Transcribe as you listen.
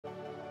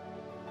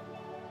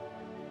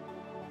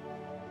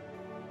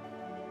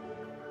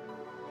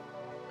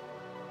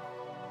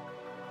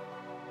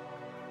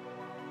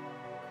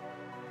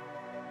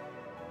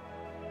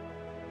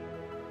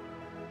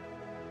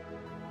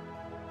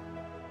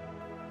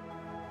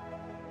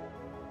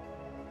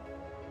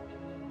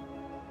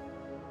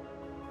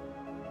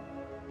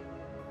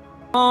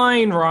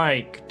Fine,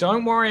 Reich.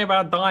 Don't worry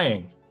about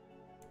dying.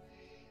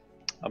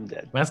 I'm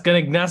dead.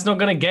 That's not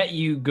gonna get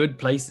you good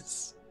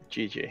places.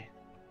 GG.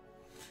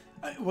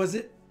 Was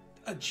it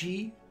a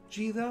G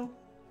though?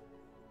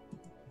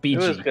 BG. It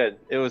was good.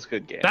 It was a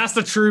good game. That's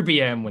the true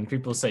BM when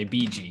people say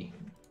BG.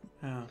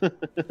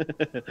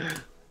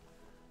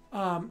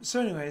 Oh.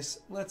 So anyways,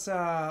 let's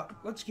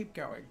keep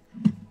going.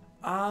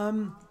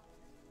 Well,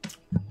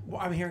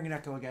 I'm hearing an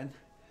echo again.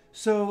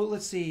 So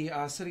let's see.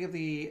 Setting up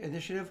the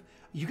initiative.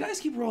 You guys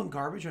keep rolling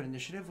garbage on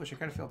initiative, which I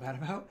kind of feel bad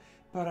about.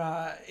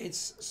 But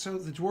it's so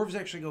the dwarves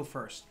actually go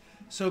first.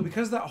 So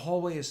because that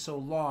hallway is so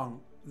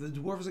long, the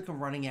dwarves that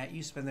come running at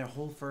you spend their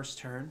whole first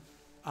turn,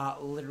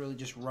 literally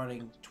just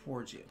running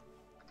towards you.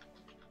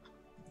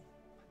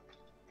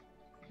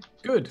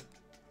 Good.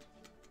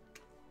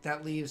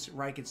 That leaves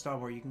Reich and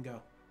Starboard. You can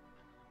go.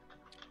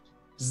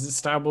 This is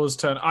Starboard's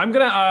turn. I'm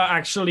gonna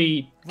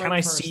actually. Can Reich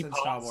I first, see then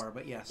past? Starboard,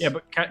 but yes. Yeah,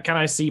 but can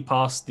I see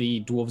past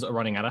the dwarves that are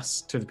running at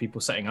us to the people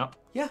setting up?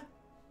 Yeah.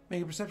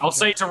 Make a perception. I'll check.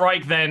 say to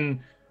Reich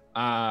then,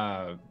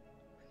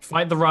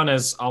 fight the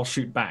runners. I'll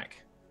shoot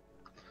back.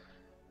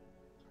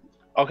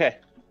 Okay.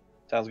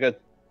 Sounds good.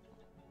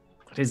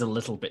 It is a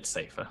little bit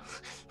safer.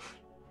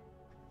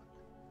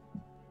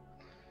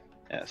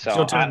 Yeah, It's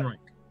your turn, Reich.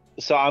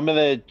 So I'm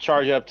gonna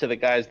charge up to the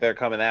guys that are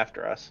coming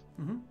after us.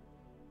 Mm-hmm.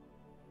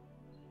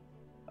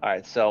 All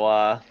right, so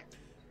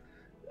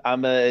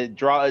I'm gonna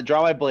draw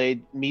my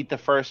blade, meet the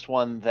first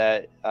one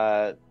there,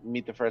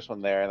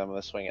 and I'm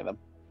gonna swing at them.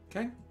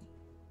 Okay.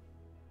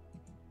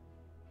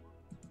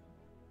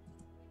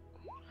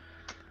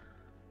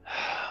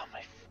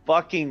 My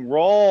fucking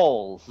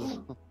rolls.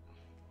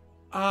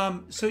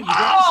 So you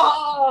guys.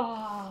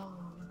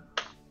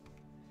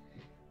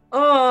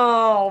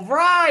 Oh,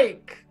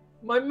 Reich!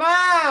 My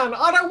man!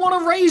 I don't want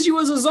to raise you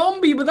as a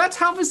zombie, but that's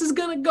how this is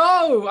gonna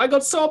go! I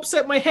got so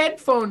upset my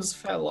headphones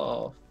fell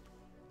off.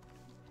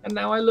 And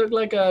now I look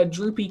like a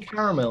droopy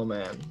caramel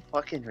man.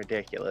 Fucking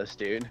ridiculous,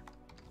 dude.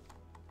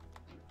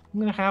 I'm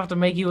gonna have to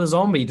make you a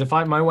zombie to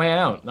fight my way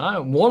out. I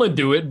don't want to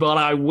do it, but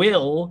I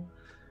will.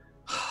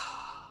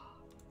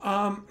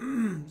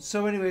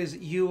 So anyways,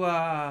 you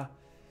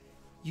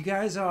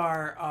guys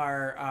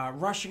are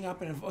rushing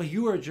up and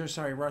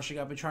rushing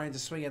up and trying to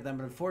swing at them,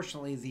 but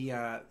unfortunately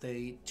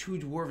the two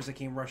dwarves that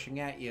came rushing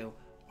at you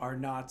are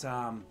not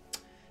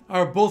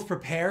are both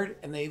prepared,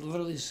 and they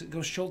literally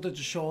go shoulder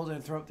to shoulder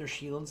and throw up their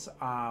shields,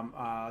 kind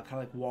of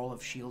like wall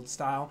of shield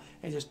style,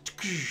 and just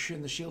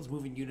and the shields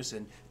move in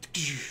unison,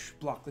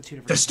 block the two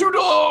different.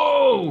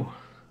 Testudo!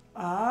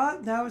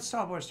 Now it's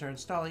Starboard's turn.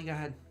 Stolly, go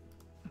ahead.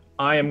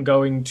 I am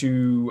going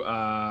to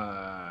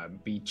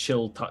be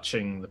chill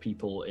touching the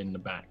people in the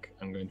back.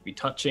 I'm going to be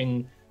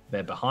touching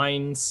their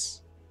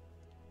behinds,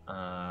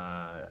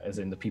 as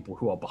in the people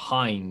who are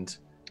behind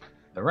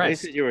the They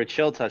rest. said you were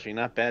chill touching,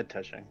 not bad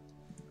touching.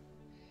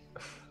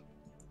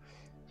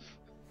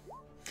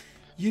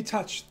 You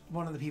touched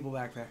one of the people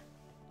back there.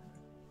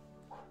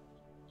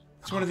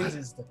 It's one of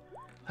these.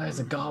 That is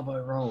a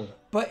garbo roll.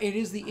 But it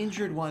is the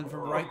injured one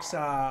from Reich's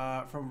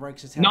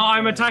attack. No,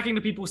 I'm attacking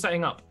the people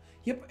setting up.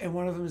 Yep, and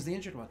one of them is the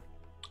injured one.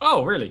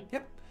 Oh, really?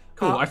 Yep.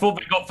 Cool. I thought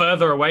they got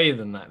further away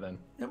than that then.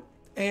 Yep.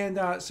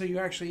 And so you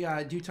actually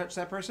do touch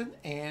that person,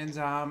 and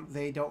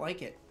they don't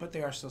like it, but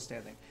they are still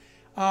standing.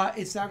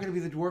 It's now going to be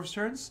the dwarves'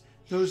 turns.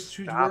 Those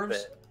two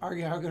dwarves are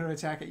now going to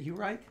attack at you,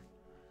 Reich.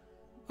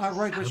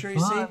 Reich, what's your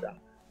AC?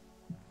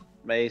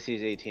 My AC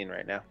is 18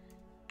 right now.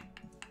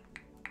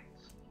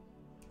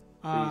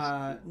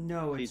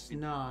 No, it's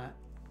not.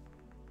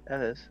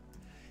 That is.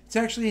 It's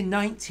actually a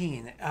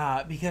 19,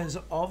 because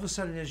all of a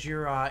sudden as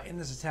you're in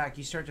this attack,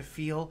 you start to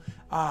feel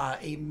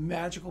a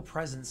magical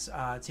presence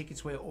take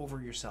its way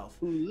over yourself.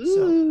 Ooh.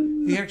 So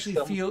you actually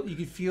you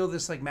can feel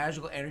this like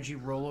magical energy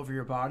roll over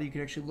your body. You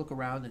can actually look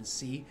around and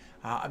see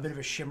a bit of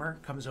a shimmer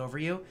comes over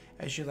you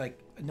as you're like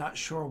not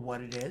sure what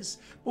it is.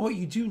 But what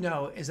you do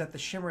know is that the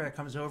shimmer that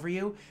comes over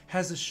you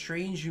has a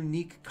strange,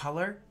 unique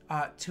color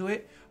to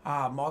it,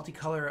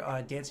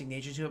 multicolor dancing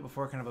nature to it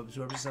before it kind of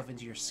absorbs itself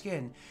into your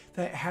skin,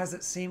 that has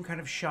that same kind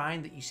of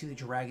shine that you see the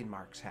dragon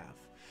marks have.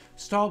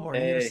 Stalboard,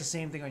 you notice the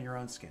same thing on your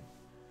own skin.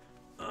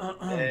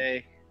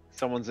 Hey,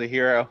 someone's a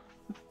hero.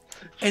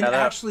 And Shut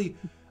up. actually,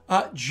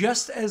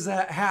 just as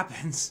that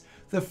happens,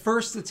 the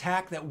first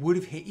attack that would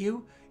have hit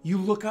you, you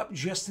look up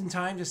just in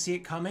time to see it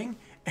coming,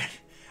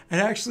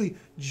 and actually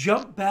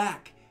jump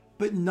back,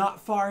 but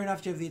not far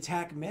enough to have the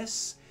attack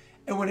miss.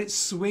 And when it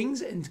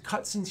swings and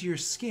cuts into your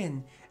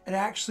skin, it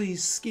actually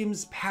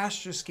skims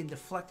past your skin,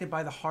 deflected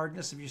by the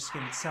hardness of your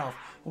skin itself,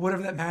 or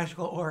whatever that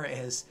magical aura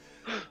is,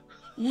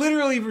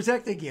 literally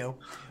protecting you.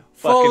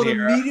 Followed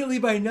immediately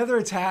by another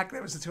attack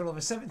that was a total of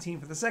a 17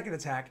 for the second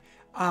attack,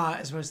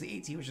 as opposed to the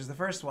 18, which is the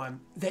first one,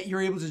 that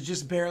you're able to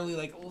just barely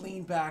like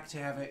lean back to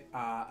have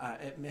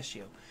it miss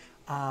you.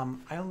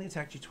 I only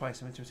attacked you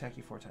twice. I meant to attack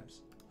you 4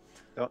 times.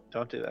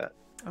 Don't do that.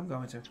 I'm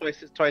going to.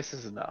 Twice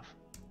is enough.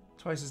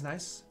 Twice as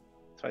nice.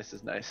 Twice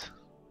is nice.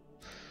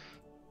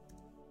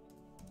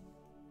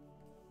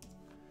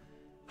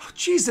 Oh,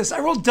 Jesus, I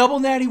rolled double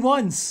natty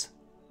ones.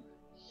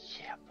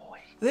 Yeah, boy.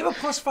 They have a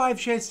 +5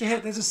 chance to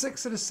hit. There's a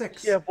 6 and a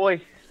 6. Yeah,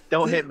 boy.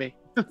 Don't hit me.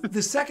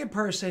 The second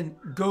person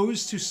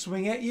goes to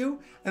swing at you,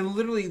 and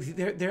literally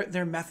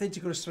their method to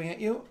go to swing at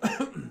you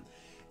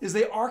is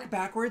they arc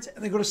backwards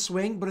and they go to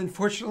swing, but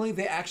unfortunately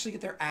they actually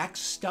get their axe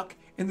stuck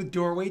in the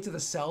doorway to the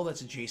cell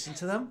that's adjacent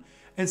to them,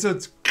 and so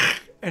it's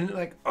and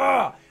like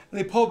and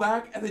they pull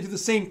back and they do the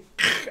same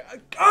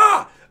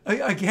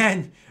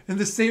again in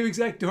the same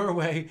exact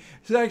doorway.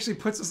 So it actually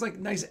puts this like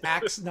nice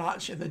axe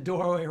notch in the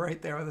doorway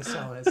right there where the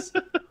cell is.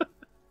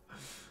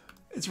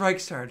 It's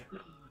Reich's turn.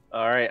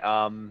 All right.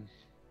 I'm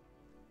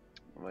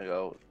gonna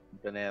go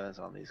bananas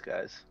on these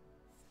guys.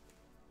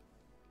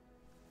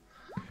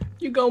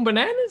 You going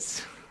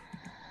bananas?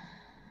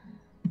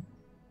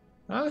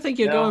 I don't think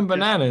you're No, going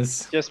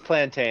bananas. Just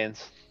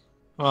plantains.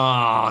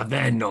 Ah,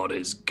 they're not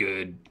as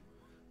good.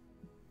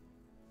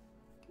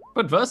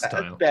 But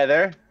versatile. That's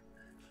better.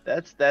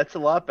 That's a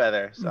lot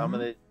better. So I'm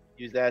gonna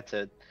use that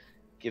to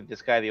give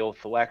this guy the old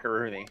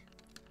thwackaroony.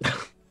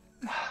 Oh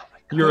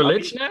You're a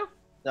lich now?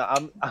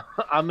 No,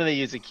 I'm gonna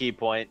use a key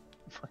point.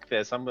 Fuck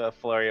this. I'm gonna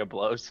flurry of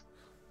blows.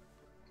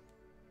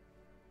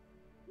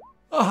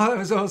 Oh, that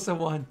was also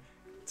one.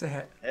 It's a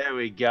hit. There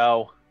we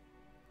go.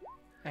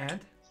 And?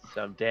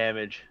 Some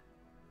damage.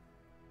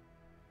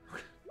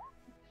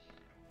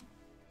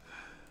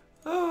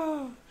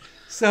 Oh.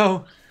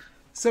 So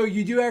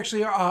you do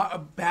actually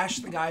bash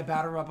the guy,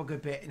 batter him up a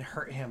good bit, and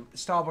hurt him.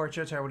 Stalwart,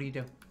 your turn. What do you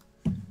do?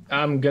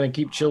 I'm going to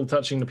keep chill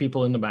touching the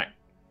people in the back.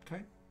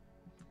 Okay.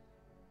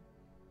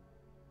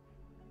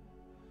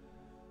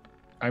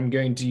 I'm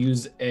going to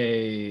use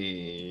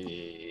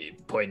a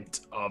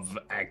point of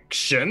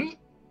action.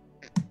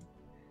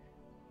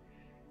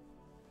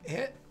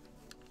 Hit.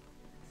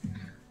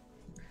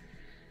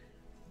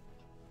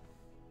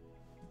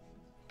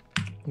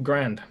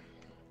 Grand.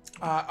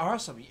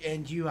 Awesome.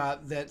 And you,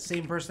 that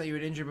same person that you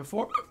had injured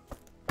before.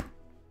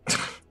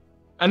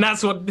 And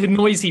that's what the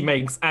noise he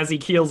makes as he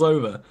keels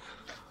over.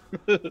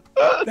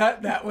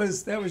 that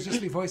was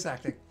just me voice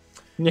acting.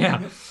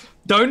 Yeah.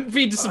 Don't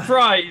be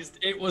surprised.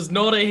 It was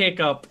not a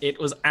hiccup. It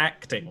was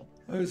acting.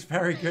 It was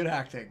very good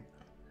acting.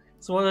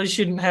 So I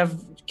shouldn't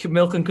have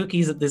milk and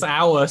cookies at this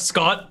hour,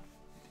 Scott.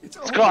 It's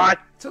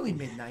only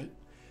midnight.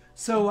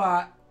 So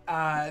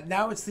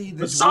now it's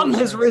the sun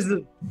has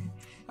risen.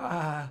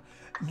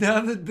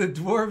 Now the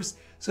dwarves.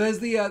 So as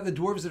the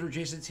dwarves that are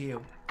adjacent to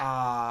you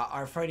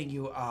are fighting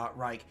you,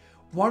 Reich.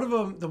 One of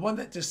them, the one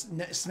that just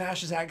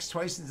smashes axe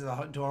twice into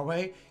the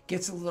doorway,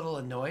 gets a little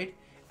annoyed,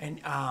 and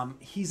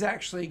he's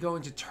actually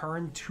going to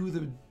turn to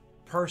the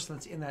person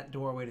that's in that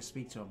doorway to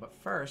speak to him. But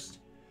first,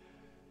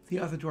 the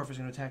other dwarf is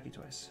going to attack you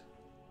twice.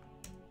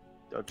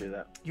 Don't do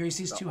that. Your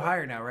AC's too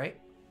higher now, right?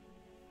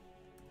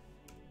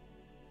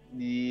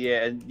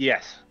 Yeah.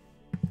 Yes.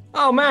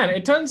 Oh man,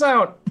 it turns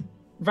out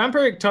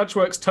Vampiric Touch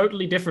works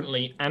totally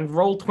differently, and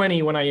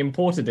Roll20, when I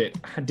imported it,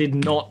 did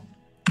not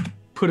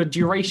put a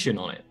duration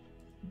on it.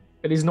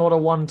 It is not a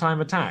one-time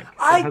attack.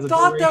 I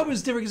thought that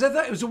was different, because I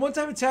thought it was a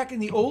one-time attack in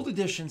the old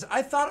editions.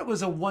 I thought it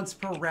was a once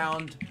per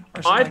round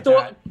or something I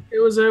thought it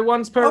was a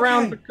once per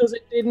round because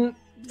it didn't...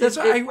 That's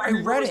why I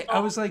read it. I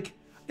was like...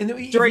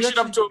 Duration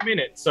up to a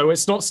minute, so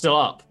it's not still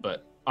up,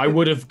 but I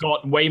would have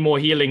got way more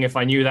healing if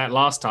I knew that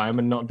last time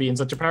and not be in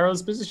such a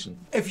perilous position.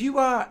 If you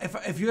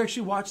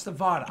actually watch the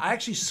VOD, I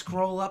actually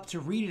scroll up to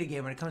read it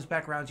again when it comes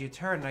back around to your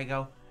turn, and I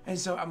go, and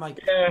so I'm like,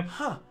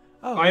 huh.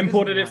 Oh, I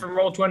imported it from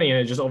Roll20, and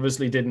it just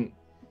obviously didn't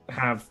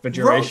have the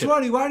duration.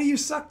 Roll20, why do you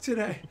suck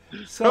today?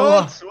 So,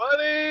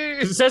 Roll20!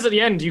 Because it says at the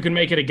end you can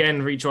make it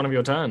again for each one of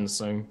your turns,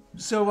 so...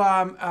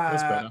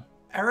 that's better.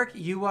 Eric,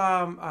 you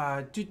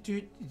do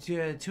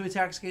 2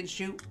 attacks against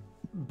you.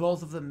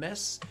 Both of them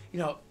miss.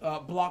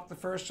 Block the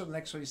first one, the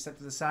next one you step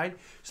to the side.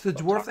 So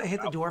the dwarf that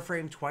hit the door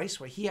frame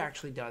twice, what he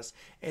actually does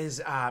is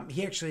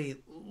he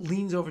actually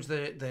leans over to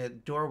the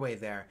doorway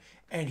there,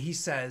 and he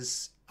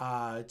says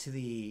to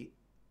the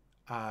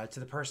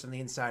person on the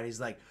inside, he's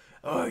like,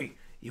 "Oi,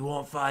 you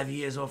want 5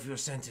 years off your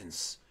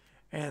sentence?"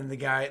 And the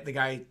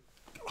guy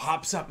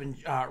hops up and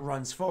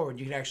runs forward.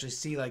 You can actually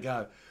see like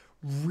a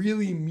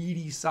really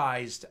meaty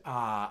sized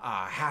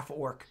half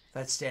orc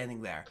that's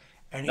standing there.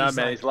 And Nah,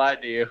 man, he's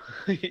lied to you.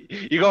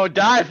 You're gonna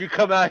die if you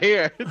come out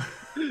here.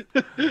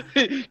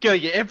 Gonna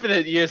get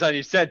infinite years on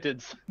your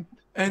sentence.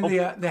 And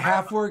the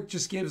half orc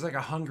just gives like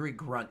a hungry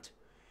grunt,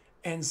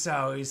 and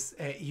so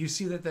you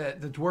see that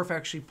the dwarf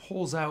actually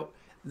pulls out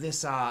this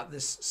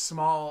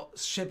small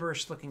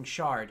shibberish looking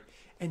shard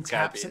and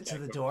taps it to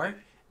the door,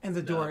 and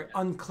the door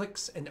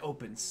unclicks and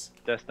opens.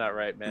 That's not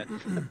right,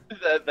 man.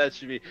 that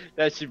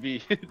should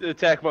be the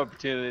attack of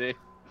opportunity.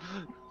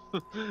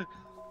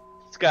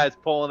 This guy's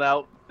pulling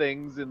out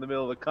things in the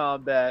middle of the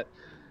combat.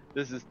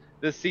 This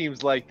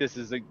seems like this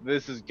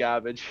is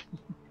garbage.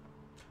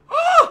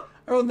 Oh!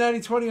 I rolled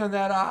 90-20 on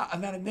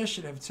that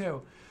initiative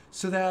too.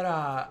 So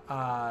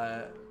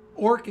that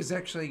orc is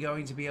actually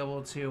going to be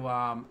able to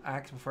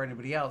act before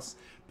anybody else.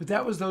 But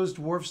that was those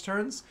dwarves'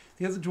 turns.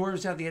 The other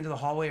dwarves down at the end of the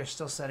hallway are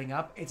still setting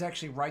up. It's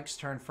actually Reich's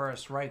turn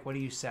first. Reich, what do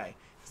you say?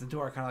 The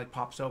door kind of like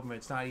pops open, but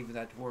it's not even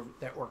that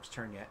orc's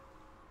turn yet.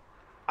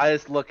 I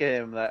just look at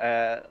him.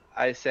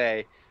 I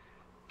say,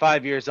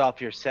 5 years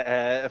off your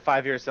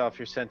 5 years off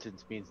your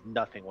sentence means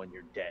nothing when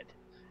you're dead.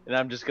 And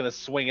I'm just gonna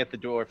swing at the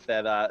dwarf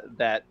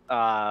that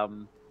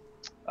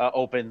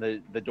opened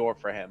the door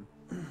for him.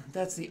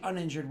 That's the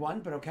uninjured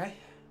one, but okay.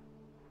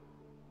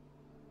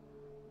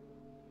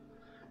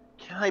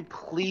 Can I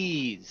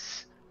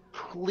please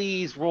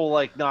roll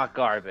like not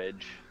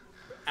garbage?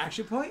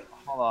 Action point?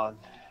 Hold on.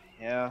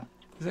 Yeah.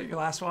 Is that your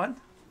last one?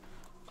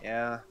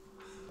 Yeah.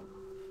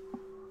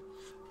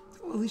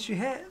 Well, at least you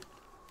hit.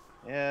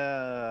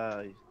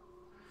 Yeah.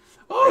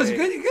 Oh, it's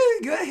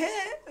good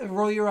hit.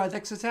 Roll your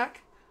dex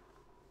attack.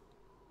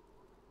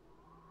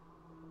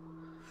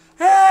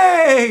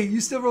 Hey! You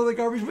still roll the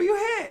garbage, but you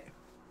hit.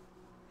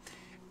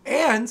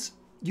 And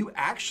you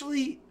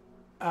actually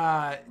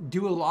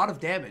do a lot of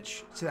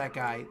damage to that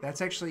guy.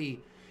 That's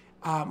actually...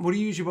 what do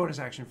you use your bonus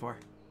action for?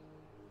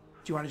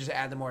 Do you want to just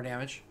add the more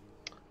damage?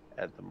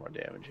 Add the more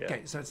damage, yeah.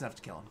 Okay, so it's enough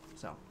to kill him.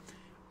 So,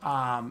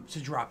 to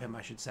drop him,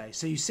 I should say.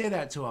 So you say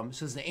that to him.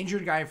 So there's an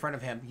injured guy in front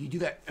of him. You do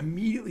that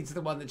immediately to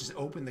the one that just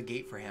opened the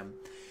gate for him.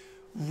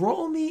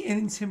 Roll me an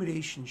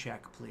intimidation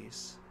check,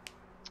 please.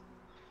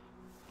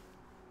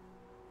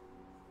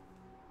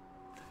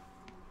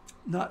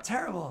 Not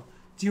terrible.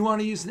 Do you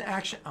want to use an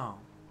action? Oh.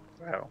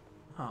 No.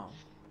 Oh.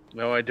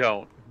 No, I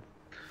don't.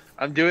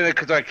 I'm doing it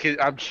because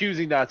I'm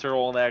choosing not to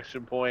roll an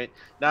action point,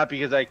 not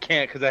because I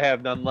can't, because I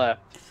have none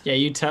left. Yeah,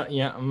 you tell.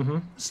 Yeah. Mm-hmm.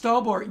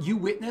 Stalbor, you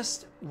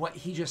witnessed what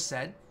he just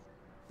said.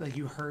 Like,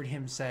 you heard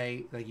him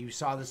say, like, you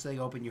saw this thing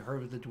open, you heard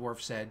what the dwarf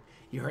said,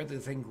 you heard the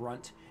thing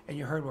grunt, and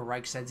you heard what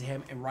Reich said to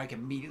him, and Reich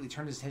immediately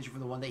turned his attention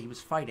from the one that he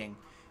was fighting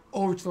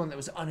over to the one that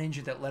was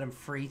uninjured that let him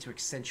free to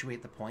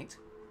accentuate the point.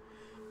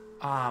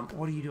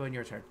 What do you do on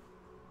your turn?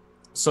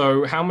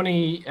 So, how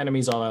many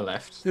enemies are there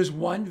left? There's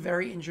one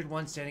very injured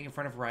one standing in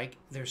front of Reich.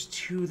 There's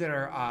two that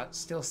are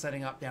still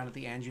setting up down at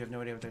the end. You have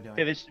no idea what they're doing.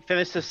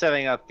 Finish the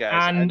setting up,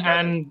 guys.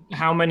 And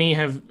how many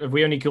have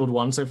we only killed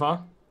one so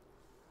far?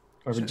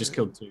 Or have we just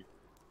killed two?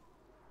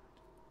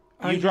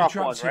 You dropped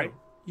one, two. right?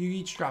 You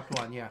each dropped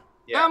one, yeah.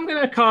 Yeah. I'm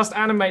gonna cast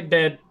Animate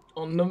Dead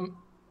on them.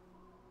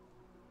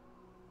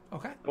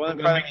 Okay. The one in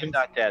front of me is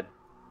not dead.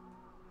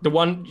 The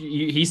one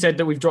he said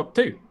that we've dropped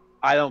two.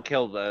 I don't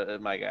kill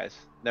my guys.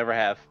 Never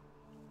have.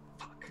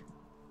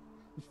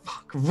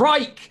 Fuck.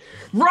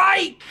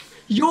 Reich!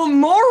 Your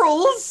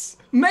morals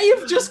may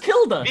have just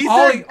killed us.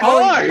 Ollie,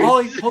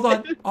 hold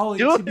on. Ollie,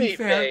 Do to be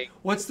fair, anything.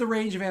 what's the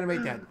range of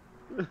Animate Dead?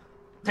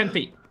 10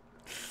 feet.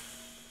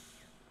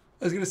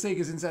 I was going to say,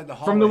 because inside the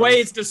hallway... From the way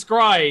it's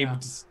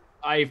described,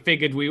 I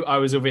figured I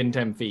was within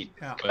 10 feet.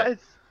 Yeah. Guys,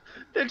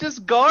 they're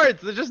just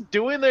guards. They're just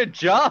doing their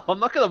job. I'm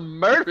not gonna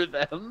murder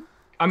them.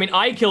 I mean,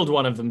 I killed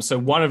one of them, so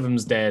one of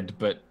them's dead,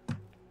 but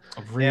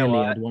really,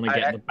 I'd want to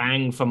get the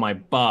bang for my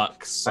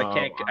buck, so...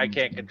 I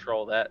can't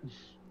control that.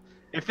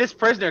 If this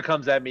prisoner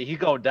comes at me, he's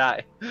gonna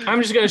die.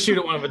 I'm just gonna shoot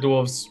at one of the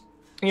dwarves.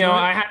 You know,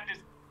 I had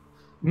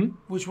this...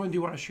 Which one do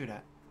you want to shoot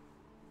at?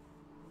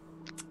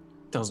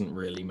 Doesn't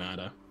really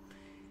matter.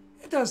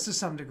 It does to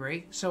some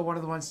degree. So one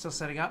of the ones still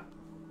setting up?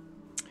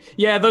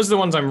 Yeah, those are the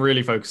ones I'm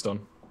really focused on.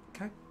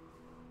 Okay.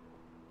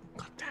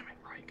 God damn it,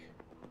 Reich.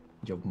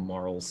 Your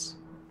morals.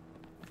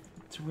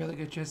 It's a really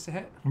good chance to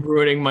hit. I'm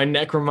ruining my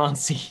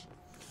necromancy.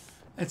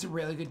 It's a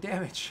really good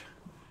damage.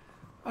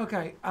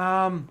 Okay,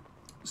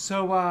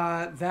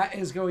 so that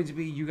is going to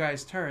be you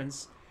guys'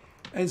 turns.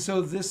 And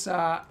so this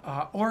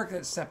orc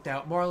that stepped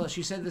out, more or less,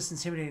 you said this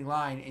intimidating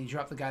line, and you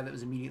dropped the guy that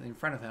was immediately in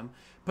front of him.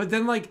 But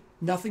then, like,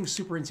 nothing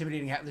super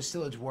intimidating happened. There's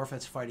still a dwarf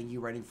that's fighting you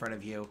right in front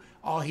of you.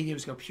 All he did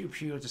was go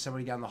pew-pew to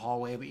somebody down the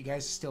hallway, but you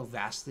guys are still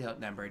vastly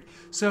outnumbered.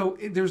 So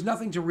there's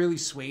nothing to really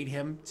sway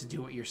him to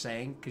do what you're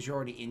saying, because you're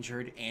already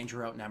injured and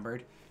you're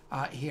outnumbered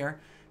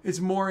here. It's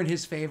more in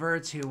his favor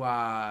to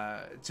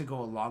go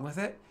along with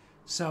it.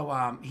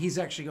 So he's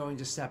actually going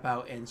to step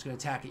out and is going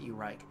to attack at you,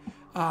 Reich.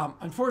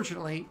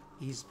 Unfortunately,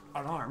 he's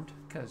unarmed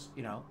because,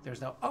 you know, there's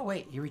no... Oh,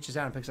 wait. He reaches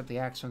down and picks up the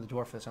axe from the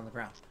dwarf that's on the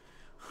ground.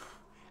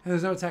 And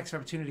there's no attacks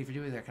of opportunity for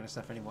doing that kind of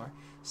stuff anymore.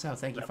 So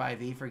thank you,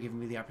 5e, for giving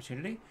me the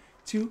opportunity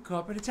to go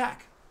up and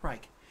attack.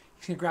 Reich.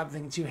 He's going to grab the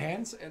thing in two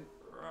hands and...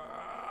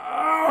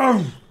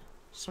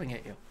 swing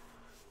at you.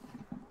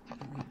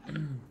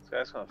 This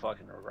guy's gonna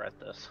fucking regret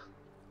this.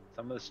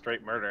 I'm gonna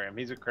straight murder him.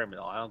 He's a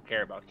criminal. I don't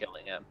care about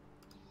killing him.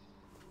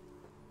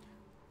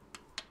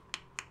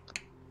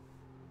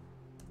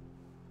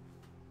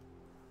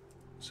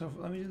 So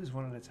let me do this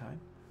one at a time.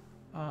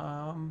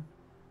 Fucking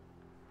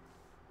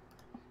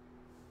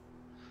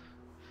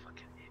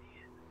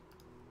idiot.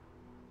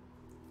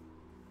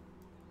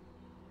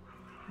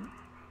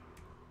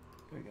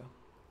 There we go.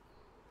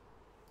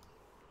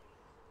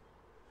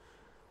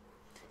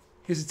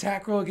 His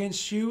attack roll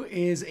against you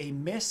is a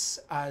miss,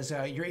 as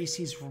your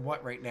AC is for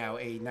what right now?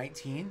 A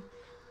 19?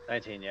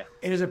 19, yeah.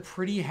 It is a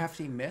pretty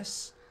hefty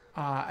miss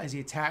as he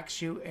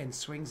attacks you and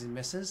swings and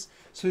misses.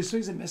 So he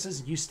swings and misses,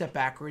 and you step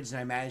backwards, and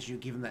I imagine you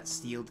give him that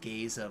steeled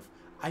gaze of,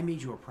 I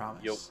made you a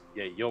promise.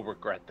 You'll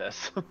regret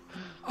this.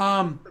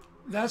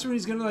 That's when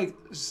he's going to, like,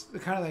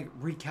 kind of, like,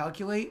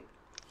 recalculate.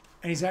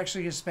 And he's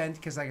actually going to spend,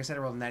 because like I said,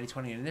 I rolled a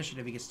 90-20 in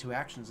initiative. He gets 2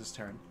 actions this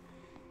turn.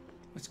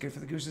 What's good for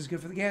the goose is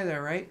good for the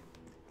gander, right?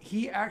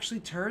 He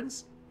actually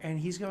turns, and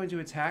he's going to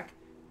attack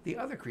the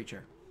other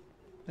creature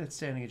that's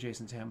standing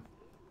adjacent to him.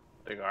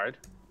 The guard.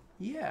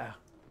 Yeah.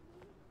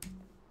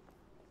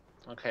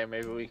 Okay,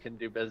 maybe we can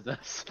do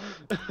business.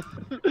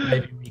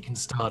 Maybe we can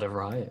start a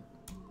riot.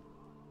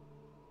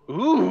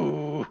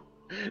 Ooh,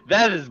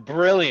 that is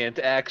brilliant,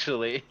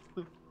 actually.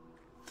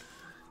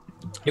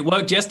 It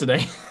worked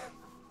yesterday.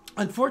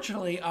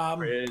 Unfortunately,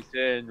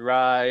 Prison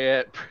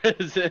riot,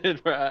 prison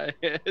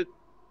riot.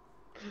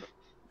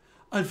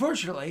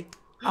 Unfortunately,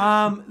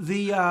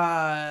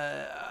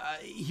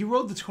 he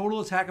rolled the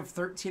total attack of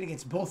 13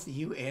 against both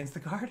you and the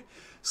guard.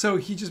 So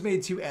he just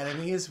made 2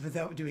 enemies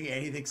without doing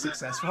anything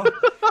successful.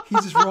 He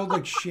just rolled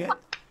like shit.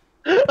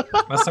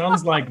 That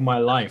sounds like my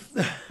life.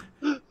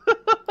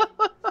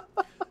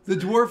 The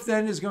dwarf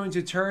then is going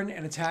to turn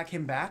and attack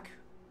him back.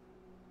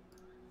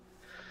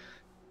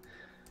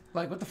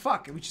 Like, what the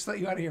fuck? We just let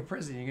you out of your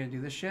prison. You're going to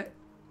do this shit?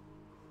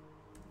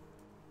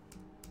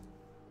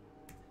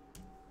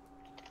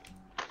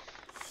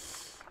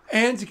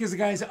 And because the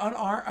guy's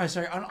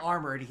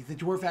unarmored, the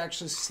dwarf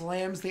actually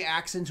slams the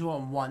axe into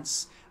him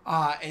once.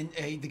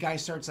 The guy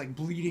starts like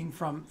bleeding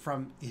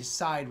from his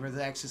side where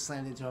the axe is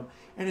slammed into him.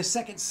 And a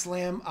second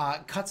slam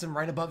cuts him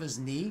right above his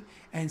knee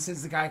and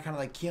sends the guy kind of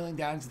like keeling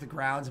down to the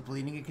ground,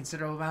 bleeding a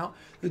considerable amount.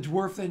 The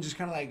dwarf then just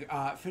kind of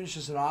like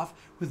finishes it off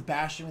with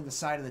bashing in the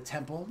side of the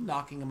temple,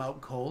 knocking him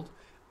out cold,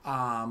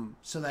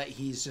 so that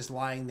he's just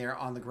lying there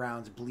on the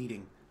ground,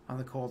 bleeding on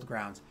the cold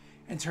ground,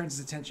 and turns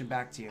his attention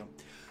back to you.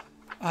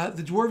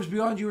 The dwarves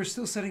beyond you are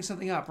still setting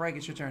something up. Right,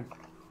 it's your turn.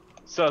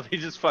 So he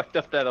just fucked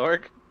up that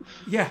orc?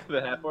 Yeah.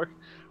 The half orc?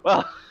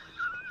 Well,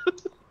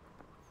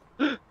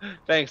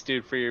 thanks,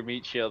 dude, for your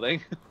meat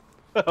shielding.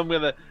 I'm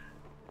gonna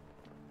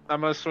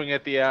swing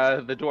at the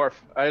dwarf.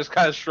 I just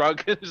kind of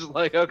shrug and just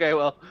like, okay,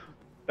 well,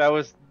 that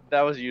was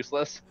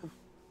useless.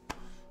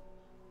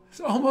 It's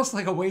almost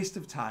like a waste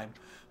of time.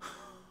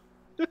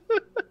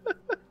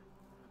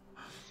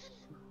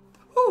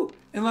 Ooh,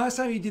 and last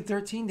time you did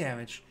 13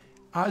 damage.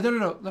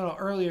 No.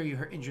 Earlier you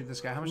injured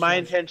this guy. How much?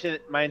 My damage?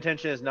 my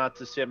intention is not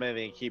to sim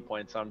any key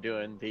points. So I'm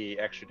doing the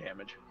extra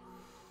damage.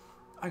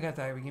 I got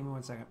that. Give me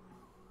 1 second.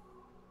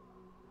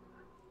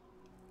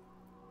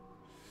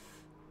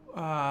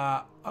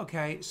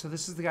 Okay, so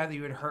this is the guy that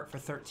you had hurt for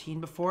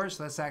 13 before,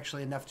 so that's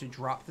actually enough to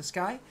drop this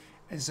guy,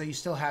 and so you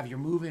still have your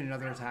move and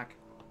another attack.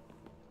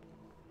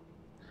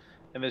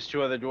 And there's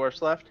 2 other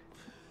dwarfs left.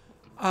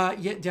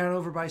 Yeah, down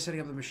over by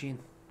setting up the machine.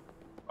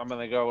 I'm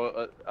gonna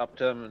go up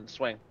to them and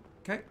swing.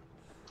 Okay.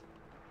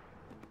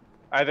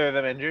 Either of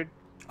them injured?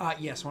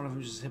 Yes, one of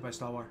them is just hit by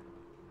Stalwar.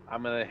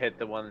 I'm gonna hit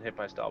the one hit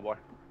by Stalwar.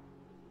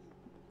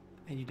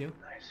 And you do?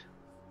 Nice.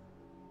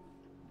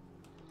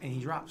 And he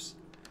drops.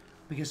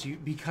 Because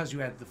you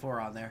had the 4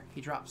 on there,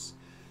 he drops.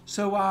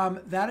 So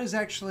that is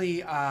actually,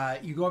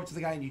 you go up to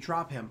the guy and you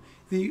drop him.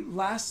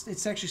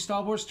 It's actually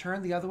Stalwar's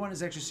turn. The other one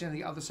is actually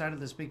standing on the other side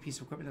of this big piece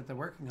of equipment that they're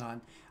working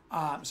on.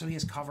 So he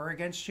has cover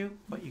against you,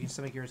 but you can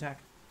still make your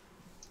attack.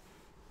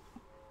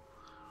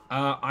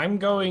 I'm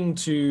going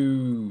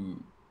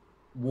to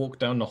walk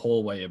down the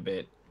hallway a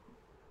bit.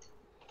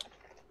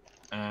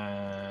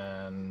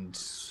 And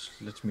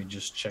let me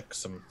just check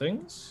some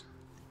things.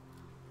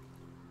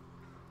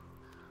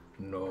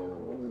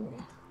 No,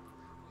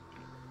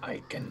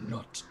 I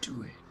cannot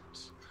do it.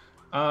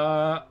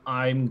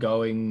 I'm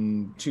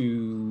going to...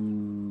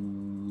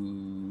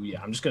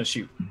 Yeah, I'm just going to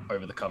shoot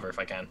over the cover if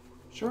I can.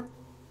 Sure.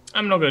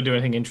 I'm not going to do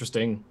anything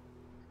interesting.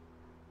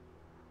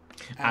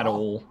 At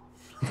all.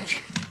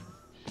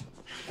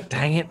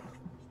 Dang it.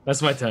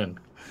 That's my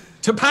turn.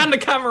 To pan the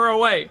camera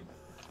away!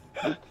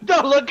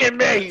 Don't look at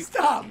me!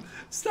 Stop!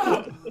 It's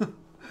a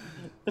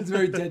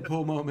very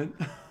Deadpool moment.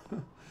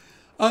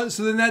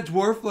 So then that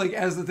dwarf, like,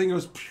 as the thing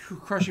goes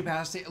crushing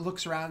past it,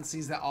 looks around and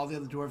sees that all the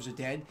other dwarves are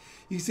dead.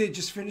 You see it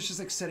just finishes,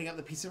 like, setting up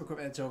the piece of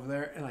equipment that's over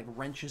there and, like,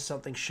 wrenches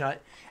something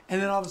shut. And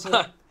then all of a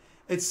sudden,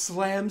 it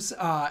slams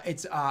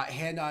its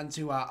hand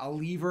onto a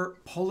lever,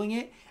 pulling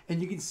it.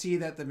 And you can see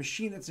that the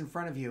machine that's in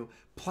front of you,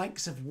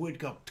 planks of wood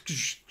go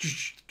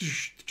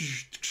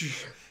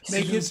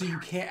making it so you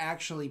can't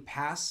actually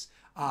pass.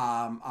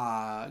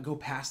 Go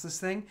past this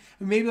thing.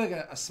 Maybe like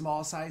a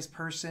small sized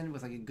person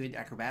with like a good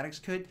acrobatics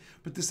could,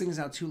 but this thing is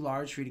now too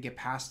large for you to get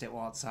past it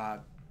while it's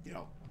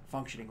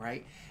functioning,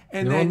 right?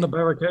 And You're then on the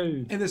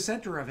barricade. in the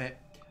center of it,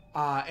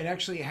 it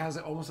actually has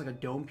almost like a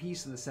dome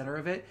piece in the center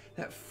of it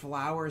that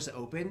flowers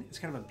open. It's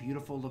kind of a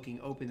beautiful looking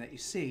open that you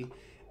see,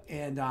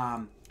 and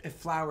it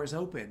flowers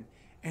open,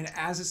 and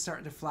as it's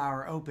starting to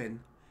flower open,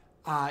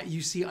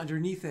 you see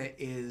underneath it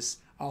is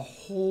a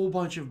whole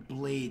bunch of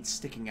blades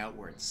sticking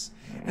outwards.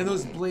 And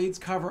those blades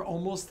cover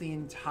almost the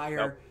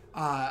entire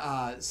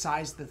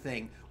size of the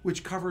thing,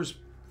 which covers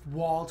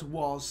wall to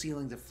wall,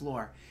 ceiling to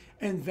floor.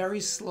 And very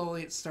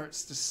slowly it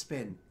starts to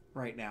spin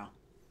right now.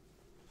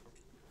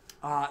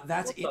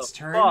 That's its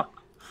turn.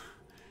 Fuck?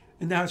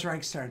 And now it's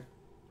Reich's turn.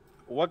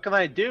 What can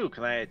I do?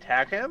 Can I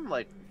attack him?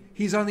 Like,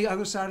 He's on the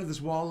other side of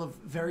this wall of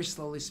very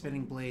slowly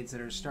spinning blades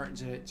that are starting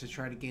to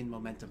try to gain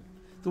momentum.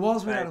 The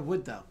wall's made out of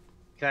wood, though.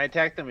 Can I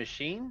attack the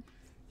machine?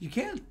 You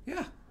can,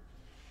 yeah.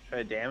 Try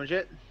to damage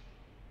it?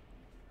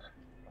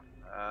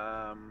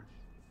 Hold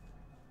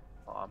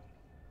on.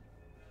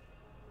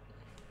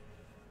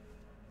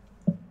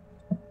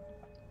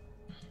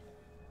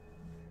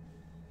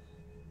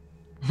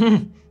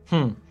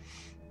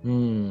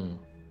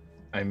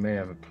 I may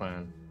have a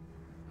plan.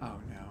 Oh,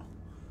 no.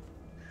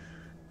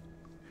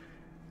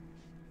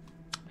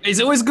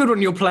 It's always good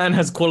when your plan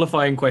has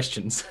qualifying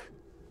questions.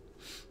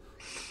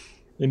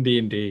 In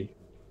D&D.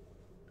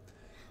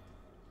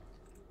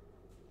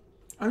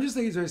 I'm just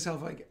thinking to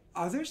myself, like,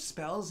 are there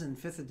spells in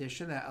 5th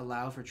edition that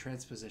allow for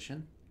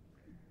transposition?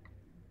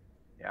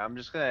 Yeah, I'm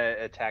just gonna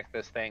attack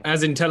this thing.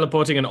 As in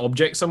teleporting an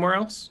object somewhere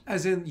else?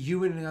 As in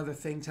you and another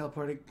thing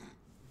teleporting?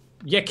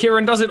 Yeah,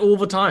 Kyrann does it all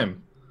the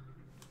time.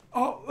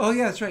 Oh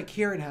yeah, that's right.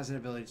 Kyrann has an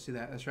ability to do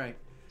that. That's right.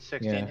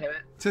 16 hit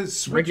it? To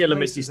switch regular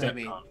places, Misty Step. I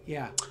mean.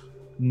 Yeah.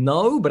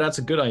 No, but that's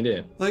a good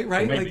idea. Like,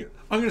 right? Like,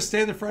 I'm going to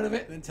stand in front of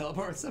it and then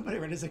teleport with somebody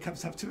right as it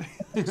comes up to me.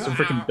 Some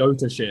freaking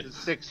Dota shit. Does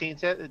 16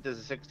 hit? Does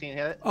a 16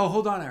 hit it? Oh,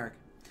 hold on, Eric.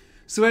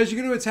 So as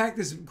you're going to attack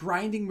this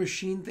grinding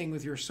machine thing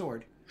with your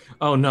sword.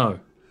 Oh, no.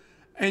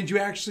 And you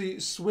actually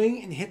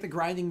swing and hit the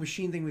grinding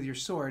machine thing with your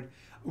sword.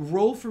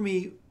 Roll for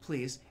me,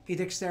 please, a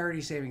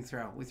dexterity saving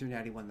throw with your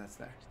natty one that's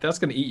there. That's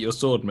going to eat your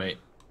sword, mate.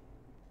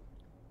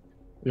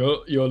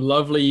 Your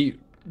lovely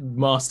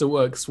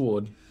masterwork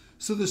sword.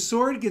 So the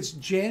sword gets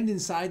jammed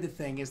inside the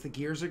thing as the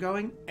gears are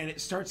going, and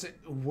it starts to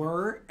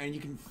whir, and you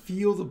can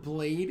feel the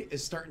blade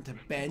is starting to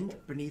bend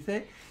beneath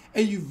it.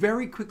 And you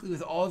very quickly,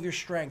 with all of your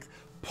strength,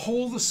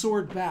 pull the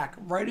sword back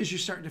right as you're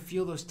starting to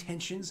feel those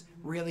tensions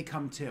really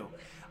come to.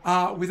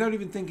 Without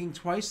even thinking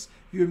twice,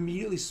 you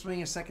immediately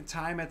swing a second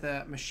time at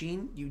the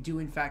machine. You do,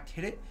 in fact,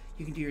 hit it.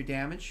 You can do your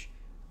damage.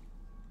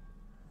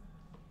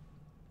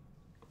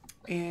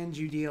 And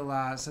you deal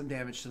some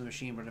damage to the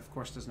machine, but of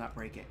course does not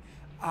break it.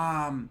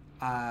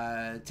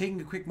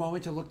 Taking a quick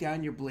moment to look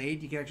down your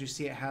blade, you can actually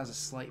see it has a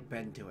slight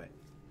bend to it.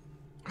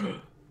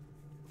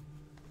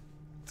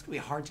 It's gonna be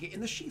hard to get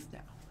in the sheath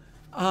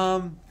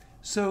now.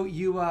 So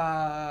you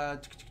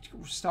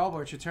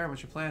Stalwart, it's your turn.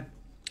 What's your plan?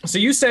 So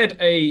you said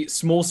a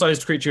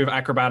small-sized creature with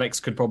acrobatics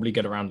could probably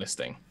get around this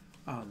thing.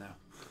 Oh no.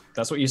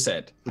 That's what you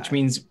said, which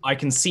means I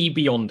can see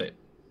beyond it.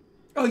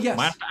 Oh yes.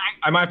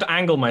 I might have to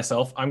angle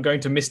myself. I'm going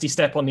to Misty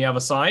Step on the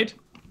other side.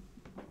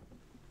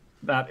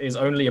 That is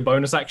only a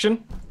bonus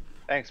action.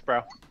 Thanks,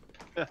 bro.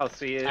 I'll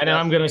see you. And then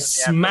I'm going to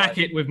smack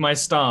it with my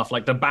staff,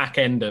 like the back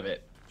end of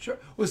it. Sure.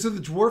 Well, so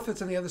the dwarf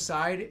that's on the other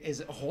side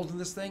is holding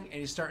this thing, and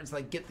he's starting to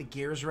like get the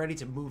gears ready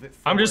to move it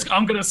forward.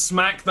 I'm going to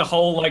smack the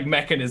whole like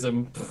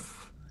mechanism.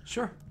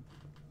 Sure.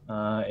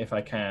 If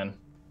I can.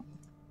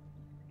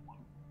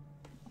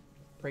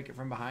 Break it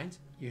from behind.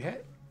 You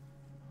hit.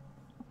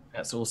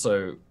 That's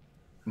also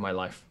my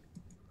life.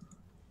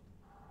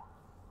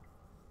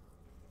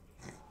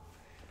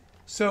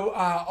 So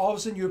all of a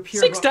sudden you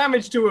appear. 6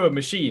 damage to a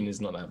machine is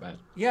not that bad.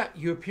 Yeah,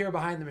 you appear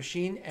behind the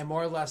machine, and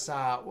more or less,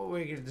 what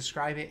we're going to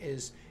describe it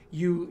is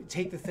you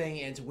take the thing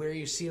and it's where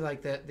you see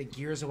like the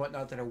gears and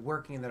whatnot that are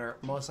working and that are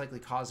most likely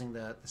causing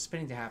the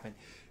spinning to happen.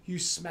 You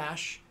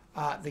smash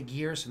the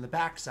gears from the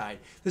backside.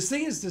 This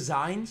thing is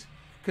designed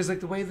because like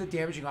the way that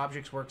damaging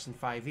objects works in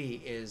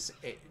 5e is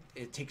it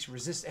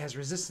has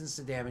resistance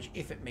to damage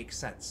if it makes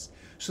sense.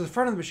 So the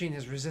front of the machine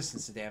has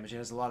resistance to damage. It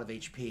has a lot of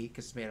HP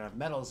because it's made out of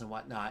metals and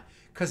whatnot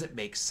because it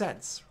makes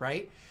sense,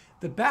 right?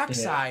 The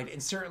backside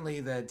and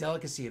certainly the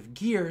delicacy of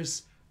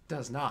gears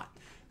does not.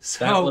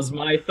 So, that was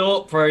my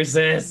thought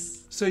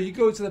process. So you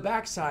go to the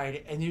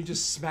backside and you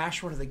just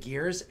smash one of the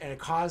gears and it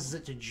causes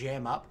it to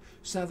jam up.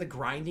 So now the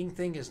grinding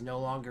thing is no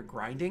longer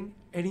grinding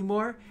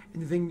anymore,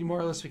 and the thing more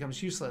or less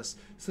becomes useless.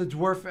 So the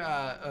dwarf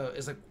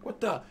is like, "What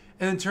the?"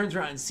 and then turns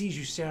around and sees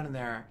you standing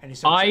there, and he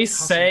starts. I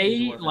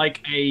say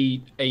like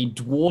a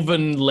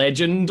dwarven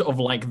legend of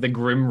like the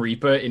Grim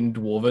Reaper in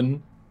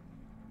Dwarven.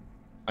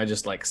 I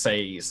just like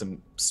say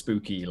some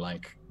spooky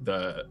like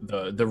the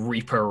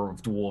Reaper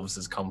of dwarves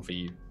has come for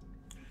you.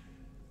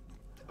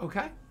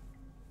 Okay,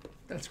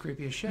 that's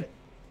creepy as shit.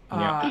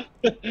 Yeah.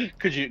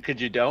 Could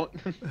you don't?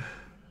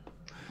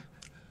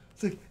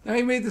 It's like, now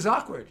you made this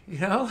awkward, you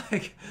know?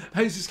 Like,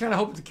 I was just kind of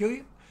hoping to kill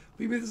you,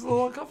 but you made this a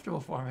little uncomfortable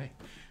for me.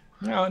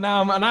 No,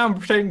 now I'm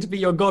pretending to be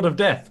your god of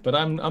death, but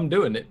I'm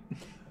doing it.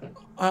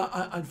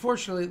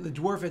 Unfortunately, the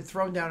dwarf had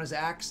thrown down his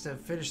axe to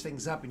finish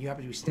things up, and you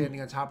happen to be standing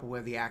on top of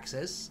where the axe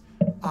is,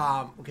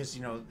 because,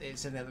 you know,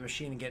 it's in the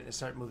machine and getting to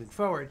start moving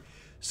forward.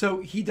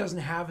 So he doesn't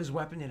have his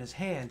weapon in his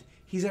hand.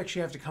 He's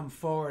actually have to come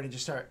forward and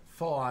just start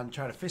full on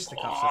try to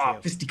fisticuffs with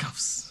you.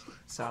 Fisticuffs.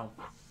 So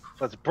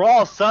let's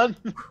brawl, son.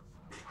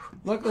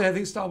 Luckily, I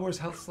think Stalwart's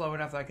health's low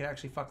enough that I could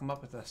actually fuck him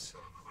up with this.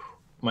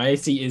 My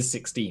AC is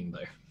 16,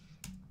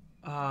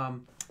 though.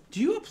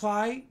 Do you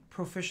apply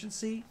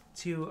proficiency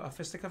to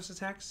fisticuffs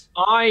attacks?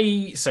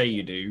 I say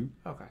you do.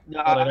 Okay.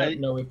 No, but I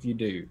don't know if you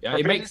do.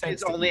 It makes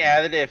sense. It's only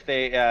added if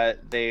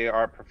they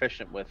are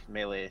proficient with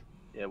melee,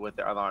 with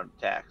their unarmed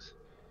attacks.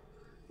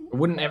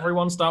 Wouldn't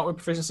everyone start with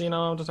proficiency in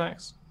unarmed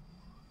attacks?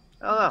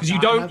 Oh, Because you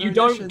Not don't in you other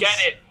don't editions. get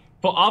it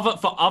for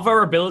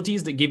other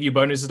abilities that give you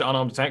bonuses to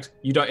unarmed attacks.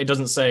 You don't. It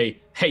doesn't say,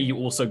 hey, you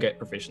also get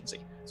proficiency.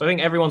 So I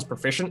think everyone's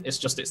proficient. It's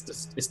just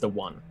it's the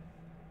one.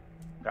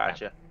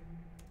 gotcha.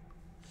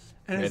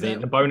 And, Yeah, is the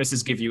that,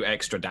 bonuses give you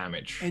extra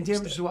damage. and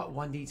damage is what,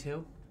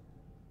 1d2?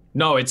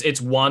 No,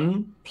 it's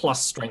 1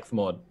 plus strength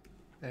mod.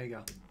 There you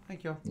go.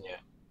 Thank you. Yeah.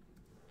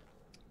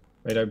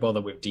 They don't bother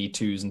with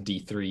D2s and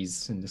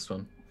D3s in this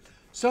one.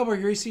 Sober,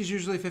 your AC is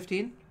usually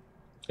 15.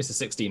 It's a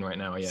 16 right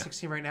now, yeah.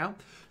 16 right now.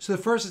 So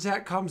the first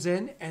attack comes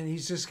in, and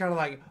he's just kind of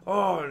like,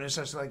 oh, and it's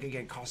just like,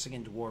 again, cussing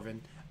in Dwarven.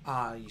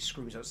 He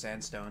screams out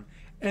Sandstone.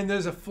 And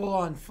there's a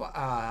full-on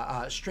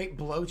straight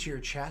blow to your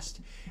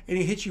chest, and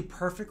he hits you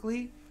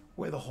perfectly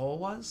where the hole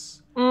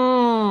was.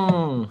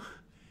 Mm.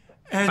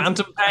 And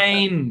Phantom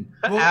pain.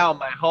 Ow,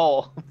 my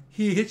hole.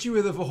 he hit you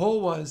where the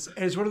hole was,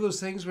 and it's one of those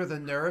things where the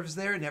nerves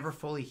there never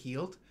fully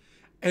healed.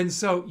 And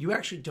so you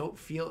actually don't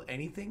feel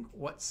anything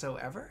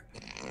whatsoever.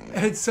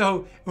 And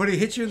so when he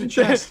hits you in the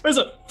chest, There's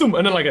a thump,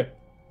 and then like a.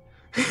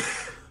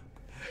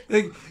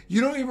 like, you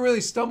don't even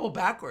really stumble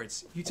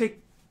backwards. You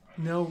take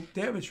no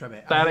damage from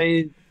it. That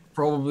is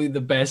probably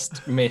the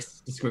best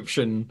myth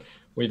description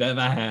we've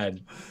ever had.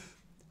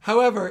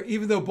 However,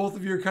 even though both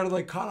of you are kind of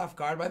like caught off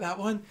guard by that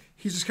one,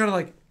 he's just kind of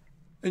like,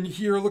 and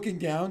you're looking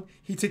down,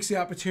 he takes the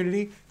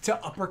opportunity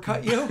to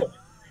uppercut you.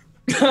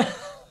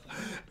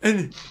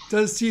 And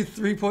does see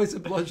 3 points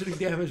of bludgeoning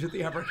damage with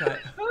the uppercut.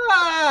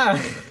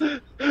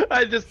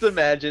 I just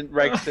imagine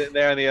Rex sitting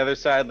there on the other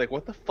side, like,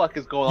 what the fuck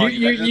is going on?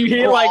 You guys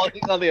hear, just like-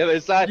 brawling on the other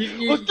side.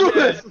 Let's do yeah.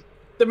 this.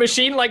 The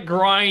machine like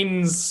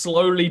grinds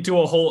slowly to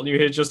a halt, and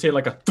you just hear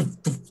like a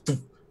thump, thump,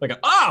 thump, like a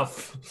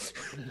off.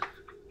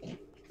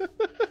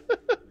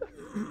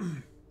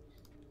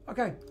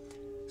 Okay,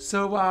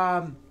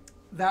 so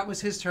that was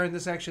his turn.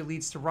 This actually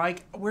leads to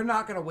Reich. We're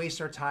not going to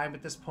waste our time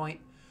at this point.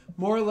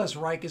 More or less,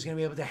 Reich is going to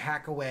be able to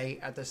hack away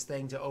at this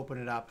thing to open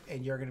it up,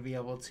 and you're going to be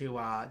able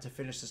to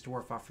finish this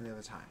dwarf off from the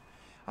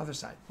other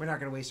side. We're not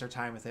going to waste our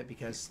time with it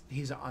because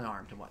he's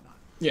unarmed and whatnot.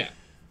 Yeah.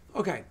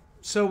 Okay,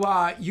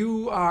 so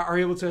you are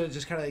able to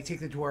just kind of like take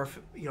the dwarf,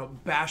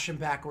 bash him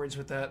backwards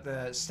with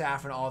the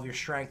staff and all of your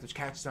strength, which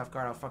catches off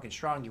guard how fucking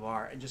strong you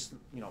are, and just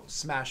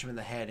smash him in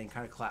the head and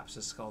kind of collapse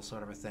his skull,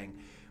 sort of a thing.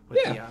 With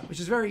which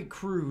is very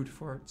crude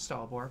for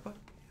Stalbor, but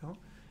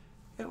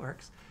it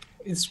works.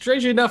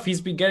 Strangely enough, he's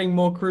been getting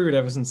more crude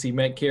ever since he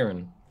met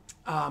Kyrann.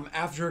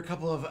 After a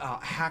couple of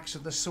hacks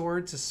of the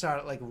sword to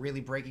start like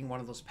really breaking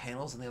one of those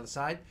panels on the other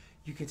side,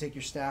 you can take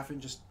your staff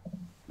and just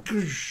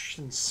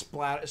and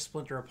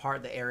splinter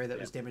apart the area that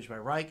was damaged by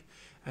Reich,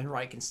 and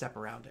Reich can step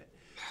around it.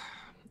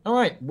 All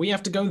right, we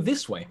have to go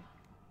this way.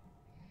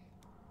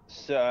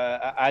 So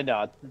I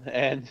nod,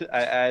 and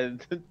I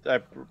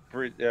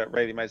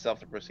ready myself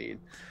to proceed.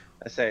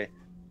 I say,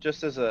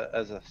 just as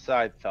a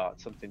side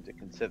thought, something to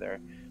consider,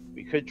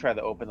 we could try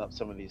to open up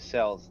some of these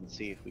cells and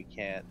see if we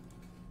can't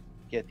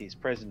get these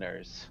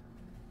prisoners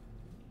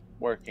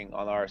working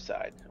on our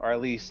side, or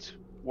at least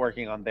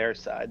working on their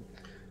side,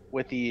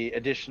 with the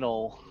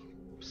additional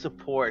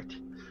support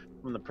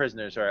from the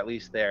prisoners, or at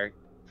least their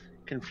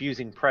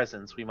confusing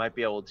presence. We might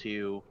be able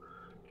to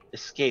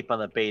escape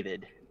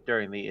unabated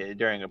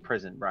during a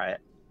prison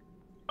riot.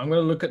 I'm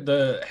gonna look at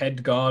the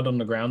head guard on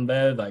the ground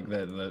there, like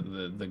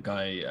the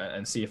guy,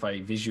 and see if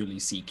I visually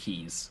see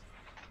keys.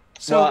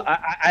 So Well,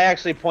 I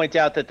actually point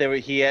out that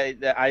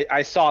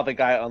I saw the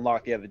guy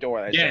unlock the other door.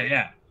 I said,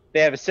 Yeah. They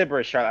have a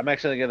Sybaris shard. I'm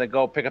actually gonna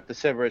go pick up the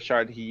Sybaris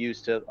shard he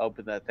used to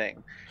open that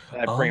thing,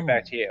 and I bring it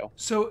back to you.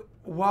 So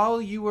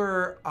while you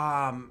were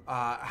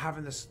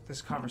having this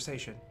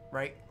conversation,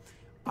 right?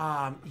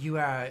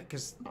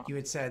 Because you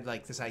had said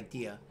like this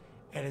idea,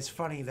 and it's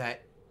funny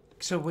that.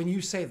 So when you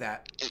say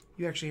that,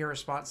 you actually hear a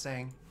response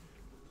saying,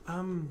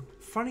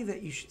 funny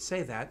that you should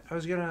say that. I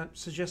was gonna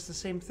suggest the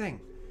same thing,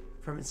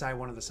 from inside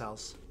one of the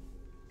cells.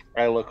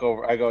 I look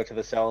over. I go to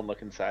the cell and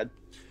look inside.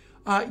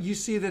 You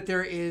see that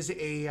there is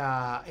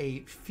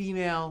a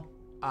female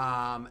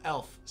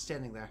elf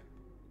standing there.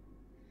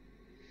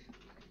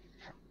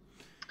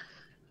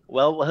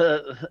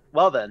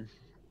 Well then,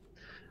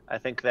 I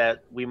think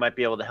that we might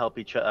be able to help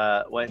each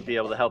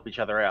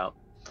other out.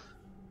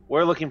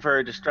 We're looking for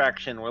a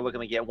distraction. We're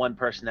looking to get one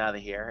person out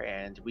of here,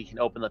 and we can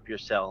open up your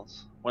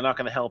cells. We're not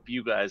going to help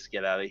you guys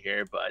get out of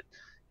here, but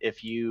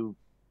if you,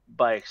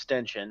 by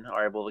extension,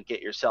 are able to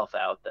get yourself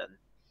out, then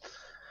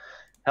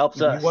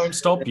helps us. We won't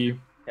stop you.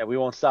 Yeah, we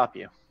won't stop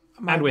you.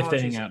 My And we're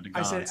apologies. thinning out the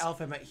I said guards.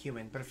 elf, I meant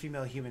human, but a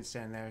female human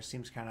standing there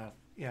seems kind of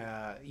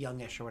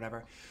youngish or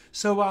whatever.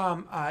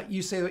 So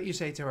you say what you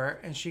say to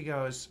her, and she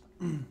goes,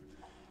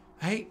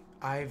 "Hey,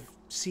 I've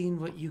seen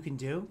what you can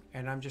do,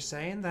 and I'm just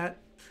saying that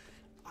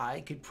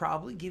I could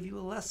probably give you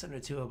a lesson or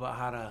two about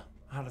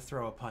how to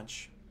throw a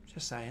punch.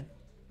 Just saying."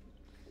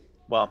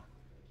 Well,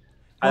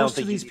 I don't Most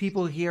think of these you-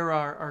 people here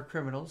are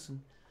criminals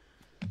and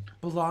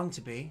belong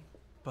to be,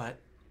 but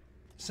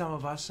some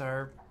of us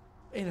are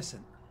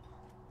innocent.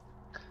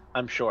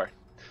 I'm sure.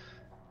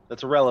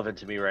 That's irrelevant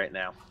to me right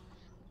now.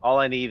 All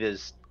I need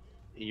is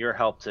your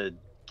help to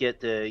get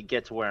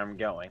to where I'm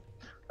going,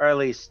 or at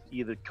least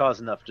either cause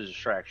enough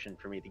distraction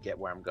for me to get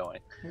where I'm going.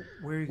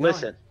 Where are you going?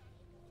 Listen,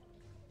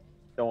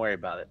 don't worry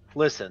about it.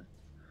 Listen,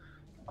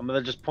 I'm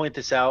gonna just point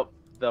this out,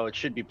 though it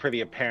should be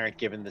pretty apparent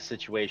given the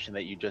situation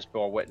that you just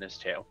bore witness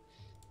to.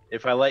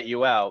 If I let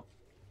you out,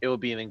 it would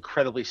be an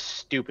incredibly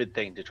stupid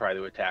thing to try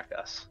to attack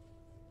us.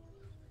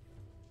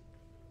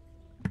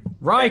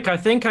 Reich, I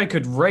think I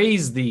could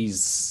raise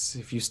these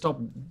if you stop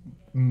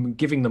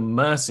giving them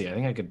mercy. I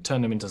think I could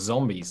turn them into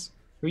zombies.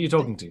 Who are you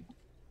talking to?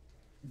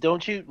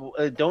 Don't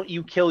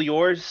you kill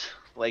yours?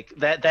 Like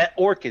that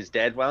orc is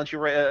dead. Why don't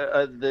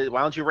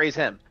you raise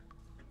him?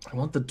 I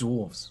want the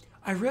dwarves.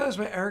 I realized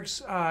why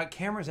Eric's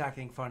camera's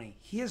acting funny.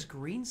 He has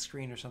green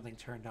screen or something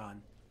turned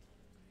on.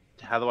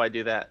 How do I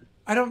do that?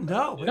 I don't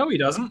know. No, he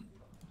doesn't.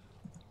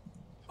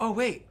 Oh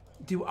wait,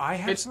 do I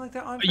have something like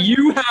that on?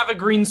 You have a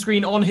green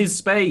screen on his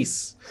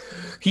space.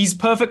 He's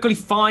perfectly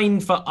fine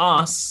for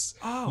us.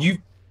 Oh.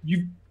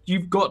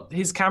 You've got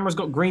his camera's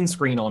got green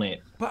screen on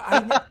it. But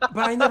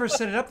I never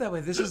set it up that way.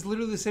 This is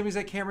literally the same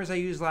exact cameras I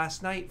used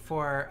last night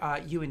for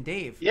you and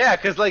Dave. Yeah,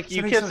 because like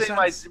you Makes can't no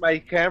say sense. my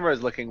camera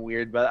is looking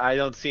weird, but I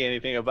don't see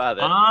anything about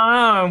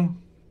it.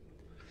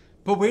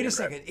 But wait a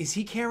second, is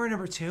he camera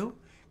number 2?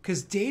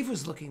 Because Dave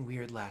was looking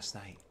weird last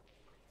night.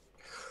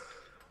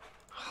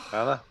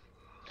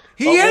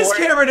 He is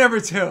camera number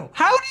 2.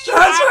 How did you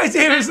That's why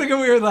Dave was looking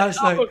weird last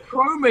have night. a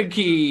chroma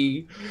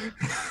key?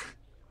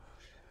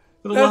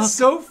 That's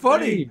so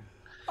funny.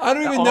 I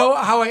don't even know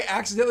how I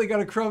accidentally got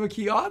a chroma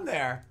key on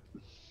there.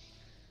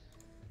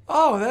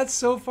 Oh, that's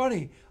so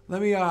funny.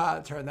 Let me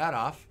turn that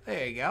off.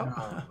 There you go.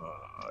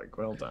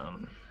 Well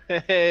done.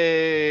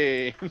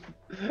 Hey,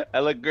 I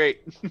look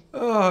great.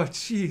 Oh,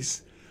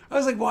 jeez. I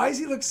was like, why does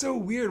he look so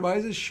weird? Why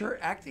is his shirt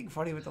acting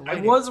funny with the I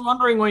lighting? was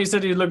wondering why you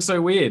said he looked so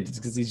weird.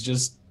 Because he's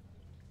just,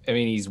 I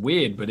mean, he's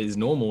weird, but he's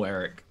normal,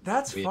 Eric.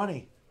 That's weird.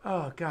 funny.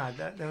 Oh, God,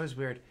 that was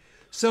weird.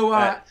 So,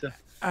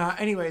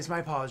 anyways, my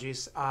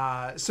apologies.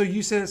 So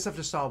you said stuff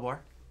to Stalbor.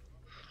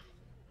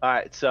 All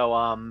right, so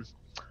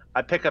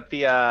I pick up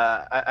the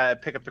I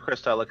pick up the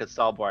crystal. I look at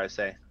Stalbor. I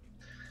say,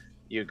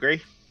 "You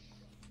agree?"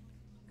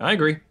 I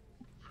agree.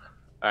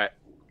 All right,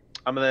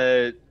 I'm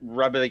gonna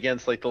rub it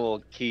against like the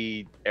little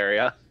key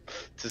area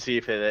to see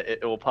if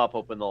it will pop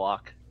open the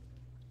lock.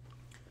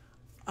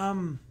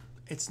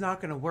 It's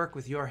not gonna work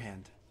with your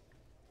hand.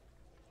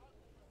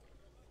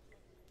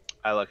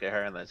 I look at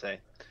her and I say,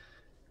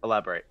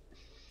 "Elaborate."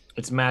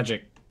 It's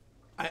magic.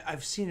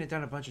 I've seen it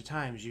done a bunch of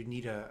times. You'd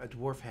need a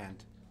dwarf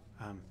hand,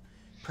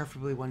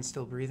 preferably one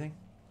still breathing.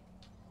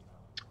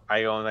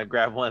 I go and I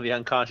grab one of the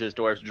unconscious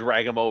dwarves,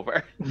 drag him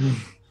over,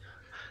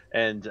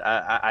 and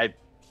I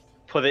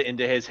put it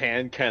into his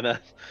hand, kind of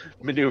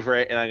maneuver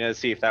it, and I'm gonna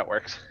see if that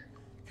works.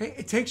 Okay,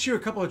 it takes you a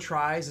couple of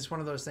tries. It's one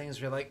of those things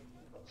where you're like,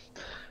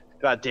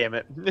 God damn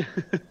it!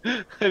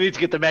 I need to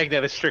get the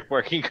magnetic strip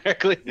working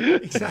correctly.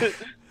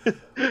 exactly.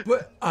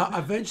 But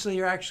eventually,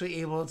 you're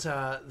actually able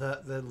to.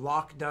 The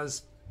lock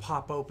does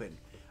pop open,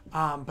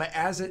 but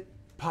as it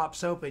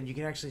pops open, you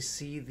can actually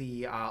see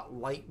the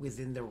light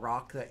within the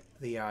rock that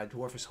the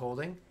dwarf is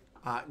holding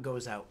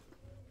goes out.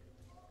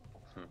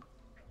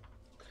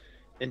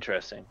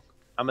 Interesting.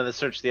 I'm gonna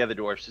search the other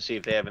dwarfs to see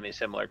if they have any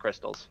similar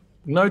crystals.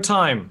 No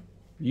time.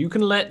 You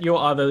can let your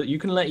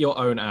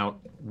own out.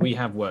 We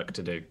have work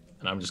to do.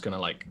 And I'm just gonna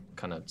like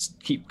kind of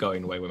keep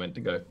going the way we're meant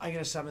to go. I'm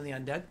gonna summon the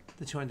undead,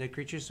 the 2 undead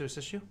creatures to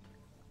assist you.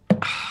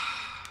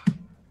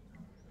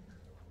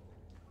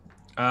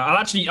 I'll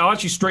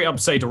actually straight up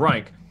say to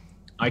Reich,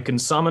 I can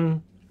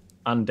summon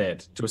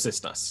undead to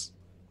assist us.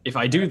 If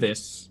I do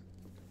this,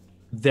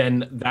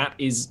 then that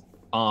is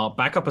our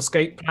backup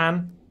escape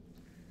plan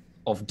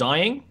of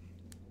dying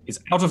is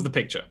out of the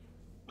picture.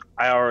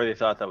 I already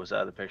thought that was out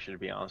of the picture, to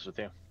be honest with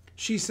you.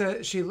 She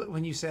said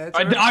when you said it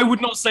to her, I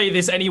would not say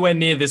this anywhere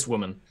near this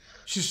woman.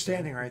 she's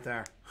standing right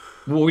there.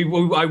 Well,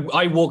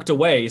 I walked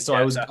away, so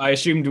I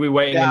assumed we were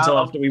waiting until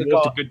after we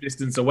walked a good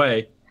distance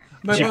away.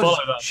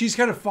 She's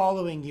kind of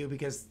following you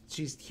because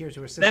she's here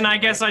to assist. Then you, I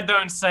guess I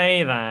don't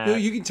say that. No,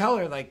 you can tell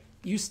her like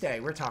you stay.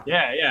 We're talking.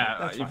 Yeah.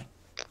 That's fine.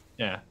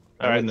 Yeah.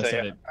 All right,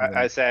 so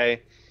I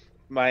say,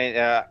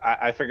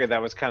 I figured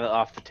that was kind of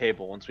off the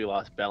table once we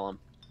lost Bellum.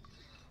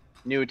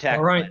 New attack.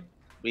 All right.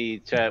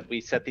 Plan.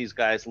 We set these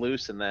guys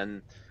loose, and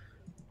then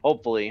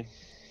hopefully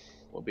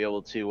we'll be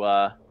able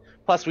to.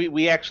 Plus,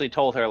 we actually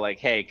told her like,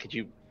 hey, could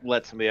you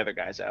let some of the other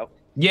guys out?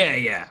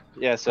 Yeah.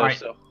 Yeah. So Right.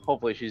 so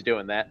hopefully she's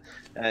doing that,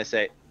 and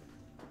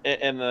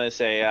then I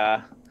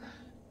say,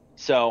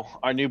 so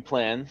our new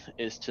plan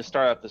is to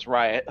start up this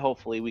riot.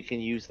 Hopefully, we can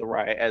use the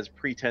riot as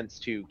pretense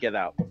to get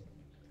out.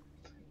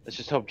 Let's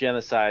just hope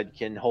genocide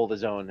can hold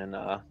his own in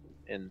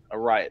a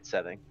riot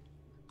setting.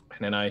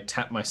 And then I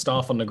tap my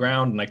staff on the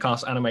ground and I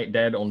cast Animate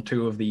Dead on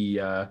 2 of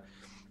the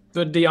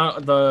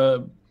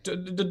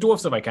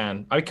dwarfs if I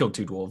can. I killed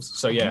 2 dwarves.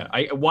 So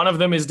yeah, one of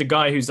them is the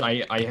guy who's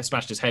I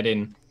smashed his head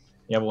in.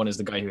 The other one is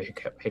the guy who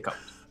hiccuped.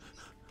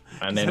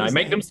 And then I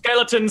make them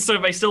skeletons so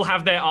they still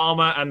have their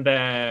armor and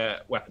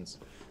their weapons.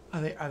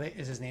 Are they?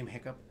 Is his name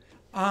Hiccup?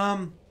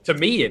 To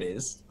me, it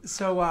is.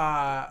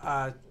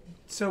 So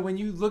So when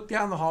you look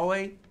down the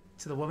hallway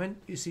to the woman,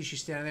 you see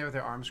she's standing there with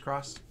her arms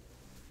crossed.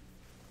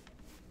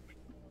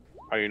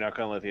 Are you not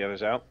going to let the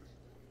others out?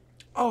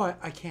 Oh,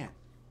 I can't.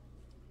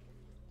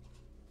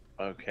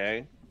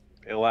 Okay.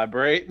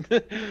 Elaborate.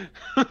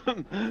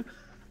 It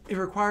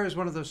requires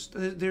one of those.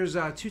 There's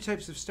two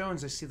types of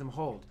stones I see them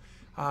hold.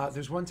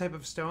 There's one type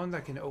of stone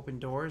that can open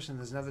doors, and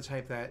there's another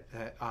type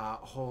that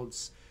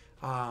holds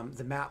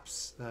the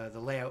maps, the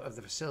layout of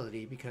the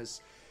facility. Because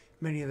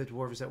many of the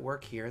dwarves that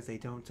work here, they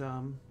don't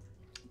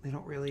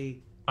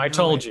really. I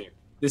told you,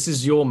 this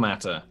is your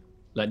matter.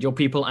 Let your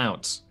people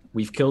out.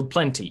 We've killed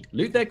plenty.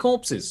 Loot their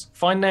corpses.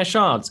 Find their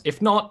shards.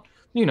 If not,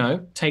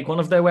 take one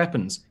of their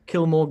weapons.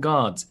 Kill more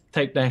guards.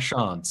 Take their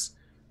shards.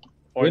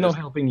 We're not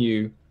helping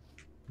you.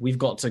 We've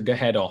got to go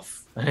head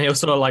off. And he'll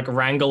sort of like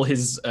wrangle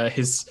his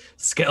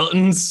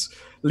skeletons,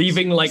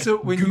 leaving like. So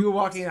when you were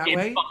walking that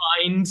way,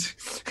 behind,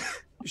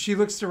 she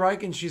looks to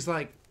Reich and she's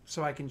like,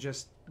 "So I can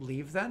just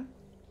leave then?"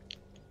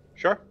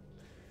 Sure.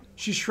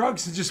 She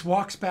shrugs and just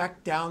walks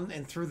back down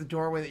and through the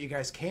doorway that you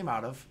guys came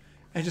out of,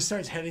 and just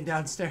starts heading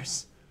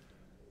downstairs.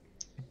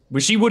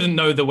 Well, she wouldn't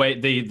know the way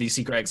the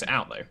secret exit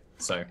out though.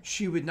 So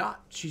she would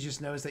not. She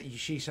just knows that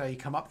she saw you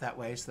come up that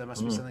way, so there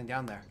must be something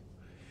down there.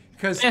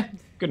 Because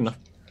good enough.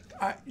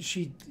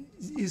 She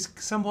is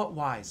somewhat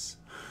wise.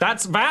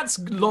 That's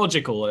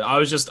logical. I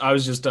was just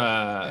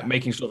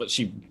making sure that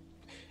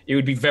it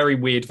would be very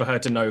weird for her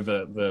to know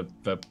the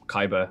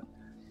Kyber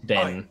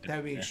den. That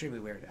would be extremely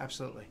weird.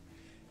 Absolutely.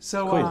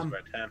 So Cool.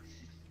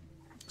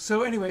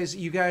 So anyways,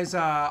 you guys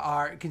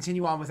are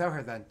continue on without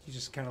her then. You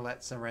just kind of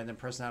let some random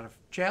person out of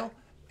jail,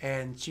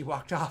 and she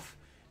walked off.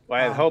 Well,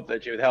 I had hoped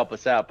that she would help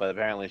us out, but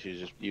apparently she's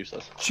just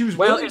useless. She was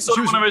it's sort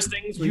of one of those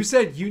things. You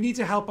said you need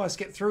to help us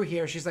get through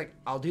here. She's like,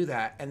 "I'll do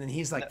that," and then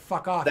he's like,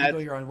 "Fuck off, you go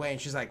your own way,"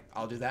 and she's like,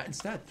 "I'll do that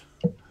instead."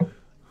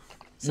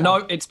 So, no,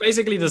 it's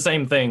basically the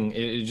same thing.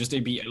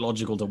 It'd be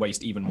illogical to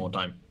waste even more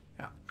time.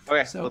 Yeah.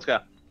 Okay, so let's go.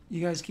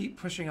 You guys keep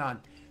pushing on.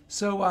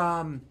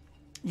 So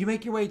you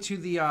make your way to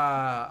the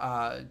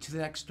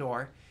next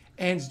door.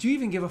 And do you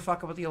even give a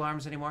fuck about the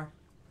alarms anymore?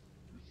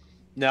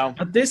 No.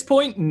 At this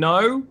point,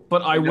 no,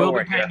 but I will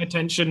be paying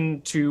attention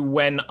to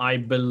when I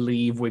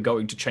believe we're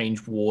going to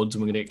change wards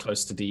and we're going to get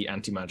close to the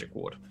anti-magic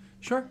ward.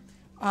 Sure.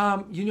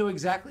 You know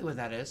exactly what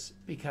that is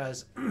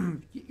because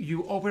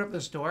you open up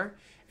this door,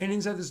 and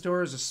inside this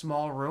door is a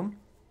small room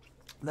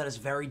that is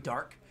very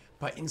dark.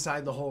 But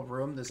inside the whole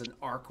room, there's an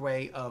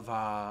archway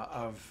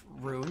of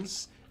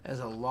runes. There's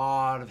a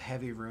lot of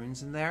heavy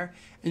runes in there,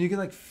 and you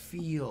can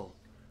feel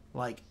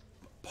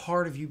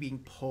part of you being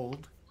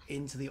pulled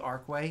into the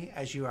archway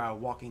as you are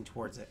walking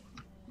towards it.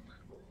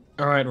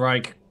 All right,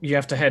 Reich, you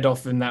have to head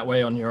off in that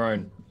way on your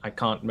own. I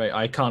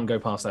can't go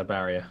past that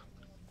barrier.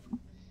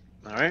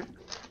 All right.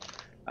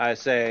 I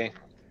say,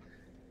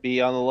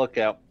 be on the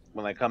lookout.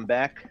 When I come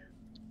back,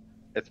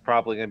 it's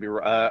probably going to be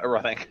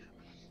running.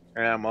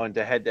 And I'm going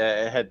to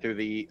head through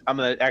the. I'm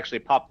going to actually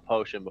pop a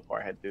potion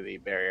before I head through the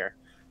barrier,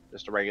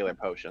 just a regular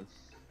potion.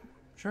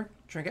 Sure,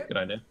 drink it. Good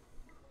idea.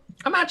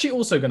 I'm actually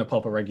also going to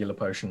pop a regular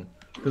potion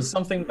because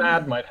something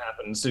bad might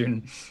happen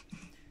soon.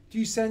 Do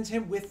you send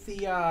him with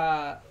the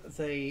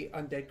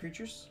undead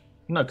creatures?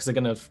 No, because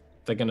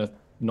they're gonna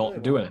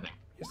not do anything.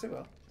 Yes, they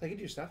will. They can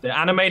do stuff. They're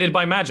animated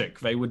by magic.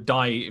 They would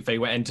die if they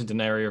were entered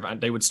an area of.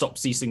 They would stop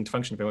ceasing to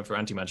function if they went through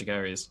anti-magic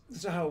areas.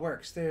 That's not how it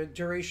works. The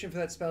duration for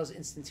that spell is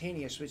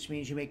instantaneous, which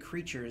means you make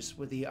creatures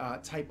with the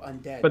type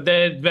undead. But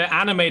they're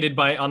animated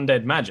by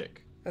undead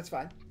magic. That's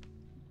fine.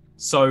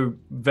 So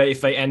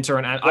if they enter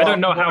I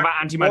don't know how that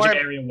anti-magic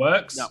area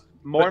works. No.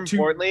 More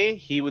importantly,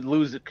 he would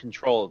lose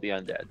control of the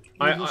undead. He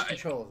would lose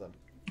control of them.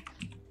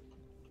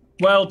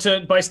 Well,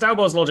 by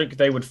Staubor's logic,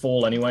 they would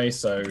fall anyway.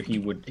 So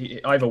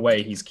either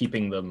way, he's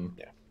keeping them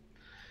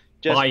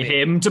by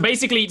him. To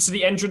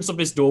the entrance of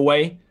this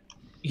doorway,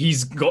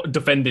 he's got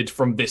defended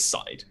from this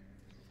side.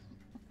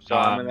 So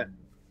I'm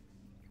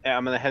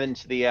gonna head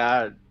into the.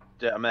 I'm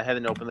gonna head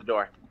and open the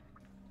door.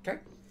 Okay.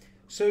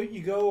 So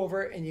you go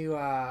over and you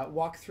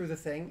walk through the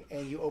thing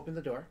and you open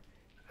the door.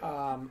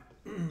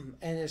 And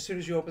as soon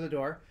as you open the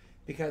door,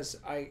 because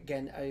I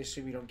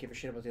assume you don't give a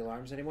shit about the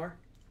alarms anymore.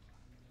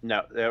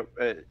 No,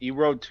 you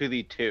rolled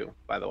 2d2,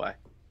 by the way,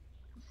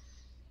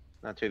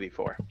 not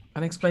 2d4.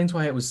 That explains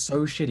why it was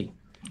so shitty.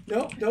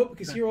 Nope,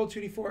 because he rolled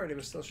 2d4 and it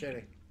was still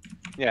shitty.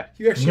 Yeah,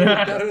 you actually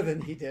rolled better than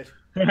he did.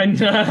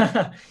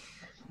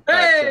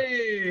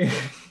 Hey!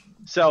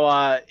 So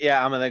I'm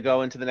gonna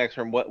go into the next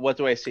room. What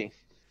do I see?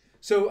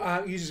 So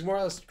you just more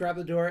or less grab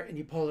the door and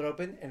you pull it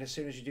open, and as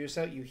soon as you do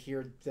so, you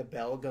hear the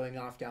bell going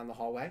off down the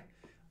hallway,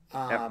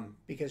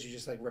 because you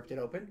just ripped it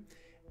open,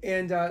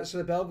 and so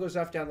the bell goes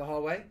off down the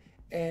hallway,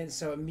 and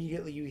so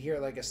immediately you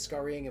hear a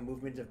scurrying and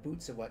movement of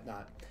boots and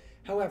whatnot.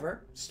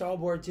 However,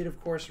 Stallboard did of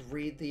course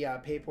read the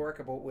paperwork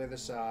about where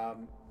this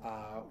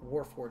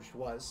Warforged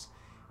was,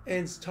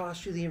 and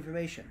tossed you the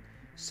information.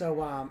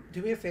 So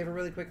do me a favor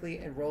really quickly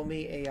and roll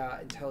me a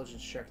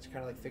intelligence check to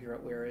kind of figure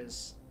out where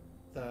is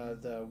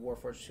the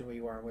Warforged to where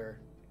you are and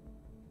where.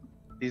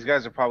 These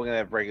guys are probably gonna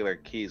have regular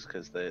keys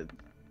because the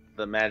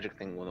magic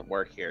thing wouldn't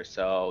work here.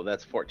 So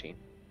that's 14.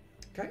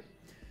 Okay.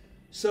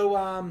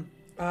 So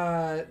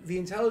the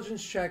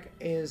intelligence check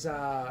is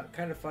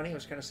kind of funny. I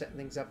was kind of setting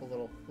things up a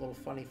little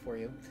funny for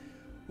you.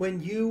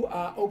 When you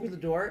open the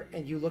door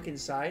and you look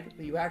inside,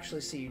 what you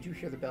actually see, you do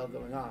hear the bell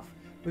going off.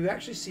 What you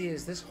actually see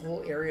is this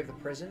whole area of the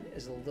prison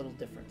is a little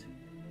different.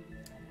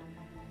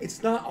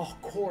 It's not a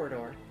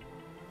corridor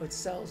with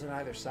cells on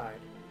either side.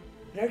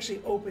 It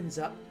actually opens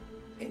up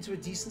into a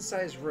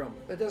decent-sized room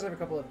that does have a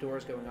couple of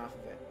doors going off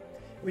of it.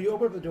 When you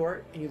open up the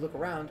door and you look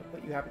around,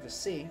 what you happen to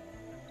see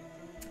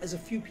is a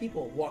few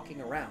people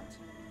walking around,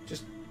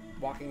 just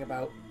walking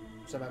about,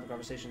 some having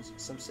conversations,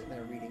 some sitting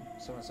there reading,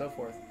 so on and so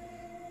forth,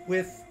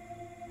 with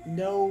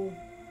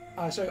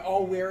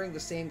all wearing the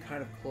same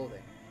kind of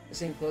clothing, the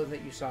same clothing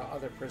that you saw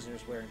other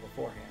prisoners wearing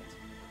beforehand.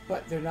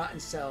 But they're not in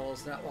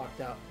cells, not locked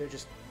up, they're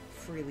just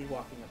freely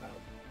walking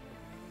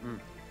about.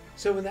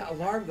 So when that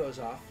alarm goes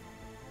off,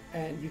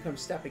 and you come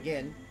stepping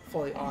in,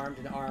 fully armed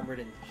and armored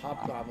and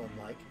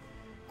hobgoblin-like,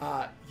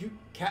 you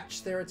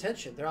catch their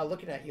attention. They're all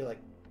looking at you like,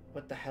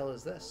 what the hell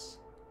is this?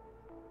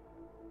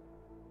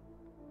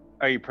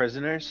 Are you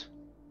prisoners?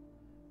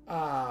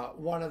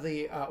 One of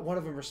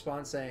them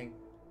responds saying,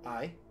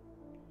 "Aye."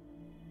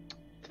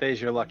 Today's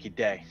your lucky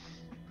day.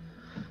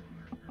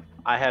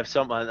 I have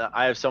someone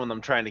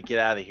I'm trying to get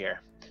out of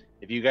here.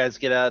 If you guys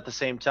get out at the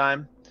same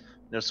time,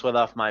 no sweat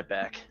off my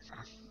back.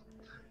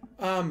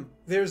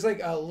 There's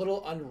like a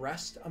little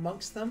unrest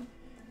amongst them,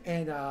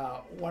 and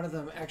one of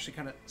them actually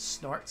kind of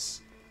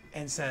snorts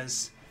and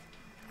says,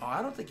 "Oh,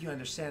 I don't think you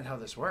understand how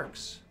this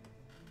works."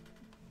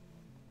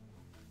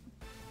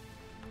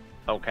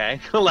 Okay,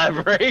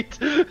 elaborate.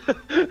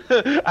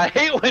 I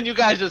hate when you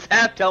guys just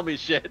half tell me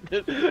shit.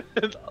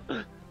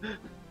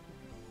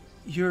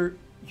 You're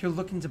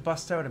looking to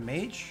bust out a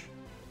mage?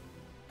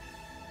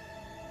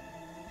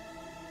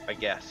 I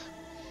guess.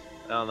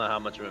 I don't know how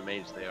much of a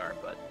mage they are,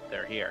 but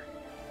they're here.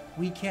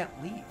 We can't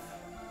leave.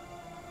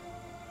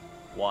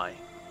 Why?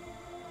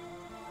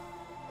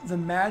 The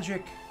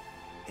magic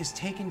is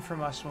taken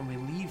from us when we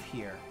leave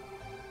here,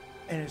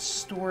 and it's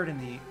stored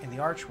in the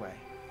archway.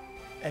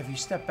 If you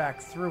step back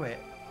through it,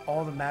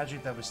 all the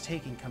magic that was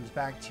taken comes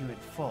back to you at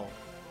full,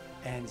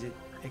 and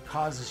it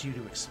causes you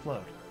to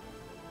explode.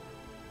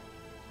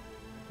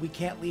 We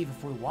can't leave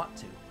if we want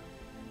to.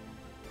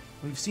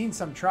 We've seen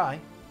some try.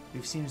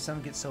 We've seen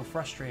some get so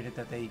frustrated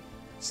that they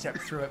step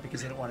through it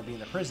because they don't want to be in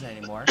the prison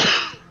anymore.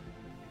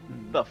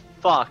 The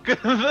fuck?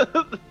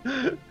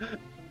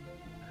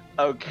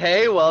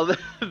 Okay, well,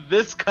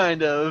 this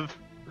kind of...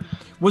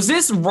 Was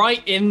this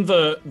right in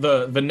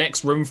the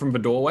next room from the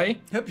doorway?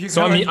 Yep,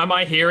 So am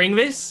I hearing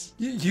this?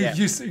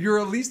 You're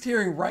at least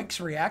hearing Reich's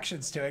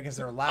reactions to it because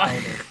they're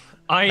loud.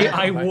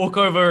 I walk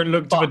over and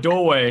look to the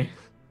doorway.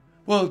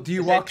 Well, do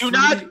you walk through?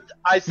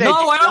 I say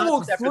No, I don't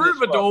walk through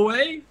the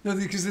doorway. No,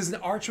 because there's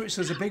an archway.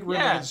 So there's a big room.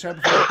 Yeah. Like I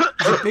described before.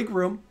 There's a big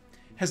room,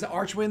 has the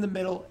archway in the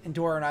middle and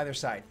door on either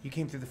side. You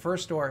came through the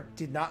first door,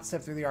 did not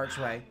step through the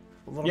archway.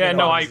 A little bit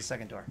on is the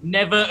second door.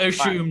 Never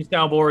assumed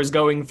Stalbor is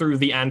going through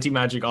the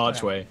anti-magic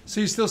archway.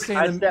 So you still stay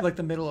in like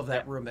the middle of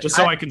that room. Just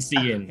so I can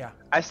see in. Yeah.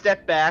 I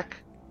step back,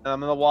 and I'm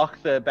gonna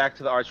walk back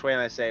to the archway,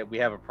 and I say, "We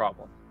have a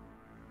problem."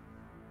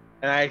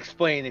 And I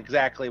explain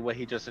exactly what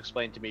he just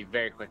explained to me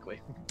very quickly.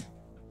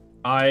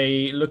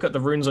 I look at the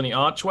runes on the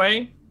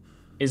archway.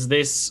 Is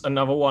this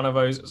another one of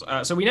those?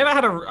 So we never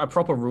had a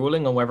proper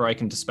ruling on whether I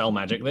can dispel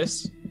magic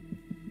this.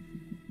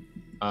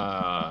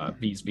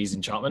 These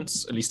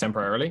enchantments, at least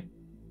temporarily.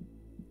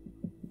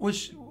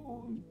 Which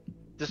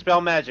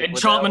dispel magic.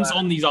 Enchantments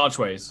on these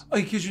archways. Oh,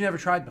 because you never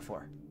tried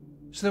before,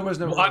 so there was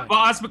no. Well,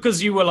 that's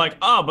because you were like,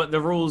 but the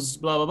rules,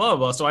 blah blah blah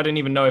blah. So I didn't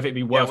even know if it'd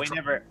be worth. Yeah,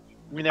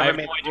 we never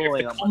made no a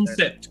ruling if the on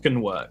concept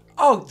can work.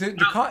 Oh,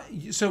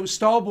 so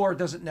Stalbor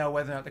doesn't know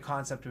whether or not the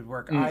concept would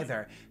work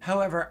either.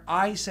 However,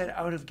 I said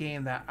out of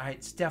game that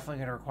it's definitely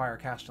going to require a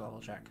caster level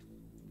check.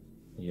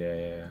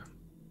 Yeah.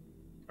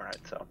 All right,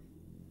 so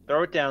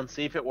throw it down,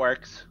 see if it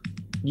works.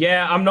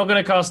 Yeah, I'm not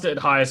going to cast it at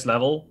highest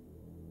level,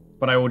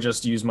 but I will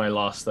just use my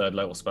last third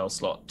level spell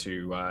slot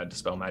to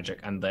dispel magic,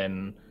 and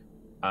then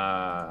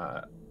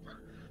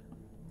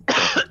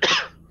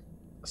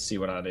see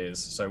what that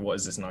is. So what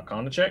is this, an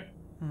Arcana check?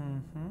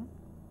 Mm-hmm.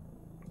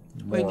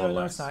 Wait, no,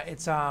 it's not.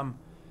 It's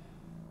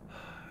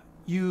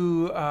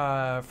you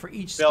for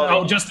each spell.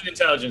 Oh, just an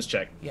intelligence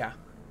check. Yeah.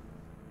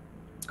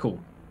 Cool.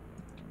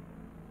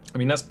 I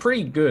mean, that's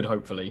pretty good.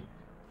 Hopefully,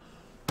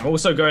 I'm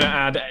also going to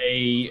add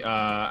a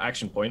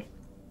action point.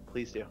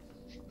 Please do.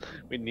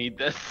 We need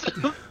this.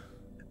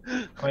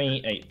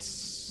 28.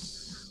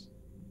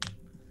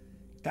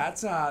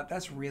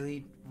 That's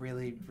really,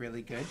 really,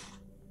 really good.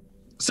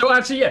 So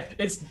actually, yeah,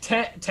 it's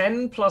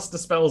 10 plus the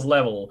spell's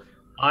level.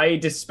 I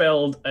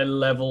dispelled a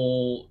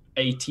level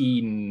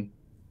 18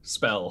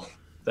 spell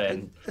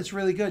then. It's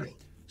really good.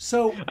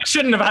 So I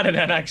shouldn't have added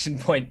an action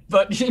point,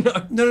 but you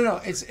know. No.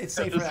 It's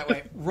safer that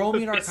way. Roll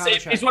me an Arcana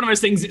check. It's one of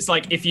those things. It's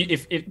like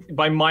if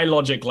by my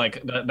logic,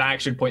 like the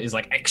action point is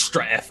like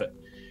extra effort.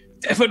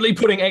 Definitely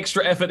putting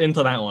extra effort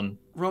into that one.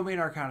 Roll me an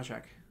Arcana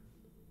check.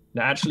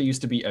 There actually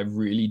used to be a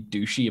really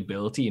douchey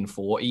ability in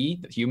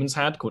 4E that humans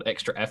had called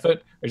extra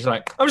effort. Which is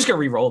like, I'm just gonna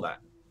re-roll that.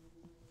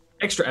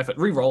 Extra effort,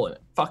 re-rolling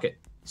it. Fuck it.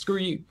 Screw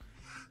you.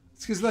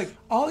 It's because like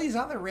all these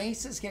other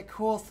races get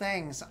cool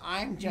things.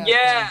 I'm just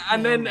Yeah, a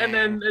and then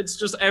human. it's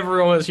just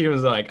everyone as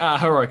humans are like,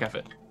 heroic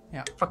effort.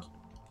 Yeah. Fuck you.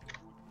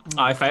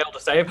 I failed to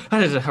save.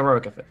 That is a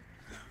heroic effort.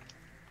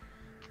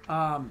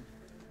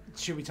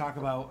 Should we talk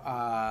about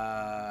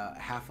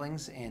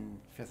halflings in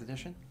 5th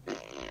edition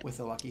with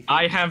the lucky feet?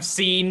 I have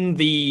seen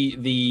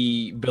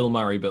the Bill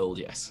Murray build,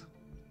 yes.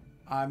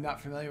 I'm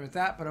not familiar with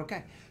that, but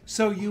okay.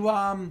 So you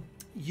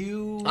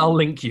I'll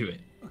link you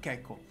it. Okay,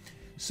 cool.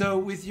 So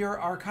with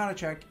your Arcana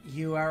check,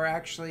 you are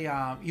actually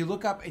you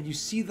look up and you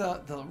see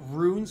the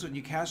runes when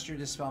you cast your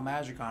Dispel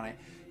Magic on it.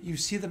 You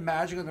see the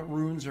magic on the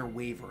runes are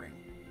wavering,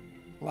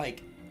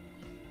 like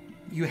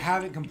you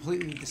haven't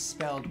completely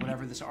dispelled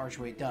whatever this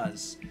archway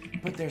does,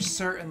 but there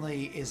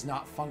certainly is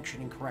not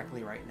functioning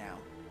correctly right now.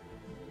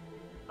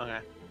 Okay,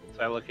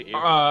 so I look at you.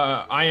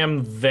 I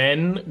am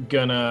then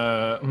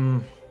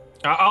gonna.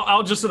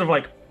 I'll just sort of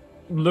like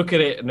look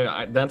at it.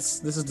 No,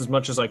 this is as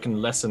much as I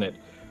can lessen it.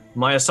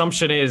 My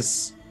assumption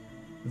is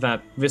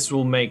that this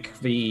will make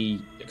the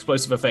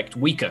explosive effect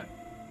weaker,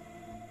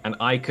 and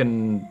I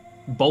can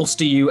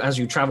bolster you as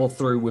you travel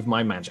through with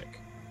my magic.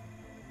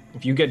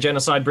 If you get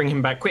genocide, bring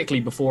him back quickly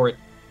before it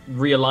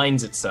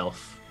realigns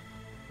itself.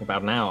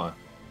 About an hour.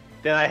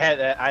 Then I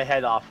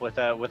head off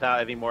without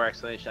any more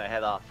explanation. I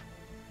head off.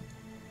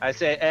 I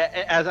say,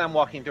 as I'm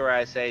walking through,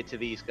 I say to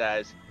these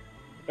guys,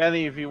 if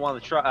any of you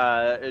want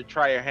to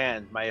try your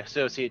hand, my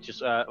associate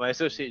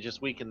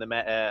just weakened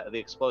the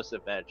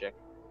explosive magic,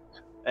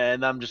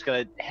 and I'm just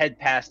gonna head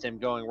past him,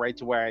 going right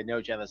to where I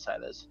know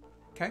genocide is.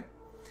 Okay.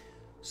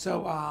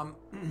 So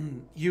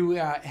you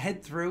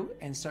head through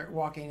and start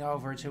walking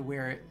over to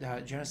where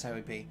genocide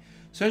would be.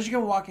 So as you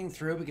go walking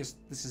through, because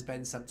this has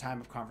been some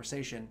time of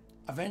conversation,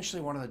 eventually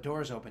one of the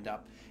doors opened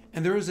up,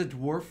 and there is a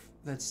dwarf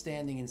that's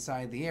standing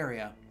inside the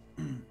area.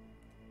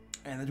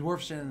 And the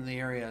dwarf standing in the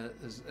area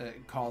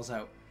calls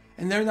out.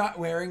 And they're not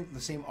wearing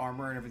the same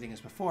armor and everything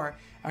as before.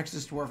 Actually,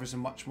 this dwarf is in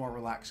much more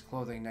relaxed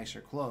clothing, nicer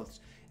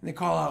clothes. And they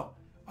call out,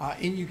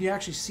 and you can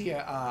actually see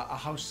a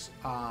house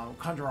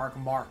Conjurarch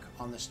mark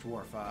on this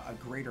dwarf, a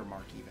greater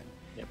mark even.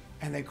 Yep.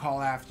 And they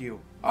call after you,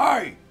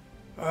 "Hey,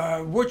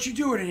 what you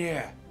doing in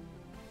here?"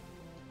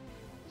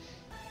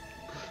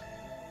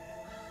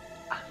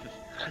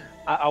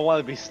 I want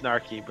to be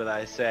snarky, but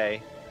I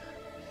say,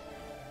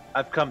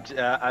 I've come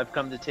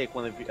to take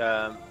one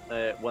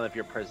of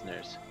your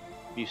prisoners.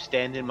 If you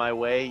stand in my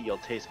way, you'll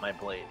taste my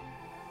blade.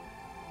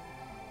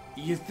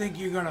 You think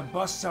you're gonna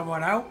bust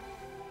someone out?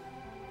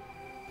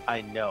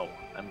 I know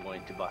I'm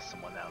going to bust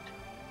someone out.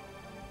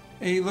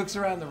 And he looks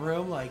around the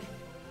room like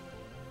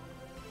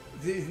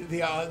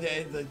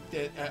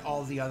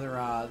all the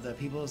other the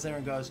people is there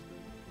and goes,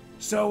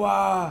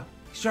 "So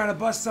he's trying to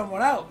bust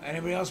someone out.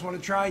 Anybody else want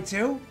to try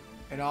too?"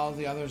 And all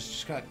the others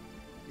just kind of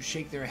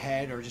shake their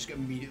head or just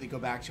immediately go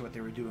back to what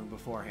they were doing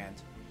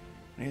beforehand.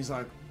 And he's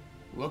like,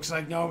 "Looks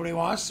like nobody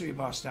wants to be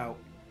bust out."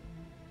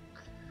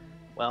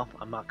 Well,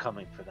 I'm not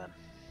coming for them.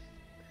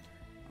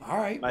 All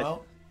right,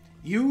 well,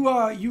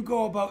 you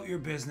go about your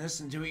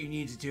business and do what you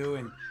need to do,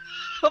 and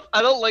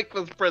I don't like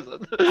this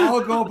prison.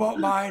 I'll go about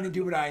mine and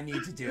do what I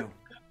need to do.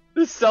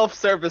 This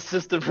self-service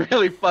system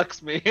really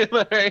fucks me.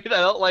 Right? I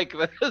don't like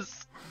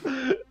this.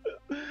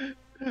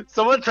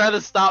 Someone try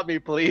to stop me,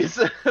 please.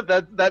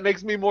 That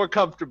makes me more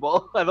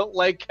comfortable. I don't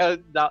like how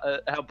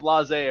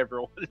blasé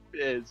everyone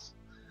is.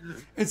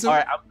 And so all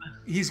right,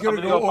 he's going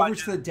to go over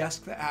to him. the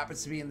desk that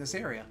happens to be in this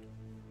area.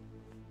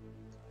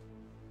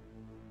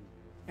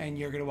 And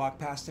you're going to walk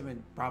past him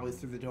and probably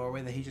through the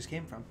doorway that he just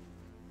came from.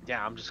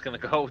 Yeah, I'm just going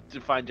to go to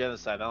find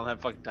genocide. I don't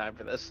have fucking time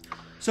for this.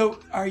 So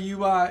are you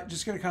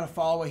just going to kind of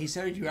follow what he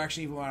said, or do you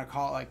actually even want to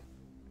call it, like,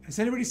 has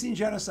anybody seen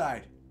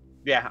genocide?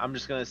 Yeah, I'm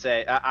just going to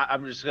say,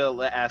 I'm just going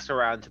to ask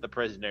around to the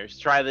prisoners.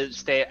 Try to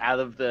stay out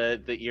of the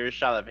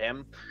earshot of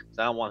him, because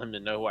I don't want him to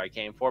know who I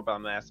came for, but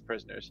I'm going to ask the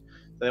prisoners.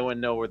 So they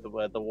wouldn't know where the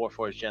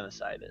Warforged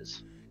genocide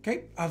is.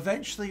 Okay,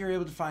 eventually you're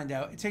able to find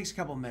out. It takes a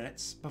couple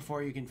minutes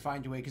before you can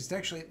find your way, because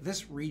actually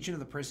this region of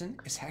the prison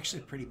is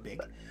actually pretty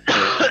big.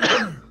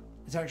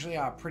 It's actually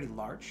pretty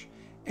large.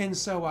 And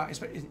so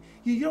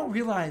you don't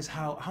realize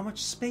how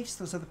much space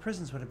those other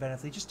prisons would have been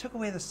if they just took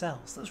away the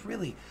cells. Those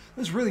really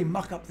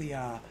muck up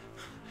the...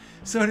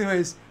 So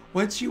anyways,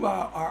 once you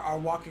are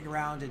walking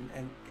around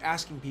and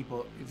asking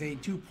people, they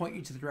do point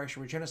you to the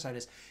direction where genocide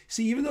is.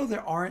 See, even though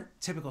there aren't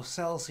typical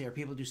cells here,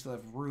 people do still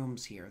have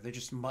rooms here. They're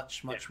just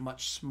much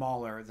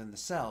smaller than the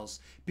cells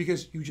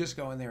because you just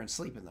go in there and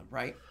sleep in them,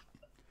 right?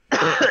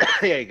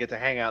 Yeah, you get to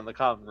hang out in the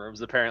common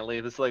rooms. Apparently,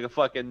 it's like a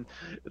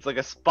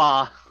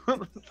spa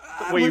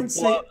where you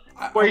blow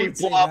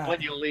up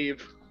when you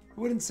leave. I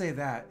wouldn't say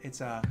that.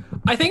 It's I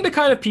think the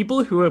kind of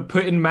people who are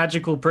put in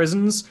magical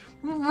prisons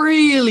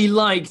really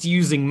liked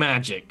using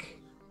magic.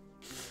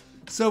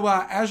 So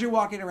as you're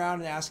walking around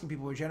and asking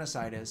people where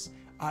genocide is,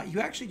 you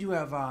actually do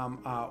have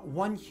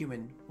one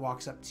human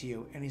walks up to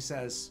you and he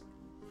says,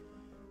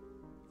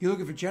 "You're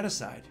looking for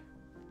genocide?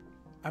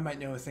 I might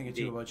know a thing or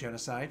two about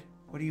genocide.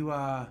 What are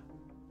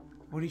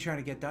you trying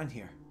to get done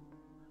here?"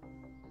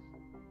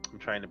 I'm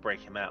trying to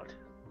break him out.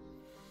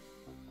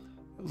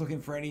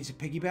 Looking for any to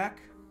piggyback?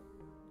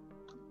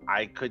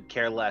 I could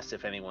care less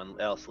if anyone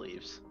else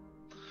leaves.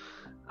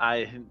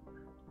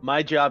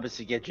 My job is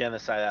to get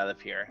Genocide out of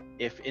here.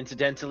 If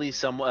incidentally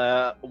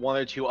one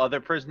or two other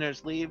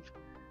prisoners leave,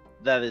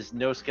 that is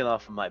no skin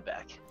off of my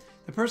back.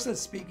 The person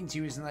that's speaking to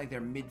you is in like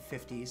their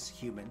mid-50s,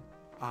 human.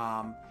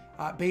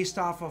 Based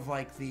off of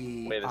like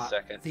the Wait a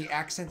second. the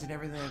accent and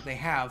everything that they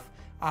have,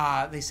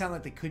 they sound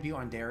like they could be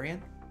Ondarian.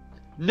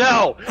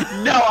 No,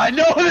 I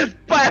know who this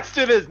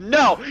bastard is.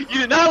 No, you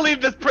do not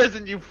leave this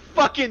prison, you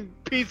fucking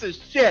piece of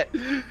shit.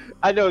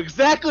 I know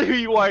exactly who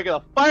you are. You're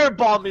gonna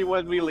fireball me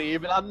when we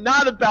leave, and I'm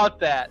not about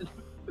that.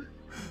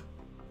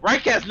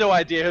 Reich has no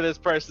idea who this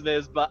person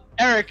is, but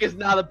Eric is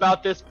not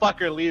about this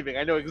fucker leaving.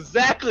 I know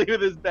exactly who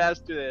this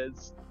bastard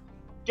is.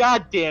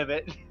 God damn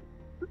it.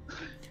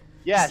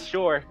 Yeah,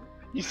 sure.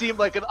 You seem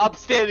like an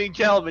upstanding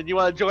gentleman. You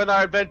want to join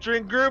our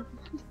adventuring group?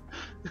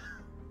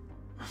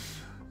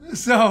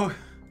 So...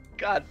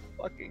 God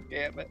fucking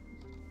damn it.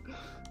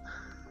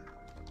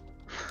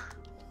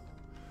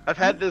 I've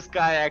had this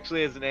guy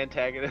actually as an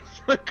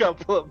antagonist in a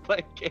couple of my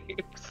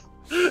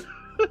games.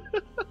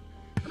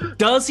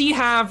 Does he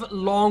have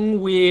long,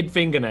 weird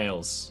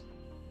fingernails?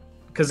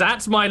 Because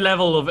that's my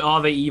level of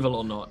are they evil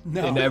or not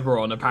No. in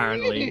Eberron,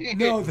 apparently.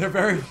 No, they're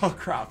very well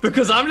cropped.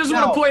 Because I'm just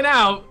want to point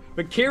out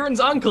that Kieran's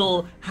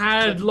uncle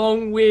had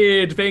long,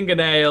 weird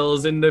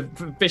fingernails in the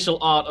official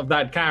art of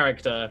that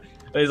character.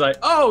 And he's like,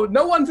 oh,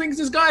 no one thinks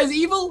this guy is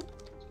evil?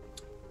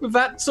 With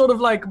that sort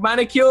of like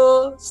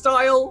manicure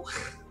style?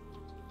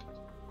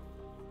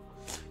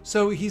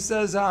 So he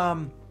says,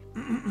 so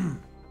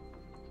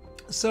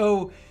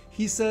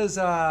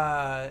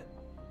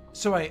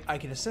I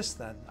can assist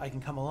then. I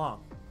can come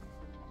along.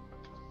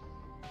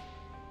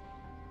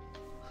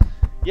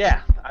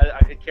 Yeah, I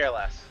could care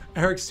less.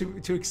 Eric's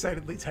too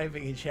excitedly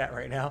typing in chat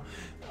right now.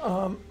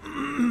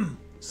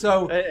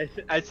 So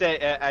I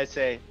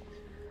say,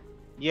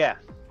 yeah,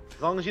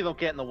 as long as you don't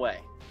get in the way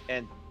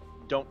and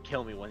don't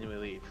kill me when we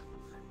leave.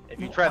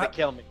 If you try to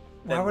kill me,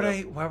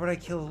 why would I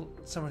kill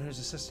someone who's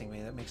assisting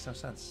me? That makes no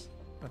sense.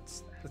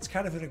 That's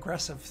kind of an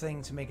aggressive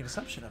thing to make an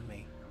assumption of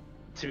me.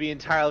 To be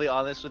entirely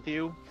honest with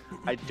you,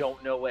 I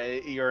don't know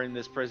what you're in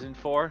this prison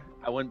for.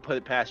 I wouldn't put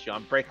it past you.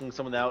 I'm breaking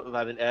someone out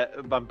by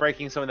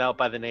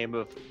the name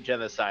of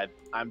Genocide.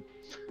 I'm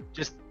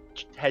just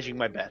hedging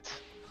my bets.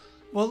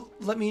 Well,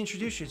 let me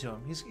introduce you to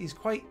him. He's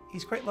quite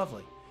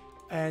lovely,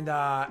 and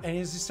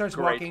as he starts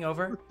walking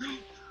over,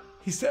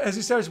 as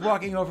he starts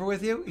walking over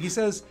with you, he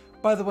says,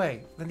 "By the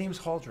way, the name's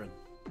Haldren,"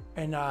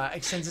 and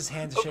extends his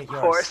hand to shake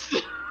yours.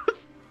 Of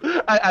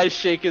course. I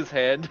shake his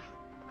hand.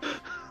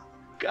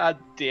 God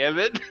damn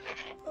it.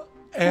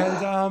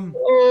 And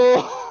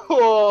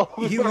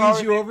he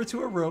leads you over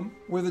to a room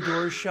where the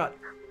door is shut,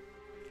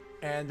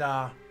 and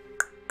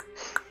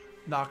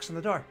knocks on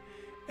the door.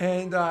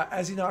 And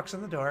as he knocks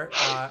on the door,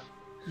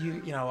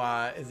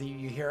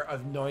 you hear a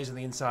noise on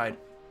the inside.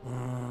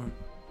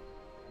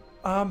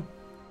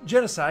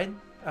 Genocide,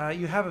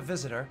 you have a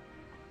visitor.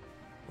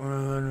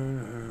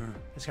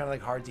 It's kind of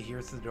like hard to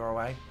hear through the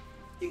doorway.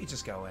 You can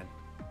just go in.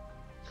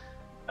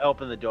 I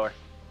open the door.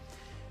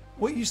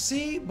 What you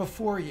see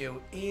before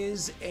you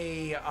is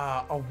a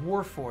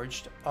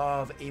Warforged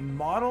of a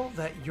model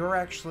that you're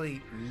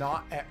actually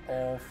not at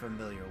all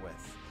familiar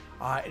with.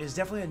 It is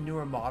definitely a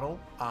newer model.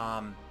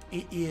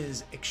 It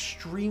is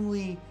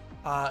extremely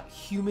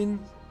human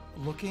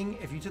looking.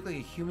 If you took like a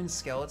human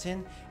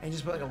skeleton and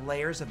just put like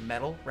layers of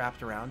metal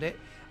wrapped around it,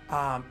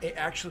 it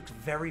actually looks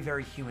very,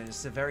 very human.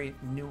 It's a very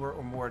newer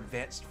or more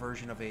advanced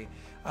version of a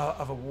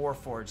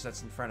Warforged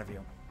that's in front of you.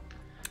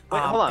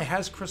 Wait, hold on. It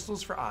has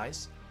crystals for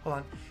eyes. Hold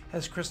on. It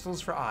has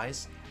crystals for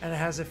eyes, and it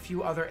has a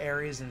few other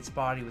areas in its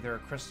body where there are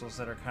crystals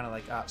that are kind of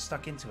like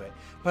stuck into it.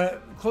 But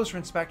at closer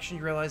inspection,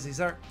 you realize these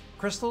aren't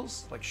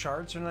crystals, like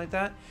shards or anything like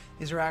that.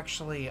 These are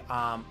actually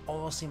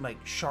almost seem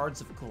like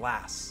shards of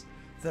glass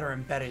that are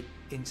embedded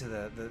into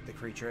the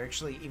creature.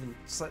 Actually, even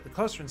slightly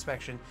closer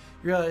inspection,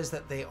 you realize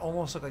that they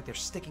almost look like they're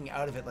sticking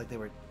out of it, like they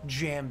were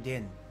jammed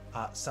in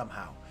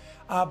somehow.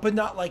 But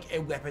not like a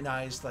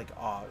weaponized, like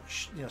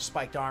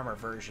spiked armor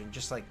version,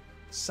 just like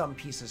some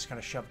pieces kind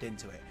of shoved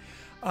into it.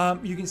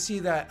 You can see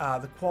that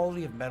the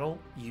quality of metal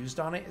used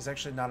on it is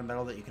actually not a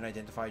metal that you can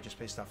identify just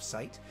based off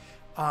sight.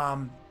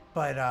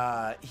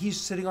 But he's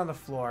sitting on the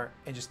floor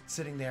and just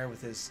sitting there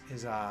with his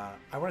I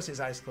want to say his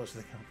eyes closed,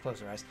 they come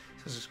closer eyes.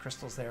 So there's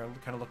crystals there,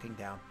 kind of looking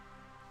down.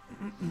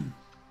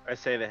 I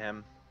say to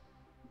him,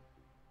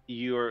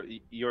 "You're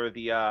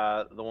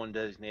the one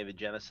designated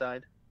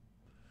Genocide?"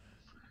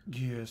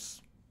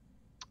 Yes.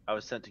 I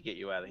was sent to get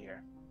you out of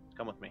here.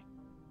 Come with me.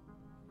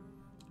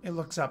 It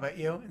looks up at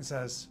you and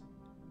says,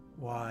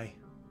 "Why?"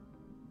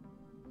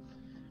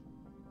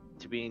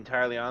 To be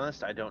entirely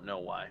honest, I don't know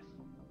why.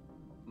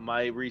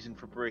 My reason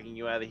for breaking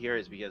you out of here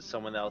is because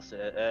someone else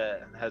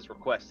has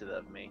requested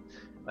of me,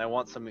 and I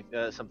want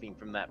something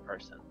from that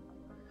person.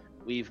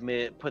 We've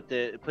put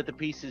the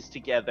pieces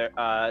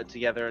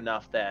together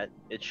enough that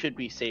it should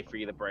be safe for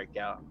you to break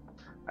out.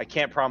 I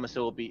can't promise it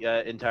will be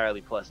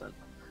entirely pleasant.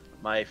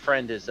 My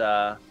friend is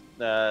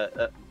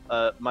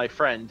my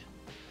friend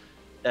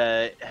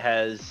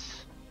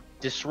has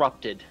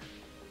disrupted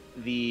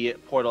the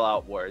portal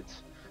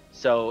outwards.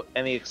 So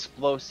any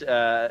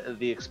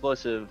the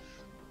explosive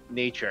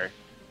nature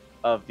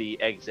of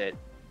the exit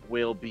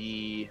will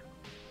be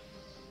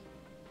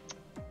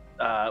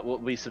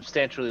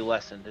substantially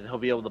lessened, and he'll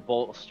be able to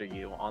bolster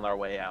you on our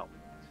way out.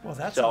 Well,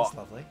 that sounds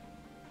lovely.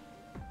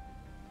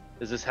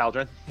 Is this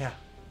Haldren? Yeah.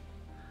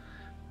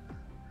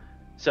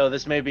 So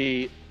this may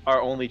be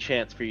our only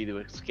chance for you to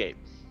escape.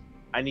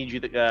 I need you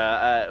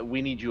to,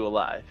 we need you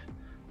alive.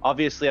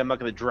 Obviously, I'm not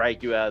going to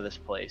drag you out of this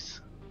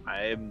place.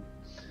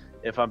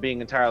 If I'm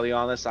being entirely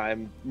honest,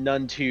 I'm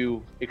none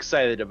too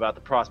excited about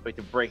the prospect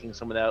of breaking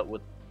someone out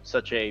with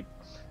such a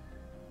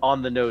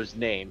on-the-nose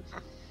name.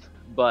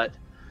 But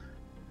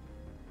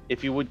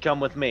if you would come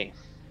with me,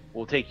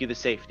 we'll take you to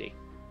safety.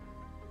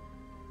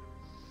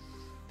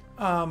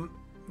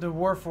 The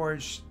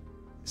Warforged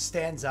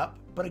stands up,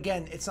 but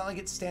again, it's not like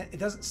it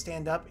doesn't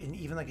stand up in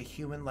even like a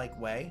human-like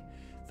way.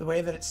 The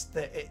way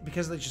that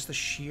because of just the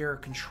sheer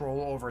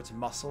control over its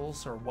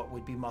muscles, or what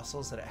would be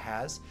muscles that it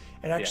has,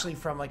 it actually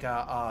from like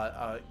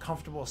a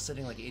comfortable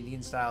sitting like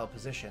Indian style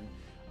position,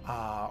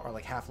 or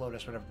like half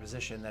lotus, whatever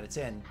position that it's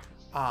in,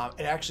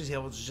 it actually is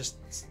able to just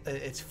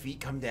its feet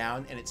come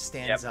down and it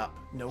stands up,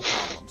 no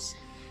problems.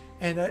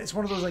 And it's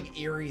one of those like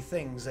eerie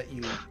things that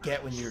you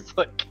get when you're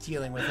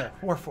dealing with a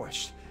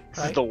Warforged.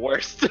 Right? This is the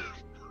worst.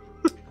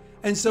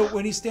 And so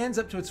when he stands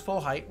up to its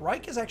full height,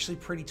 Reich is actually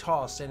pretty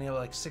tall, standing at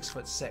like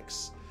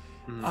 6'6".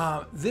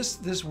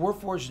 This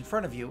Warforged in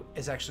front of you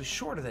is actually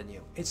shorter than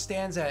you. It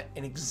stands at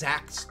an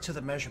exact to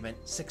the measurement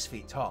 6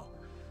 feet tall.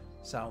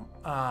 So,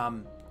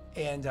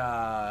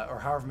 or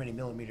however many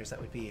millimeters that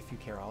would be. If you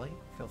care, Ollie,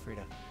 feel free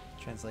to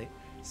translate.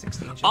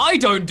 60 inches. I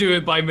don't do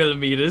it by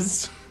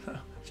millimeters.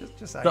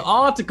 just the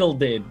article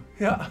did.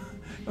 Yeah.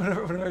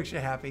 Whatever makes you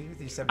happy with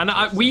these 7.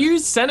 And we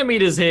use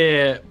centimeters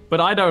here, but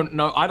I don't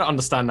know. I don't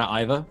understand that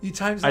either. You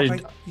times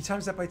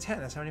that by 10.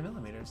 That's how many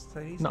millimeters. Is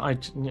that easy?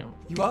 No,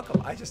 You're welcome.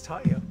 I just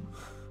taught you.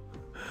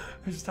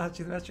 I just taught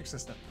you the metric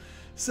system.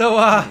 So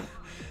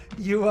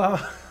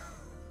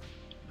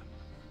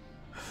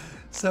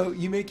so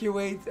you make your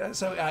way.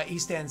 He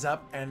stands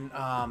up and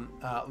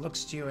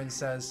looks to you and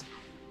says,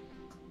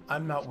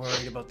 "I'm not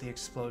worried about the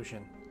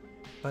explosion,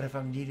 but if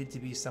I'm needed to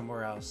be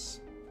somewhere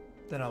else,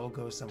 then I will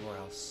go somewhere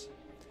else."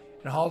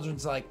 And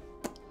Haldren's like,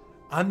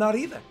 "I'm not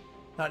either,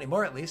 not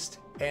anymore, at least."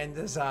 And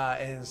is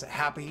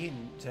happy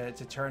and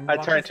to turn. I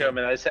turn to him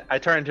and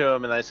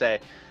I say,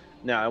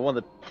 "No, I want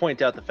to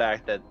point out the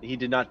fact that he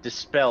did not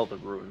dispel the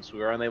runes. We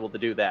were unable to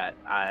do that.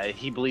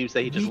 He believes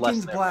that he just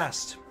Weakened left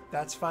blast.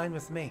 That's fine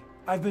with me.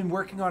 I've been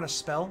working on a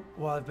spell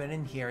while I've been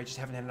in here. I just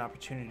haven't had an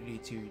opportunity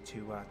to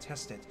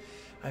test it.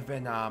 I've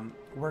been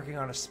working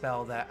on a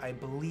spell that I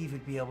believe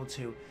would be able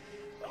to.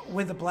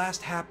 When the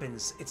blast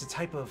happens, it's a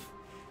type of.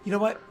 You know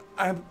what?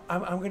 I'm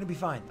going to be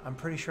fine. I'm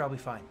pretty sure I'll be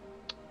fine."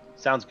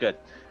 Sounds good.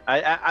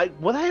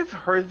 What I've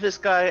heard of this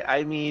guy,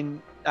 I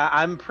mean,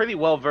 I'm pretty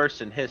well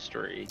versed in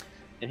history,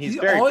 and he's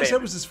very all famous. I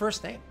said was his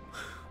first name.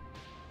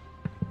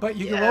 But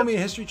you can roll me a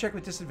history check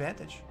with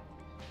disadvantage.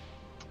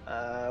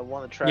 I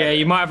want to try. Yeah,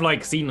 you might have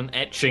like seen an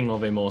etching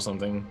of him or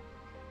something.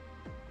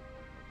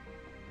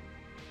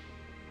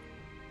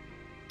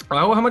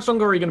 Oh, how much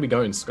longer are you going to be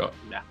going, Scott?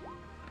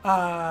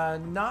 Yeah.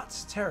 Not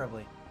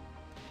terribly.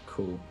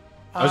 Cool.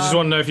 I just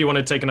want to know if you want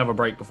to take another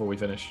break before we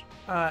finish.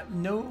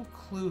 No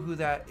clue who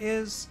that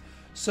is.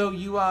 So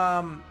you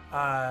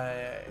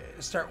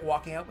start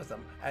walking out with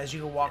them. As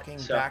you go walking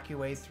back your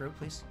way through,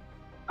 please.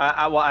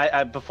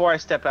 Before I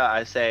step out,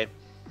 I say,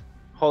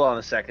 hold on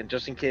a second,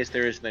 just in case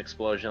there is an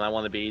explosion. I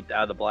want to be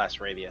out of the blast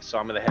radius, so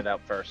I'm going to head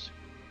out first.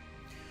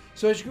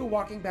 So as you go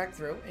walking back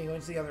through, and you go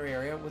into the other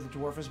area where the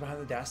dwarf is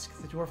behind the desk,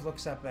 the dwarf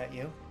looks up at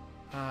you,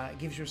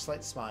 gives you a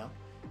slight smile,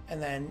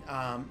 and then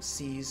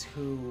sees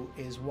who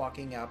is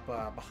walking up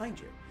behind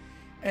you.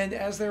 And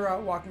as they're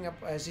walking up,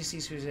 as he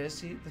sees who it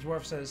is, the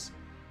dwarf says,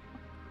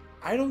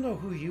 "I don't know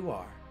who you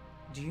are.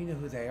 Do you know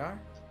who they are?"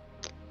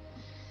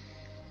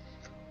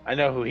 I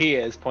know who he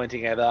is,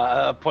 pointing at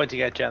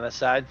you on the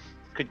side.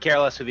 Could care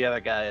less who the other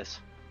guy is.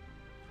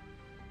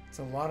 It's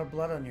a lot of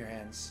blood on your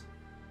hands.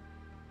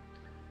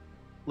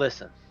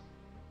 Listen.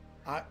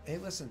 Hey,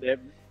 listen.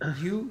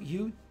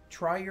 You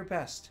try your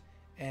best,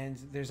 and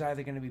there's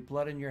either going to be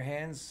blood in your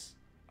hands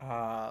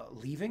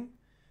leaving,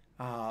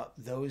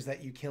 those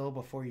that you kill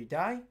before you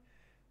die.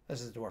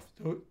 This is the dwarf.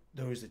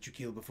 Those that you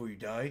kill before you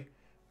die,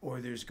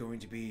 or there's going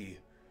to be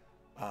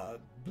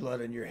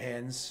blood on your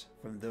hands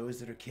from those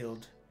that are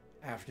killed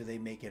after they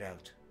make it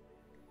out.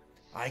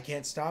 I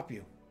can't stop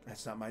you.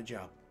 That's not my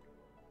job.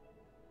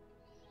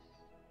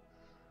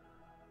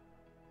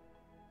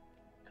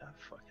 God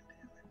fucking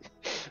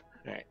damn it.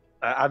 Alright.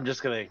 I'm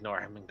just gonna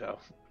ignore him and go.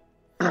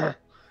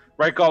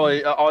 Reich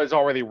always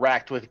already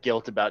racked with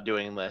guilt about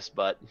doing this,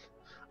 but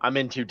I'm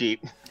in too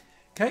deep.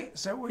 Okay,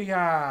 so we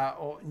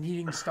are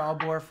needing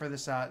Stalbor for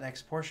this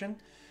next portion.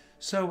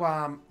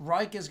 So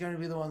Reich is going to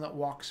be the one that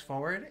walks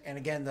forward, and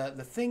again, the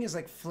thing is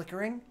like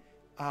flickering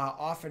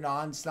off and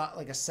on. It's not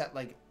like a set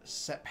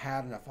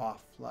pattern of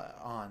off,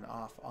 on,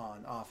 off,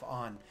 on, off,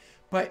 on.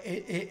 But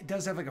it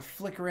does have like a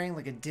flickering,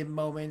 like a dim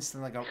moments,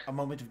 then like a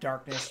moment of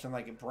darkness, then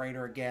like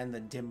brighter again,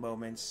 then dim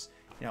moments.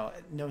 You know,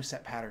 no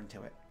set pattern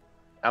to it.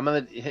 I'm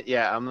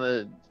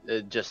gonna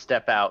just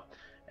step out,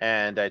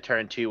 and I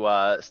turn to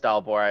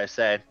Stalbor. I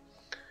say,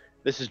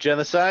 "This is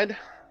Genocide,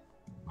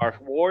 our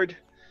ward.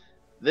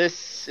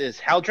 This is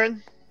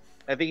Haldren.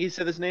 I think he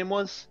said his name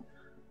was.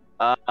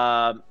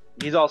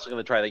 He's also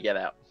gonna try to get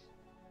out.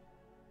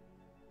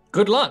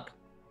 Good luck.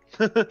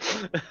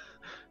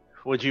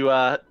 Would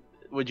you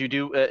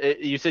do?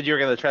 You said you were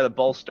gonna try to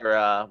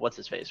bolster. What's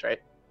his face,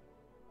 right?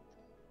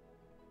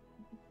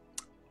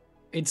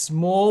 It's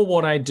more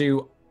what I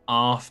do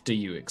after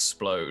you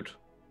explode.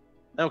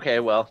 Okay,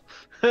 well,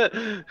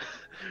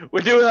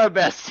 we're doing our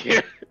best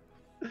here.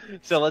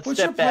 So let's What's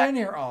step your back. plan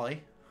here,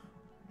 Ollie?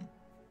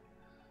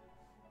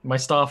 My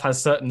staff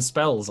has certain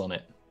spells on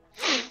it.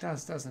 It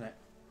does, doesn't it?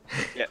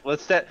 Yeah,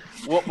 let's step.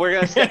 We're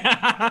gonna step.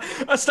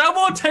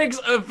 Stalmore takes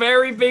a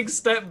very big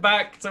step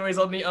back so he's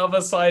on the other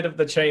side of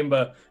the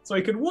chamber, so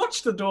he can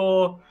watch the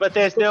door. But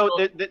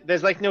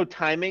there's like no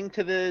timing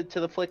to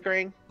the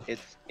flickering.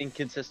 It's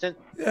inconsistent.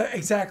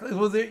 Exactly.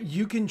 Well,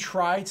 you can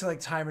try to like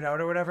time it out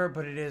or whatever,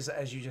 but it is,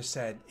 as you just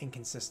said,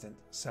 inconsistent.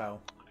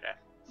 So. Okay.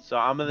 So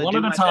I'm gonna one do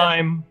at a my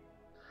time. best.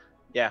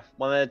 Yeah,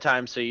 one at a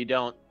time, so you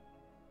don't,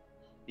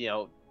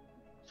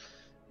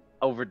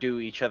 overdo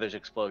each other's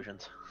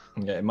explosions.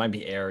 Yeah, it might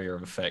be area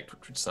of effect,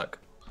 which would suck.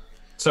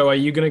 So are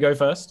you gonna go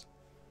first?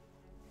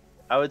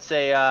 I would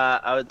say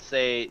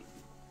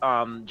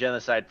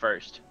Genocide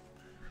first,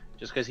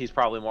 just because he's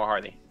probably more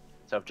hardy.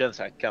 So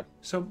Genocide, come.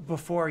 So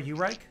before you,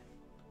 Reich?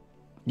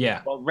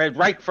 Yeah. Well,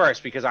 Reich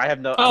first because I have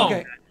no. Oh,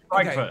 Okay.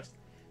 Right Okay. first.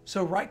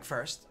 So Reich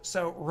first.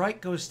 So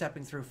Reich goes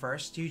stepping through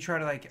first. Do you try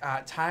to like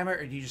time it,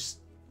 or do you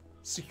just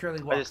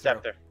securely walk I just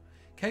stepped through?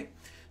 there. Okay.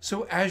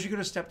 So as you're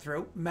gonna step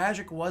through,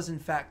 magic was in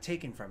fact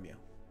taken from you.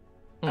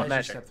 What As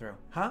magic? you step through,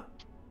 huh?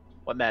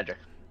 What magic?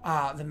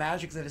 The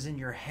magic that is in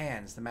your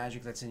hands, the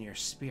magic that's in your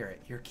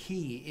spirit. Your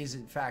key is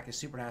in fact a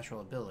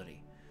supernatural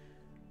ability.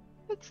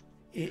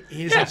 It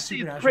is a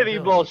supernatural Pretty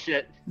ability.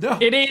 bullshit. No,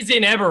 It is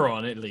in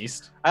Eberron, at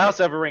least. I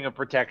also have a ring of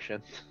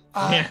protection.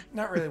 Yeah.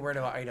 not really worried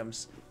about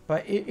items,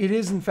 but it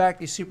is in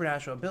fact a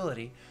supernatural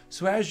ability.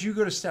 So as you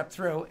go to step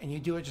through, and you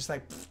do it just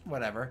like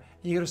whatever,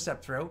 and you go to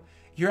step through,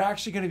 you're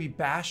actually going to be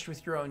bashed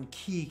with your own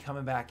key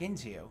coming back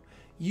into you.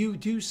 You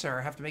do, sir,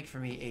 have to make for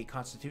me a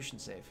Constitution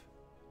save.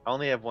 I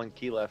only have one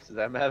key left. Does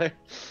that matter?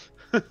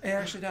 It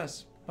actually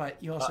does,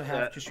 but you also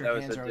have just your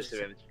that hands was a are always...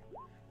 disadvantage.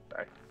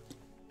 Sorry.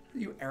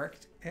 You Eric?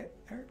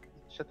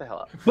 Shut the hell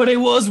up. But it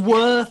was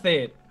worth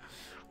it.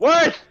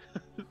 What?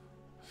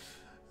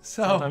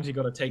 So Sometimes you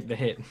gotta take the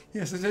hit.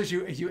 yeah, sometimes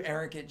you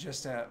Eric it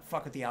just to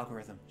fuck with the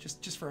algorithm,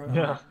 just for a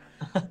moment.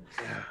 Yeah.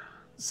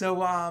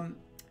 So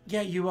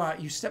yeah,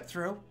 you step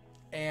through,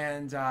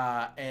 and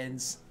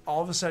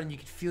all of a sudden you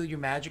can feel your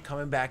magic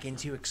coming back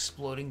into you,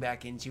 exploding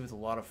back into you with a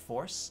lot of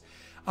force.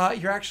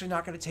 You're actually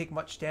not going to take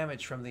much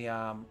damage from the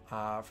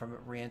from it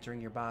re-entering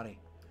your body,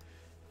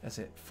 as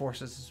it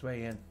forces its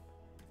way in.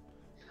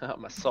 Oh,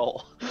 my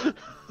soul.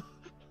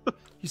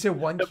 You said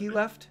one key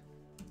left?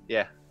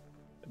 Yeah.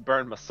 It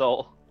burned my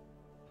soul.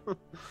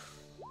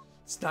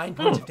 It's 9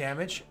 points of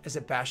damage as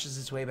it bashes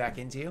its way back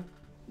into you.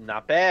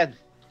 Not bad.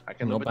 I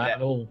can live Not with bad that.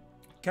 at all.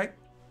 Okay.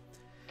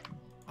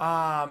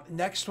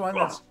 Next one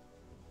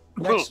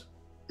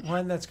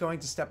that's going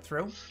to step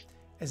through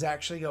is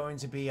actually going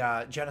to be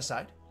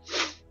Genocide.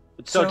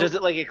 So does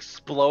it like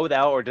explode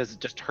out, or does it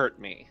just hurt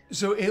me?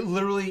 So it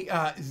literally,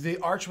 the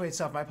archway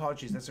itself, my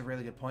apologies, that's a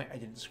really good point. I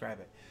didn't describe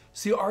it.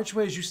 So the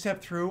archway, as you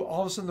step through,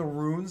 all of a sudden the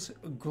runes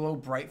glow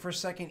bright for a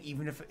second,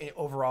 even if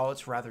overall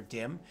it's rather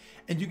dim.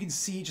 And you can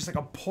see just like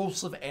a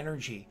pulse of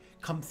energy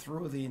come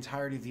through the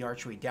entirety of the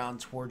archway down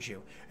towards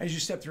you. As you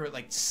step through, it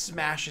like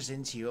smashes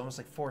into you, almost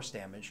like force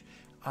damage,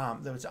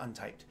 though it's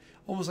untyped.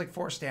 Almost like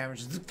force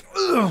damage.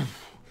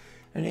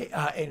 And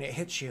it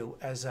hits you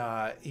as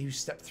you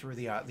step through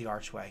the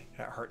archway.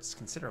 It hurts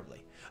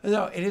considerably.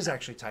 No, it is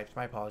actually typed.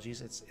 My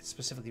apologies. It's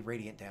specifically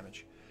radiant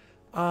damage.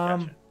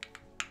 Gotcha.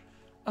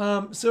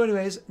 So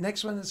anyways,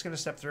 next one that's going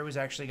to step through is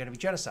actually going to be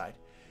Genocide.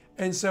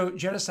 And so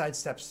Genocide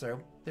steps through.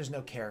 There's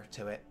no care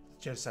to it.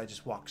 Genocide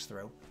just walks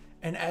through.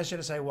 And as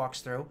Genocide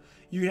walks through,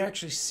 you can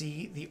actually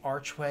see the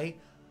archway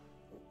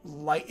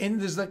light. And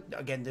there's like,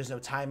 again, there's no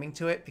timing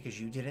to it because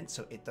you didn't,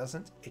 so it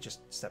doesn't. It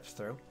just steps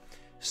through.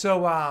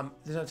 So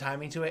there's no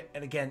timing to it.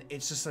 And again,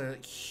 it's just a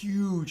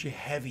huge,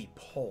 heavy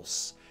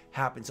pulse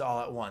happens all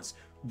at once.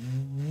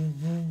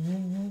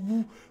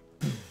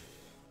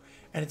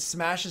 And it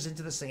smashes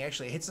into this thing.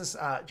 Actually, it hits this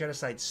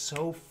Genocide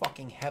so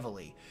fucking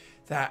heavily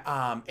that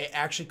it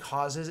actually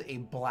causes a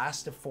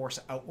blast of force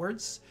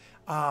outwards.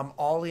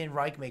 Ollie and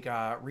Reich make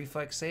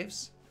reflex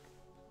saves.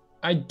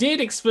 I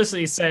did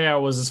explicitly say I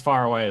was as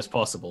far away as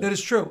possible. That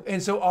is true.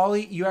 And so,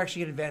 Ollie, you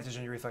actually get advantage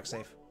on your reflex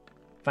save.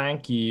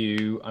 Thank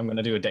you. I'm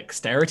gonna do a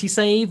dexterity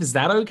save. Is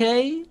that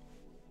okay?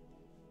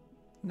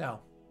 No.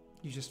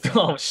 You just...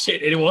 Oh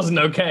shit, it wasn't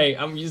okay.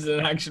 I'm using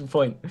an action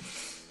point.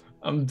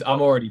 I'm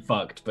already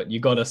fucked, but you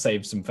gotta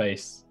save some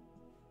face.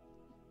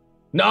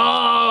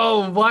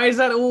 No! Why does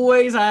that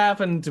always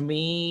happen to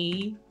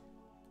me?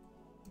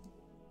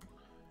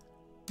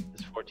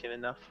 Is 14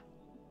 enough?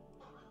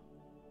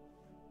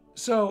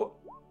 So,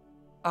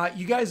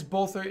 you guys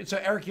both are. So,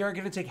 Eric, you're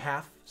going to take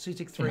half. So you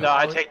take 3. No,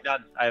 I take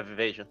none. I have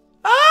evasion.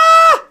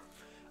 Ah!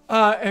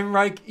 And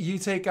Reich, you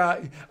take.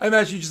 I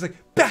imagine you just like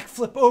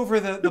backflip over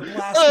the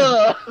blast.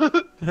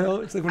 You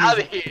know, it's like when Out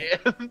of here.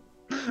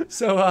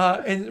 So,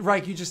 and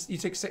Reich, you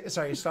take 6.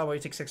 Sorry, Starboy, you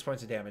take 6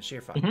 points of damage. So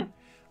you're fine.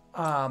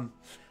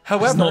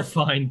 However, It's not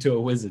fine to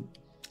a wizard.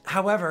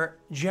 However,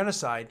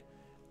 Genocide,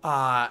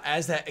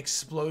 as that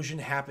explosion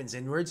happens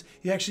inwards,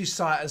 you actually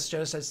saw as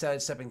Genocide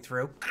started stepping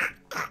through.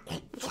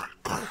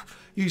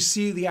 You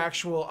see the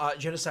actual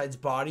Genocide's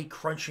body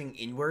crunching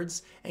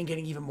inwards and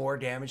getting even more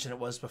damage than it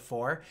was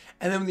before.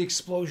 And then when the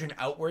explosion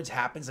outwards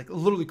happens, like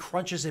literally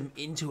crunches him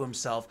into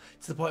himself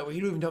to the point where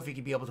you don't even know if he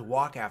could be able to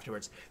walk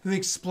afterwards. When the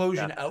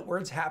explosion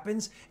outwards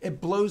happens,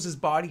 it blows his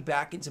body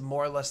back into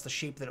more or less the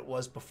shape that it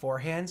was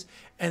beforehand.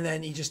 And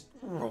then he just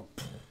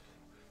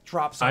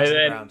drops onto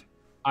the ground.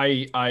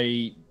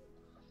 I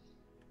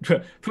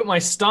put my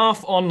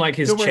staff on like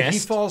his Don't worry, chest. he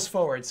falls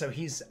forward, so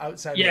he's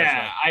outside.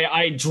 Yeah,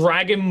 I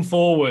drag him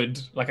forward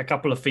like a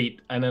couple of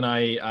feet, and then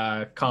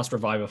I cast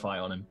Revivify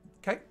on him.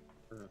 Okay.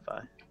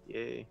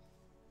 Yay.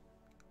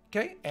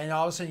 Okay, and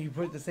all of a sudden you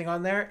put the thing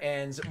on there,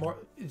 and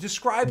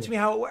describe to me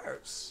how it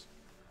works.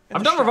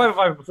 I've done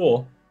Revivify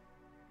before,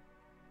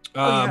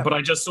 yeah. but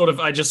I just sort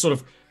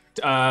of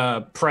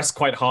press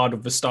quite hard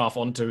with the staff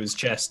onto his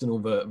chest, and all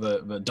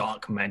the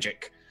dark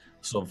magic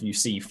sort of you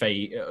see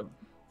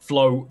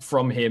flow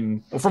from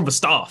him, or from the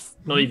staff,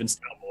 not even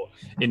Stalmore,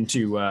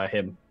 into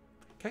him.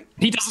 Okay.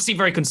 He doesn't seem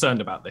very concerned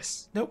about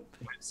this. Nope.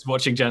 He's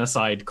watching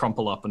Genocide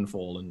crumple up and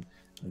fall and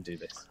do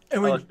this.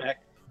 And I when, look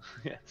back.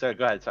 Yeah, sorry,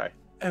 go ahead, sorry.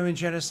 and when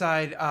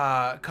Genocide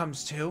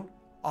comes to,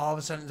 all of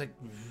a sudden, like,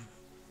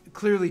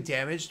 clearly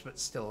damaged, but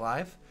still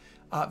alive.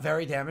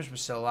 Very damaged, but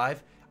still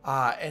alive.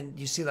 And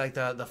you see, like,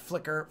 the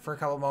flicker for a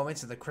couple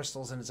moments, and the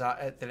crystals in his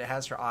eye, that it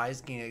has for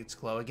eyes gaining its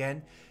glow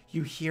again.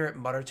 You hear it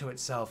mutter to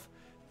itself,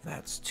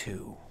 "That's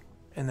 2."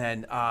 And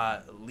then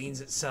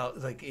leans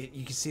itself, like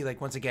you can see, like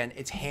once again,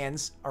 its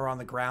hands are on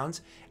the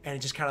ground, and it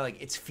just kind of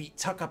like its feet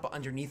tuck up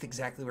underneath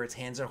exactly where its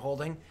hands are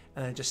holding,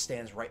 and then it just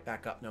stands right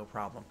back up, no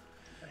problem.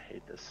 I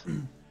hate this.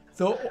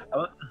 So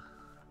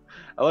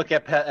I look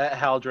at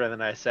Haldren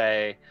and I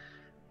say,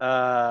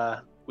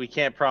 we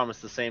can't promise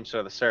the same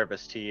sort of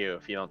service to you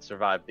if you don't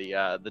survive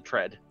the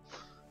tread.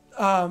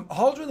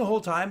 Haldren the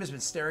whole time has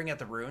been staring at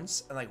the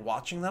runes and like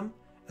watching them.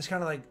 It's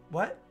kind of like,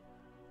 what?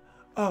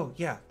 Oh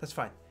yeah, that's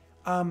fine.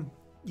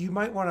 You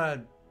might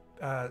want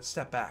to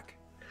step back.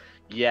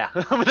 Yeah,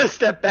 I'm gonna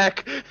step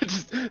back,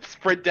 just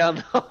sprint down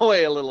the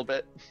hallway a little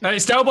bit.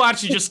 Stelbo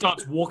actually just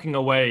starts walking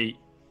away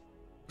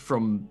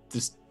from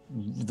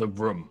the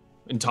room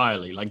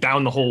entirely, like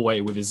down the hallway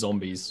with his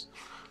zombies.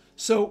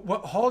 So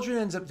what Haldren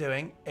ends up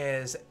doing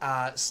is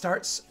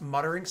starts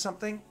muttering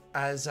something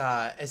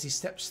as he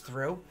steps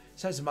through.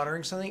 Starts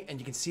muttering something, and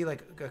you can see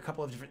like a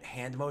couple of different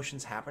hand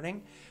motions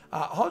happening.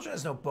 Haldren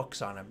has no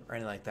books on him or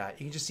anything like that.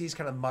 You can just see he's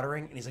kind of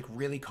muttering, and he's like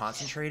really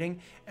concentrating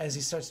as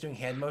he starts doing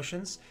hand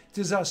motions.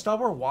 Does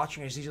Stalwart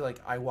watching, or is he like,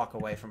 I walk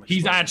away from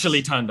explosions? He's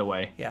actually turned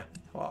away. Yeah.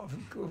 Well,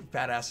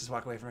 badasses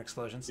walk away from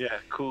explosions. Yeah,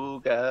 cool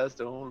guys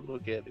don't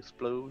look at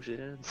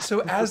explosions.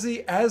 So as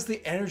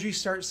the energy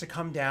starts to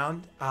come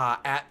down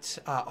at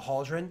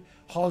Haldren,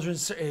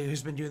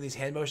 who's been doing these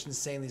hand motions,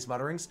 saying these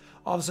mutterings,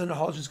 all of a sudden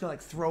Haldren's gonna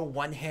like throw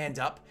one hand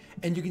up,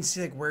 and you can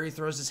see like where he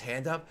throws his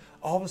hand up,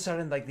 all of a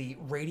sudden like the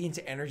radiant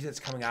energy that's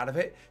coming out of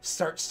it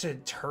starts to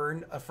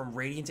turn from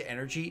radiant to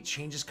energy,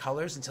 changes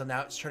colors until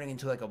now it's turning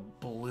into like a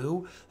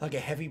blue, like a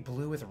heavy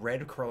blue with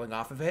red curling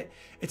off of it.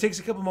 It takes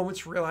a couple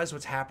moments to realize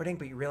what's happening,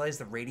 but you realize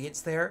the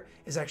radiance there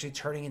is actually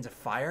turning into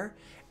fire.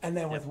 And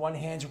then with one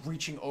hand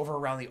reaching over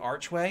around the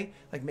archway,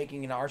 like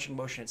making an arching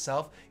motion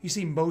itself, you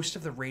see most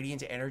of the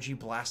radiant energy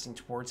blasting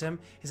towards him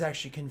is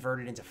actually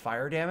converted into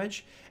fire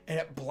damage, and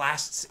it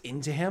blasts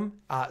into him,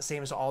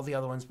 same as all the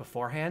other ones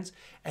beforehand,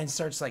 and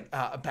starts like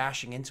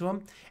bashing into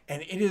him.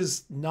 And it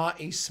is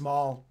not a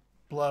small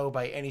blow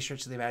by any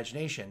stretch of the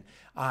imagination.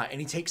 And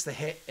he takes the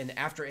hit, and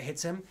after it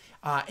hits him,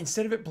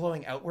 instead of it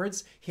blowing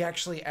outwards, he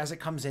actually, as it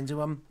comes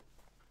into him,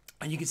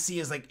 and you can see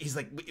he's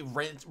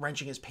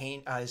wrenching his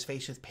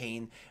face with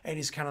pain, and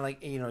he's kind of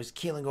like, he's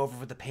keeling over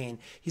with the pain.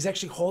 He's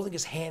actually holding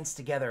his hands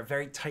together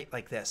very tight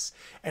like this.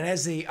 And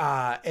as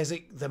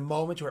the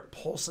moment where it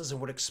pulses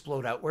and would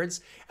explode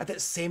outwards, at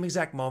that same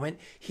exact moment,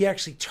 he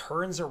actually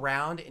turns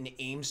around and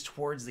aims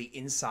towards the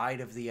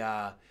inside of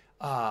the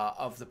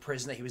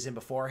prison that he was in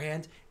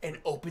beforehand, and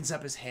opens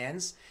up his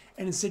hands.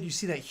 And instead you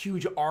see that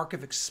huge arc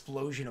of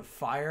explosion of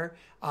fire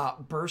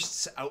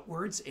bursts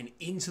outwards and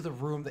into the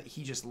room that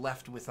he just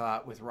left with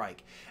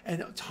Reich.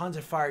 And tons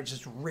of fire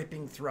just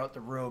ripping throughout the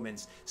room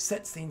and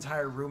sets the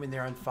entire room in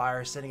there on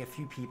fire, setting a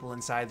few people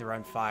inside there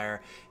on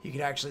fire. You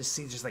can actually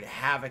see just like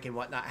havoc and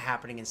whatnot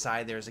happening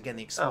inside there. As again,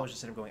 the explosion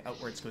instead of going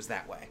outwards goes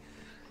that way.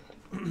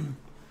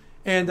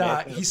 And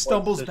Man, he the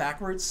stumbles voice-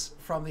 backwards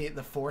from the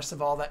force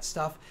of all that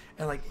stuff,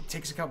 and like it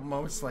takes a couple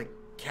moments to like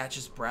catch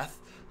his breath,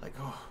 like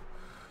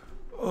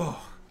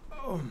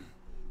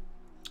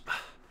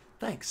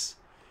thanks,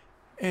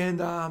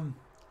 and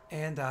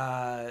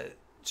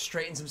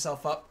straightens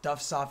himself up,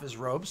 dusts off his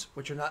robes,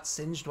 which are not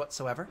singed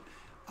whatsoever,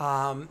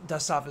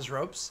 dusts off his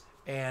robes,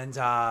 and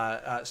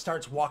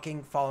starts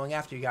walking, following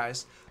after you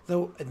guys,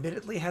 though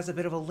admittedly has a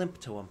bit of a limp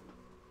to him.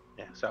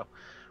 Yeah, so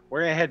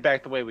we're gonna head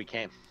back the way we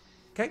came.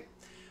 Okay.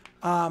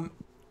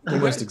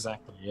 Almost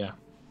exactly, yeah.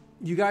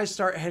 You guys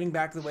start heading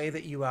back the way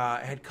that you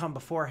had come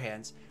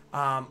beforehand.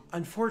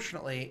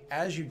 Unfortunately,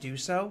 as you do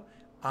so,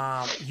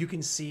 you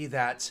can see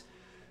that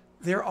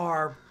there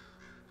are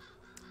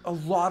a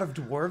lot of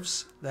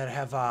dwarves that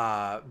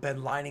have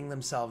been lining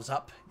themselves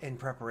up in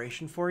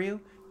preparation for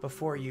you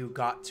before you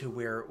got to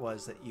where it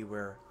was that you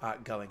were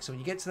going. So when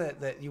you get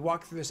to you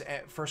walk through this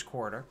first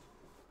corridor,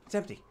 it's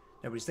empty.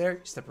 Nobody's there. You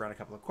step around a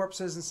couple of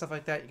corpses and stuff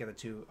like that. You get the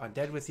 2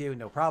 undead with you,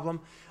 no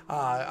problem.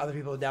 Other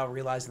people are now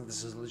realizing that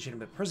this is a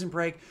legitimate prison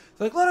break.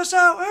 They're like, let us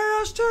out! Hey,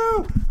 us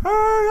too!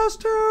 Hey, us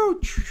too!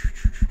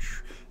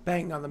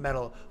 Banging on the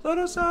metal. Let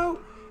us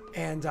out!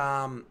 And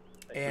I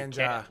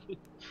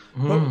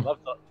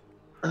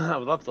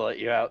would love to let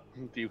you out.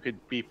 You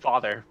could be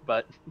father,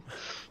 but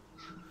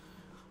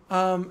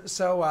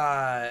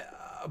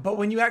but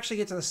when you actually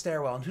get to the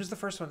stairwell, and who's the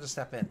first one to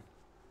step in?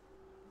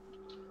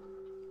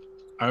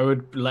 I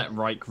would let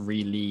Reich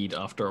re-lead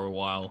after a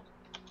while.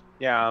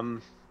 yeah.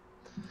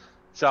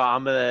 So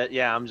I'm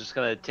just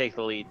gonna take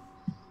the lead.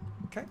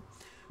 Okay.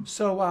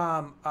 So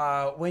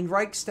when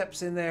Reich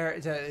steps in there,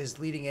 is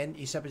leading in,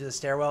 you step into the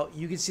stairwell,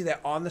 you can see that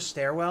on the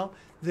stairwell,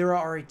 there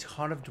are a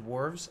ton of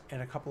dwarves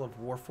and a couple of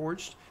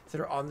warforged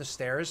that are on the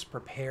stairs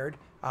prepared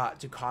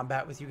to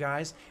combat with you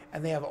guys.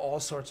 And they have all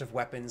sorts of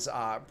weapons,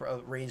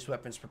 ranged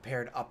weapons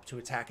prepared up to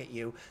attack at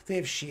you. They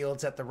have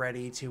shields at the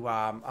ready to,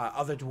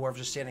 other dwarves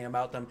are standing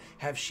about them,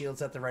 have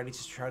shields at the ready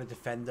to try to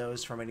defend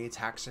those from any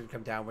attacks that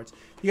come downwards.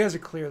 You guys are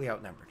clearly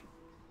outnumbered.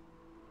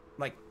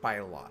 Like, by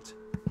a lot.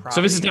 Probably,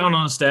 So this is down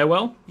on a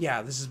stairwell?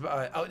 yeah, this is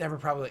outnumbered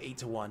probably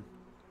 8-1.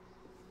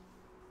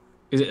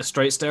 Is it a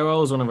straight stairwell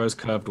or is one of those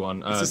curved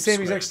one? It's the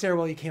same exact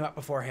stairwell you came up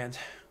beforehand.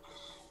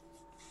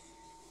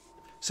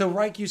 So,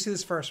 Reich, you see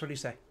this first. What do you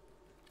say?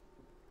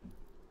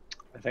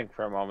 I think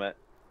for a moment,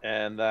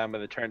 and then I'm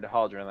going to turn to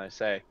Haldren and I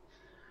say,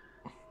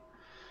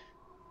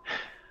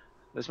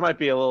 "This might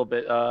be a little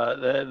bit.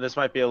 This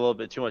might be a little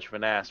bit too much of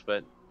an ask,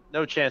 but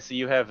no chance that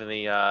you have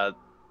any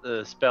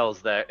the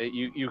spells that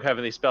you have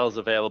any spells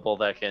available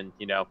that can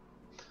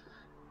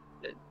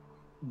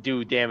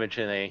do damage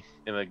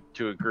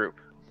to a group."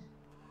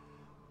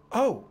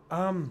 Oh,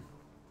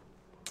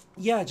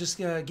 yeah. Just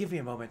give me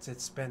a moment.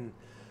 It's been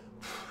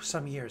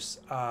some years.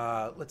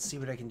 Let's see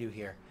what I can do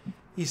here.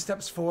 He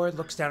steps forward,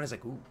 looks down, he's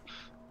like, "Ooh,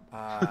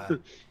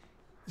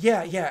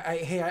 yeah.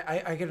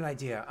 I get an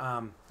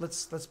idea.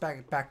 Let's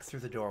back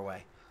through the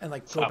doorway and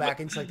like go back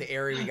into like the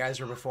area you guys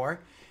were before.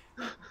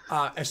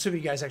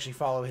 Assuming you guys actually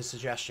follow his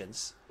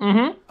suggestions.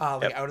 Like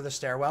out of the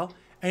stairwell,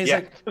 and he's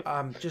like,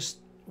 just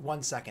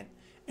 1 second,"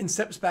 and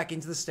steps back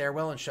into the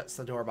stairwell and shuts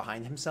the door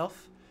behind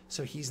himself.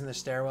 So he's in the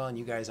stairwell and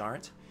you guys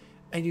aren't,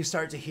 and you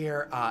start to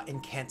hear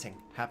incanting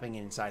happening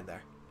inside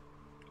there.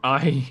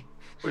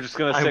 We're just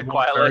gonna sit walk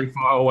quietly. very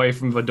far away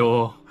from the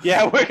door.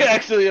 Yeah, we're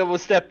actually we'll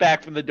step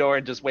back from the door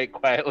and just wait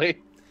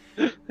quietly.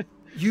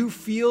 You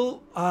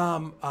feel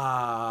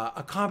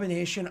a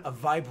combination of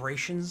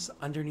vibrations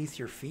underneath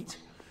your feet,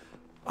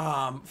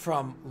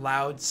 from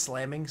loud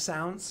slamming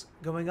sounds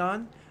going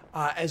on,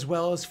 as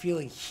well as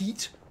feeling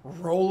heat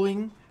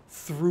rolling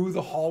through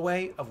the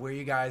hallway of where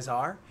you guys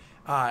are.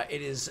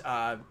 It is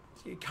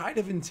kind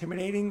of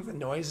intimidating, the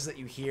noises that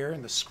you hear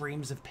and the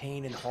screams of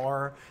pain and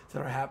horror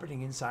that are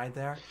happening inside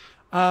there.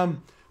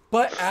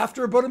 But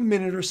after about a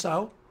minute or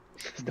so,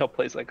 There's no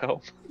place like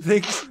home.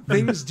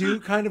 things do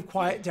kind of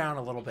quiet down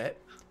a little bit.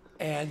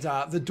 And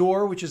the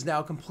door, which is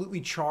now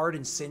completely charred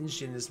and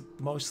singed and is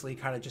mostly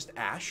kind of just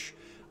ash,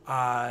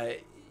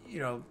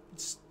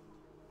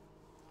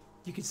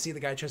 you can see the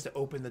guy tries to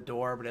open the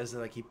door, but as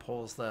he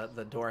pulls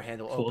the door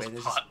handle open,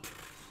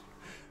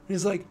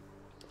 he's like,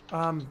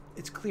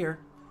 it's clear.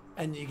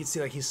 And you can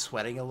see he's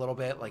sweating a little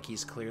bit, like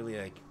he's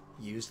clearly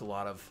used a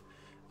lot of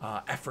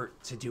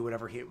effort to do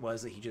whatever it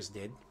was that he just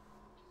did.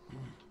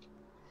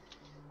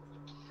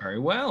 Very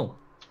well.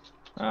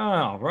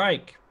 Ah,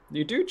 Reich.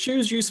 You do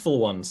choose useful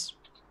ones.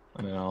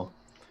 I mean, I'll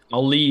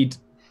lead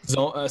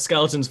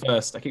skeletons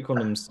first. I keep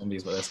calling them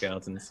zombies, but they're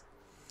skeletons.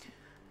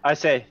 I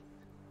say,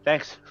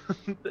 thanks,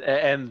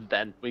 and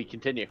then we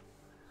continue.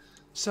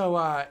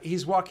 So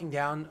he's walking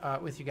down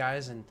with you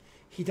guys, and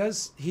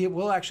he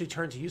will actually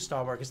turn to you,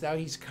 Stalwart, because now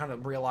he's kind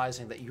of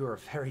realizing that you're a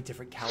very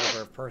different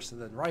caliber of person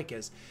than Reich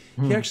is.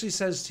 He actually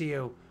says to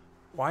you,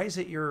 "Why is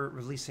it you're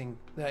releasing?"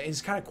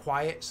 It's kind of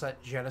quiet, so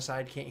that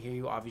Genocide can't hear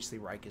you. Obviously,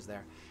 Reich is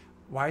there.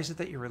 Why is it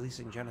that you're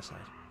releasing Genocide?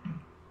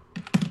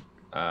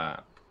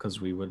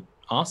 Because we were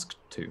asked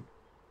to.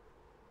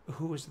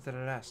 Who was it that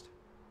had asked?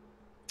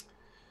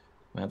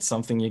 That's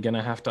something you're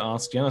gonna have to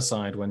ask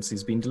Genocide once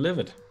he's been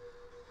delivered.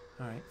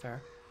 All right,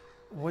 fair.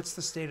 What's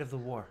the state of the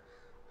war?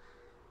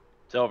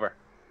 It's over.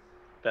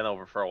 Been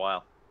over for a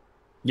while.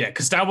 Yeah,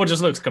 Gustavo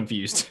just looks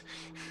confused.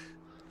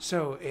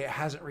 So it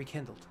hasn't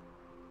rekindled.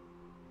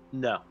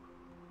 No.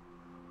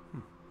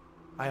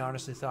 I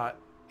honestly thought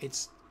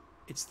it's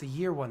the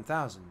year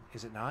 1000,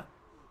 is it not?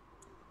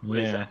 What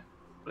is Yeah.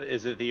 that?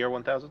 Is it the year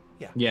 1000?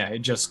 Yeah, it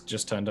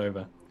just turned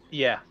over.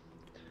 Yeah.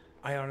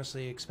 I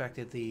honestly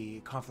expected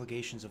the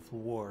conflagrations of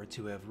war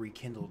to have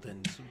rekindled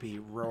and be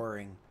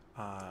roaring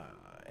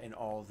in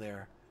all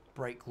their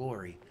bright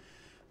glory,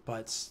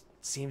 but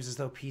seems as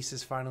though peace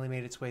has finally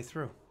made its way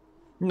through.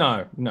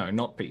 No,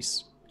 not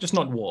peace. Just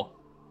not war.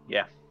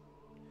 Yeah.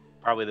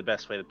 Probably the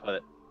best way to put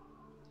it.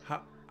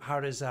 How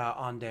does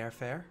Onder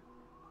fare?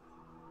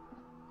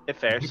 It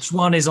fares. Which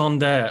one is on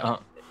there?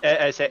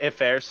 I say it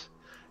fares.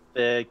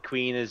 The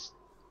queen has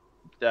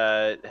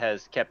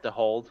kept a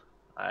hold.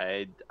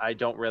 I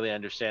don't really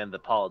understand the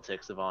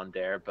politics of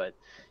Onder, but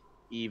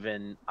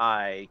even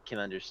I can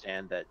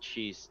understand that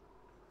she's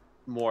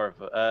more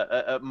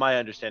of my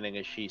understanding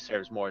is she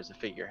serves more as a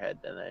figurehead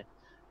than a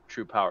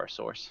true power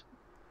source.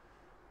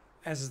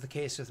 As is the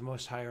case with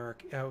most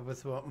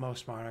with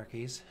most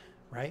monarchies,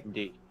 right?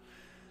 Indeed.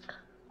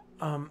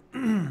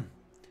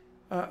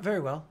 Very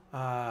well.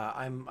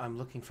 I'm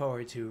looking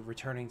forward to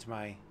returning to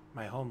my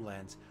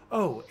homelands.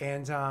 Oh,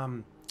 and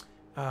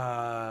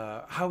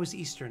how is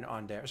Eastern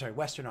Onder? Sorry,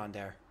 Western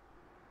Onder.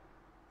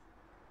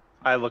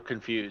 I look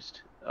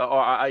confused.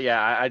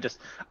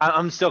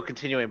 I'm still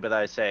continuing, but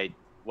I say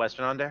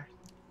Western Onder.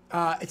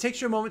 It takes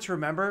you a moment to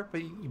remember,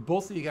 but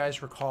both of you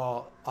guys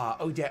recall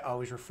Odette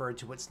always referred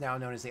to what's now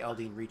known as the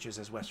Eldine Reaches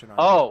as Western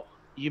Onder. Oh,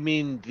 you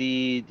mean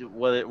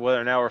what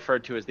are now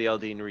referred to as the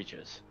Eldine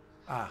Reaches?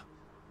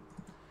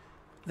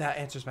 That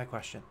answers my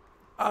question.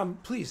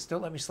 Please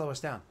don't let me slow us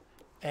down.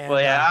 And,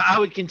 well, yeah, I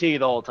would continue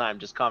the whole time,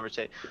 just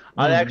conversate.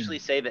 I'd actually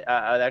say that.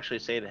 I'd actually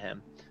say to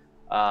him,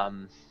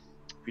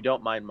 if you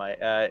don't mind my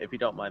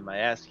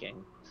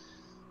asking,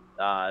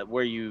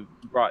 were you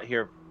brought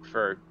here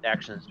for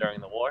actions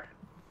during the war?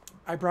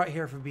 I brought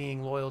here for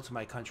being loyal to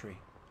my country.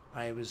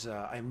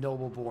 I'm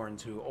noble born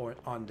to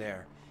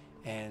Onder,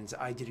 and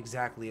I did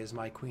exactly as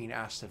my queen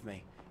asked of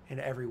me in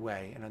every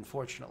way. And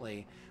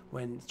unfortunately,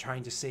 when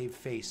trying to save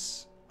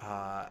face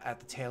at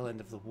the tail end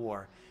of the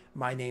war,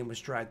 my name was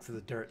dragged through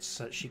the dirt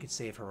so that she could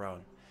save her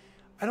own.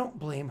 I don't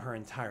blame her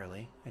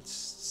entirely.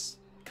 It's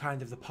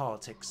kind of the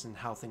politics and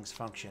how things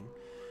function.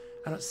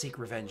 I don't seek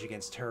revenge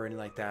against her or anything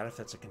like that, if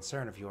that's a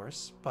concern of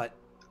yours, but...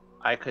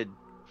 I could,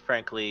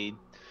 frankly,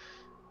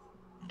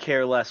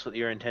 care less what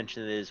your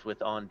intention is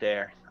with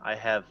Onder. I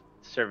have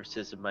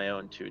services of my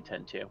own to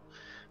attend to.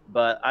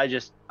 But I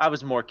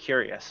was more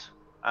curious.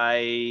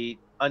 I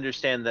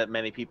understand that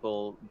many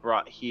people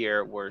brought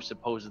here were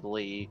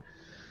supposedly...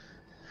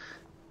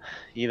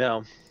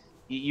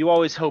 you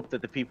always hope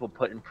that the people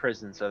put in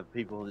prisons are the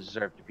people who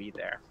deserve to be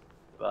there.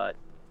 But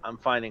I'm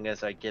finding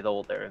as I get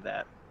older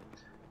that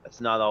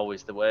that's not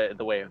always the way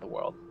of the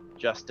world.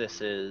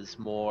 Justice is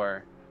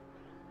more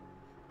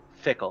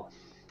fickle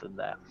than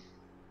that.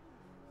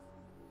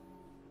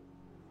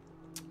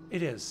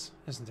 It is,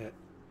 isn't it?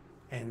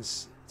 And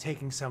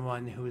taking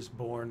someone who is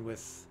born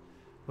with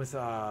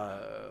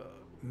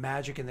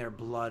magic in their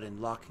blood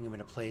and locking them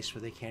in a place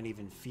where they can't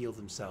even feel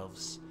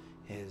themselves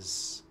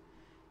is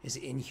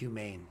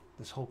inhumane.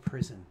 This whole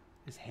prison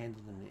is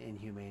handled in an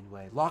inhumane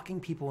way. Locking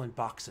people in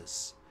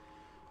boxes.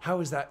 How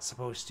is that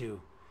supposed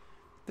to...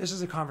 This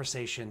is a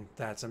conversation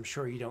that I'm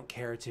sure you don't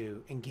care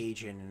to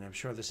engage in, and I'm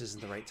sure this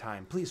isn't the right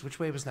time. Please, which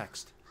way was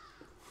next?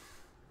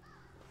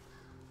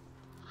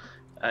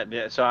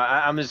 So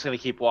I'm just going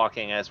to keep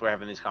walking as we're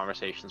having these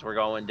conversations. We're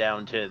going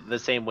down to the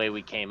same way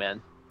we came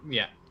in.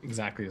 Yeah,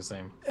 exactly the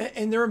same.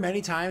 And there are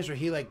many times where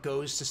he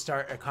goes to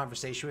start a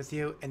conversation with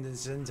you and then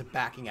ends up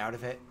backing out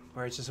of it,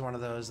 where it's just one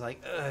of those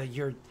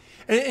you're...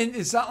 And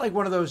it's not like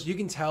one of those, you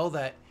can tell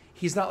that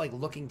he's not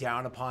looking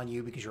down upon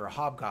you because you're a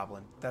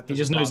hobgoblin. He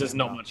just knows there's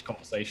not much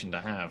conversation to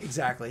have.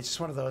 Exactly. It's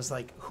just one of those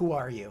who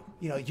are you?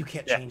 You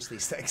can't change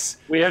these things.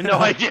 We have no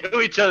idea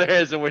who each other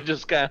is, and we're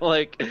just kind of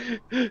like,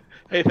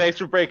 hey, thanks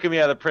for breaking me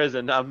out of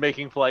prison. I'm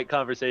making polite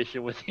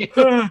conversation with you.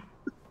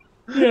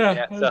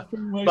 Yeah. But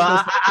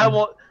I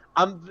won't.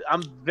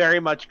 I'm very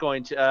much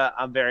going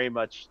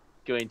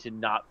to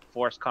not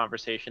force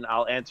conversation.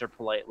 I'll answer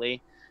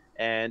politely.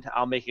 And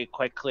I'll make it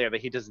quite clear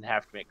that he doesn't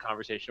have to make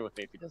conversation with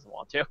me if he doesn't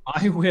want to.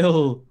 I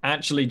will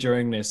actually,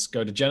 during this,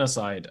 go to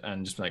genocide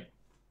and just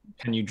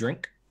can you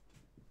drink?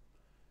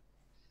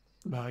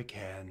 I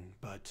can,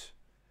 but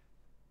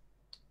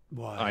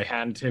why? I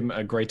hand him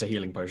a greater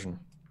healing potion.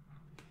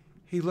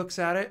 He looks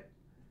at it,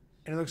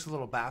 and he looks a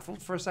little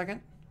baffled for a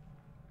second.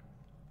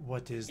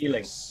 What is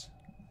healing? This?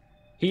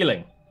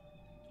 Healing.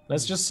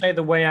 Let's just say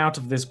the way out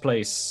of this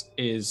place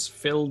is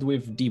filled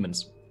with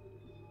demons.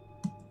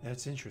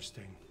 That's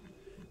interesting.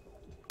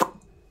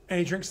 And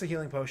he drinks the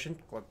healing potion.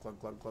 Glug, glug,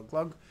 glug, glug,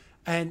 glug.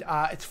 And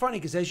it's funny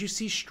because as you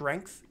see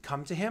strength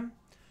come to him,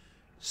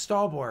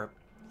 Stalbor,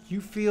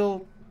 you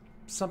feel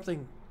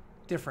something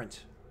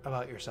different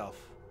about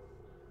yourself.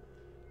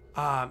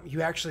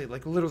 You actually,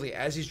 like, literally,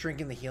 as he's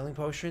drinking the healing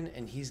potion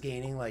and he's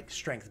gaining, like,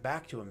 strength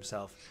back to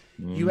himself,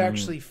 you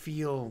actually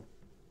feel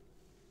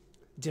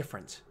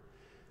different.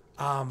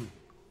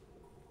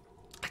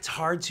 It's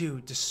hard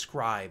to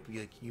describe.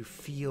 Like, you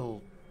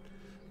feel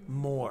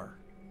more.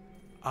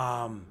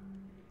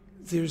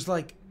 There's,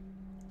 like,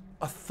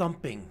 a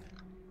thumping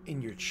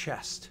in your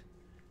chest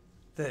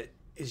that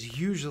is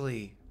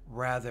usually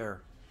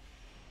rather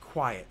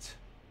quiet.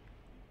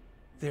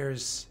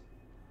 There's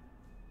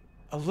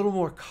a little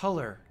more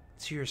color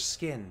to your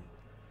skin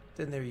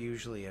than there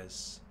usually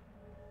is.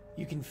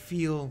 You can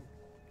feel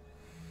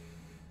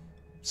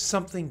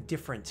something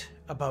different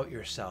about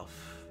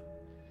yourself.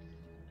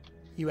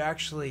 You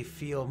actually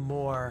feel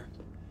more,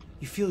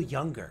 you feel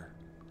younger.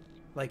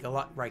 Like a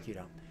lot, right, you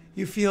don't.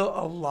 You feel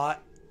a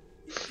lot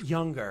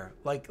younger,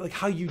 like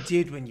how you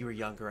did when you were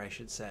younger, I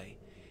should say.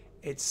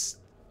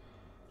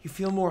 You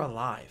feel more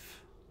alive.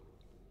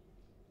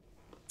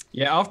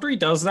 Yeah, after he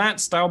does that,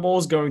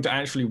 Stowball's going to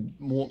actually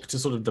walk to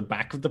sort of the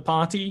back of the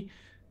party.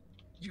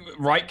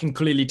 Wright can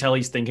clearly tell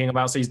he's thinking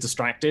about, so he's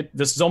distracted.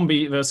 The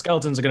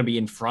skeletons are going to be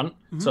in front,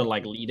 so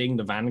like leading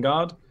the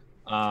vanguard.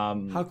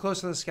 How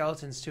close are the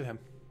skeletons to him?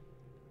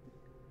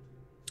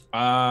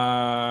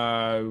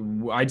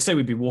 I'd say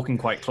we'd be walking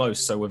quite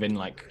close, so within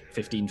like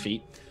 15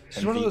 feet.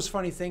 It's one of those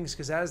funny things,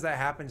 because as that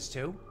happens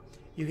too,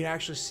 you can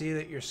actually see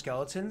that your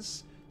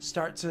skeletons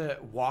start to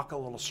walk a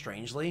little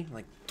strangely,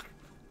 like...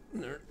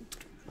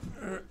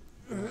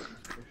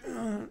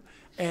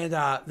 And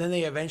then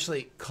they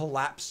eventually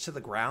collapse to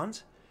the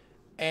ground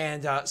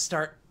and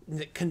start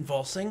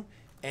convulsing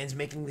and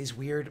making these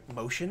weird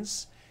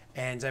motions.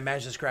 And I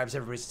imagine this grabs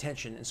everybody's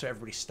attention, and so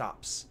everybody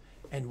stops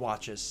and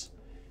watches.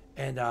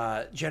 And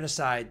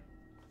Genocide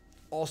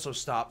also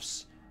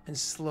stops and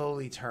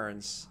slowly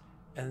turns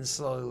and then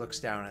slowly looks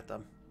down at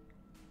them.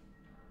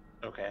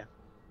 Okay.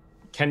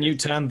 Can you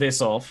turn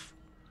this off?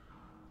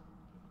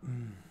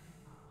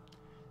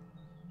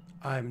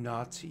 I'm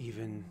not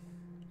even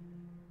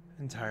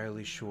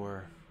entirely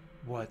sure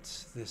what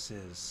this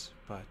is,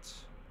 but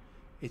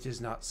it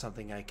is not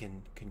something I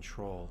can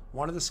control.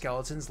 One of the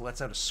skeletons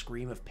lets out a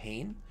scream of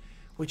pain,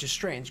 which is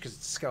strange because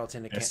it's a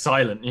skeleton. It's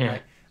silent, yeah.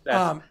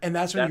 Right? And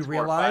that's when you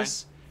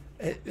realize.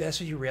 That's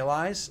when you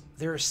realize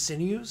there are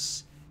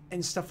sinews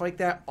and stuff like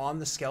that on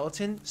the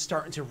skeleton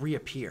starting to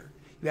reappear.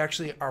 You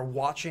actually are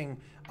watching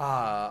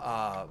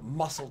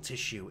muscle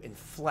tissue and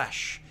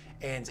flesh.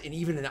 And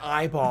even an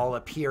eyeball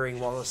appearing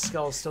while the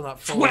skull's still not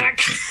fully...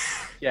 Whack!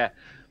 Yeah.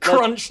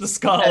 Crunch the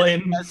skull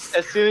in.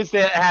 As soon as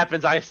that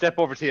happens, I step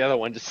over to the other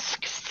one.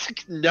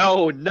 Just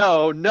no.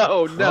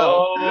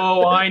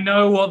 Oh, I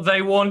know what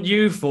they want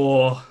you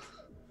for.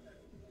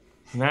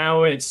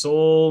 Now it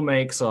all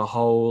makes a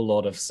whole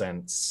lot of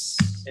sense.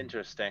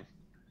 Interesting.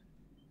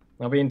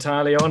 I'll be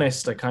entirely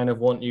honest. I kind of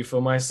want you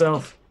for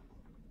myself.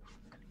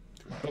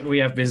 But we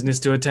have business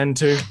to attend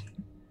to.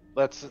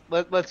 Let's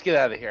get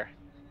out of here.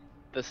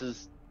 This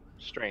is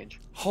strange.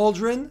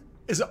 Haldren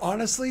is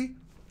honestly,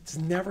 he's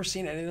never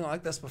seen anything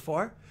like this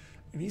before,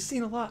 and he's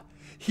seen a lot.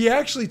 He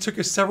actually took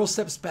several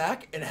steps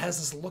back and has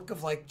this look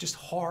of like just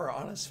horror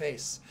on his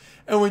face.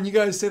 And when you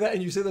guys say that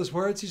and you say those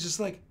words, he's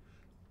just like,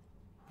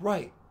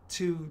 right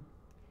to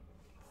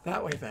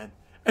that way then,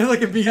 and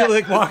like immediately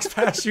like walks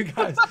past you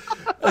guys.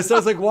 It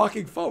sounds like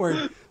walking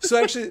forward.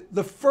 So actually,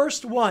 the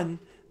first one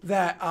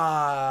that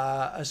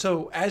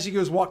so as he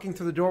goes walking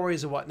through the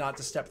doorways and whatnot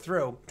to step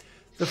through.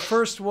 The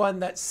first one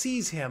that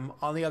sees him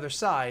on the other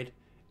side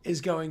is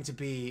going to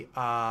be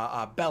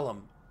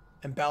Bellum.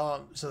 And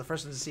Bellum, so the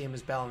first one to see him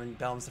is Bellum, and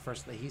Bellum's the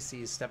first one that he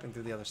sees stepping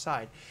through the other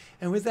side.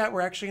 And with that,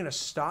 we're actually going to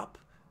stop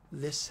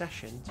this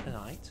session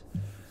tonight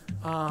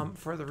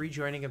for the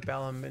rejoining of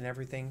Bellum and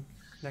everything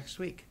next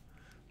week.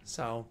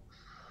 So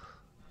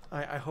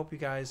I hope you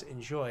guys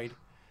enjoyed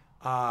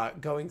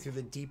going through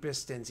the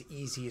deepest and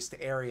easiest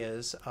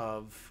areas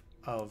of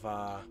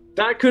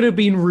That could have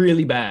been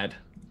really bad.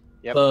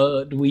 Yep.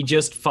 But we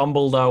just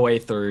fumbled our way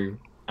through,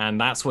 and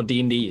that's what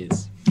D&D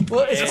is.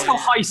 Well, That's how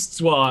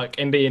heists work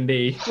in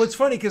D&D. Well, it's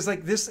funny because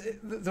like this,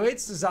 the way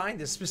it's designed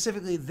is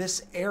specifically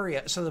this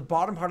area. So the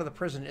bottom part of the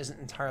prison isn't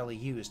entirely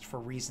used for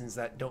reasons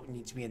that don't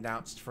need to be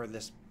announced for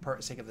this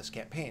sake of this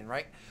campaign,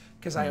 right?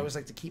 Because I always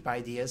like to keep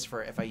ideas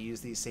for if I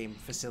use these same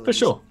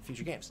facilities in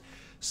future games.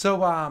 So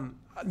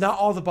not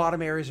all the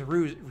bottom areas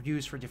are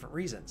used for different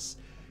reasons.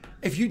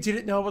 If you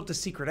didn't know about the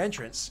secret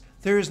entrance,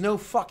 there is no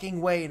fucking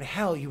way in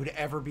hell you would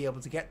ever be able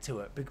to get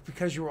to it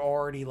because you were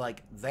already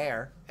like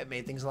there. It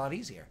made things a lot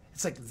easier.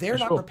 It's like they're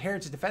not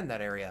prepared to defend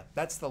that area.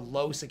 That's the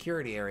low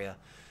security area.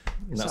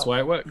 And that's why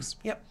it works.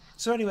 Yep.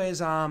 So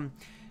anyways,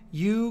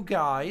 you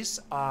guys,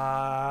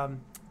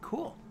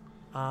 cool.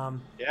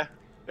 Yeah,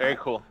 very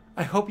cool.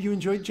 I hope you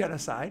enjoyed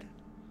Genocide.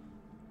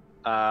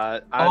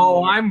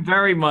 I'm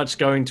very much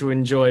going to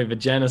enjoy the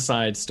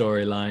Genocide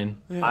storyline.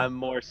 Yeah. I'm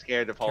more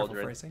scared of Careful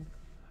Haldren. phrasing.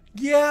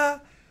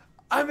 Yeah,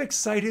 I'm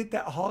excited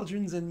that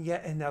Haldren's in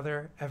yet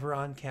another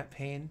Everon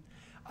campaign.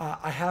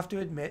 I have to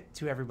admit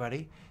to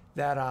everybody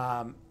that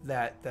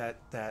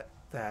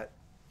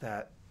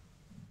that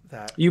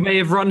You may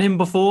have run him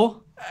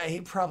before.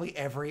 Probably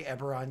every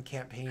Eberron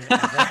campaign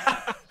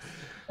ever.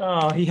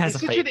 Oh, he has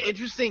He's a such an favorite.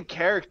 interesting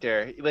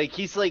character. Like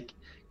he's like,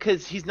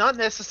 because he's not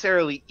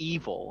necessarily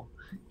evil.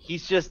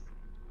 He's just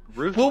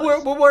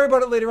ruthless. We'll worry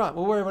about it later on.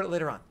 We'll worry about it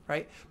later on,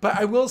 right? But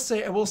I will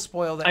say, I will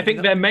spoil that. I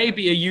think there may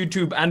be a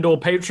YouTube and/or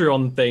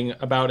Patreon thing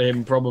about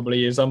him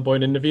probably at some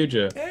point in the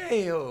future.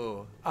 Hey,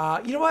 you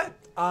know what?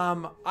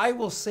 I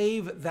will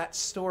save that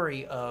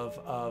story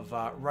of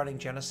running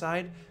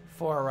genocide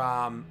for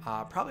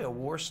probably a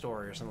war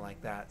story or something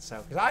like that.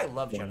 So, because I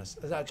love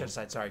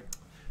genocide. Sorry,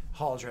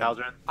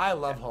 Haldren. I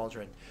love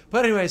Haldren.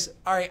 But anyways,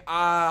 all right.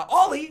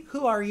 Ollie,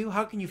 who are you?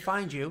 How can you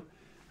find you?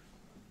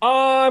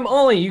 I'm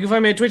Ollie. You can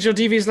find me at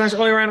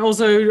twitch.tv/OllieRant,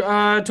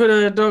 also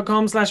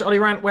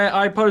twitter.com/OllieRant, where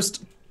I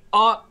post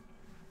art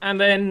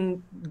and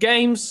then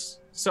games.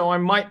 So I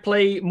might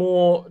play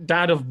more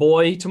Dad of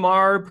Boy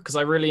tomorrow because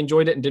I really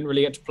enjoyed it and didn't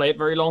really get to play it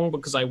very long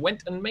because I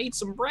went and made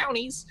some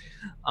brownies.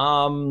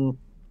 And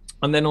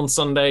then on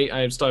Sunday,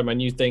 I've started my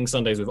new thing,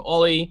 Sundays with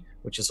Ollie,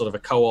 which is sort of a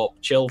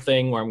co-op chill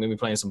thing where I'm going to be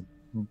playing some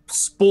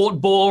sport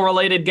ball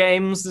related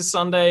games this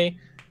Sunday.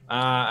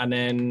 And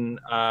then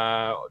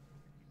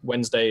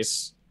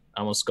Wednesdays,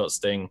 I'm on Scott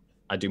Sting.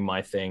 I do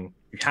my thing.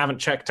 If you haven't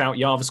checked out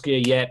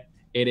Yavaskir yet,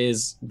 it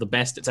is the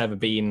best it's ever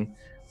been.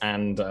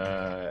 And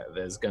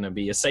there's going to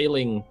be a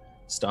sailing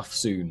stuff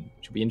soon,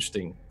 which will be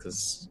interesting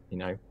because, you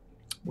know,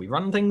 we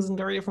run things in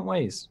very different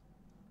ways.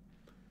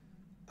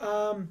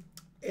 And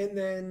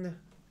then,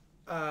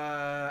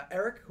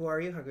 Eric, who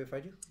are you? How can we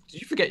find you? Did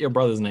you forget your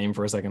brother's name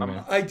for a second,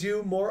 man? I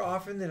do more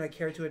often than I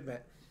care to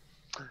admit.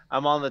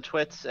 I'm on the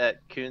twits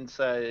at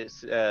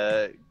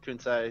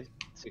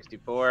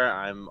Kunsai64.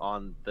 I'm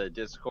on the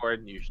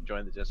Discord. You should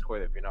join the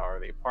Discord if you're not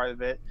already a part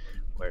of it.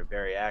 We're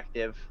very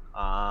active.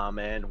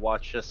 And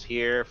watch us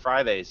here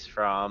Fridays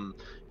from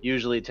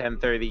usually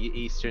 10:30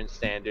 Eastern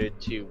Standard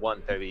to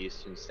 1:30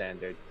 Eastern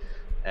Standard.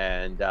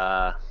 And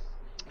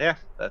yeah,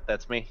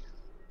 that's me.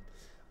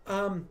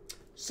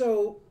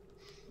 So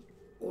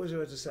what was I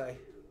about to say?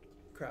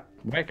 Crap.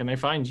 Where can I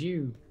find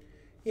you?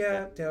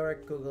 Yeah,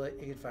 Delric, Google it.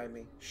 You can find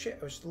me. Shit,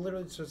 I was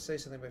literally supposed to say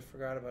something, but I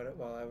forgot about it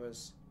while I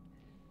was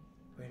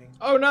waiting.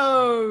 Oh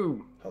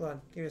no! Hold on,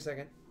 give me a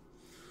second.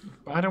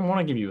 I don't want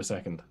to give you a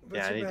second.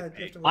 Yeah, I need to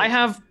pee.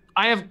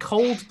 I have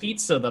cold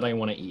pizza that I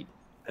want to eat.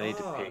 I need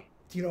to pee.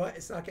 Do you know what?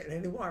 It's not getting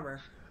any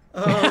warmer.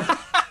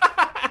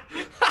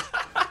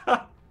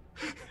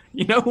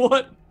 You know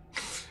what?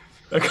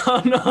 I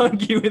can't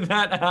argue with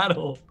that at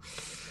all.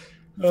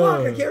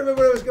 Fuck, I can't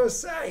remember what I was going to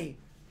say.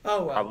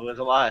 Oh, well. Probably was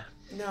a lie.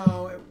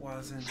 No, it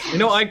wasn't. You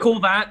know, I call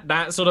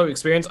that sort of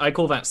experience, I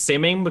call that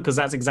simming, because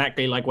that's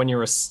exactly like when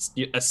you're a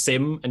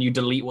sim and you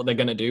delete what they're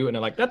going to do and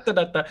they're like,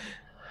 da-da-da-da.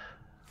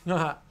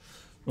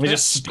 They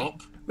just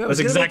stop. That's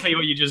exactly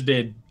what you just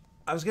did.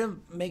 I was going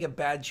to make a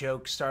bad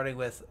joke starting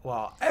with,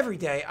 well, every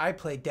day I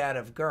play Dad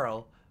of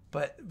Girl,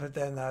 but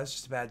then that was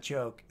just a bad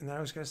joke. And then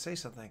I was going to say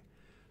something.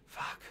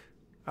 Fuck.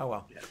 Oh,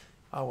 well. Yeah.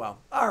 Oh, well.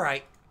 All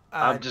right.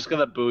 I'm just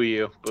going to boo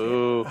you.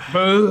 Boo.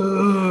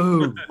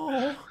 Boo.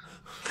 Oh.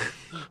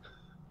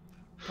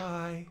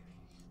 Bye.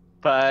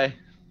 Bye.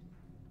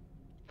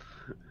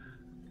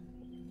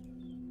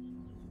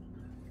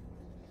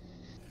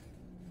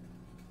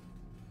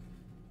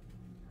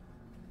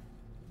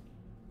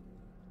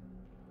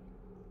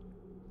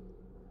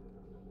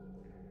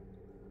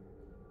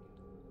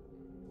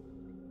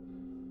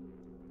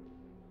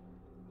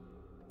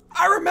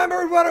 I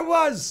remembered what it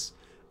was.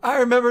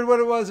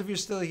 If you're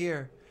still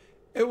here.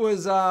 It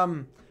was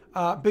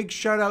big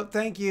shout out,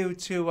 thank you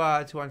to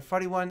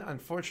Unfunny One.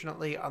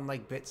 Unfortunately,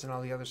 unlike Bits and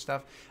all the other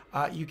stuff,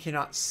 you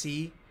cannot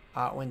see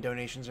when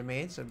donations are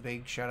made. So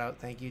big shout out,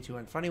 thank you to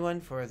Unfunny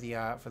One for the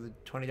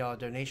 $20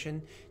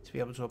 donation to be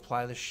able to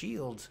apply the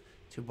shield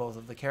to both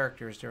of the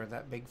characters during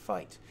that big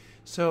fight.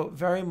 So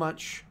very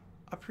much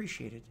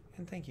appreciated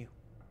and thank you.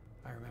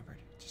 I remembered.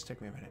 It just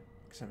took me a minute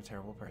because I'm a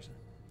terrible person.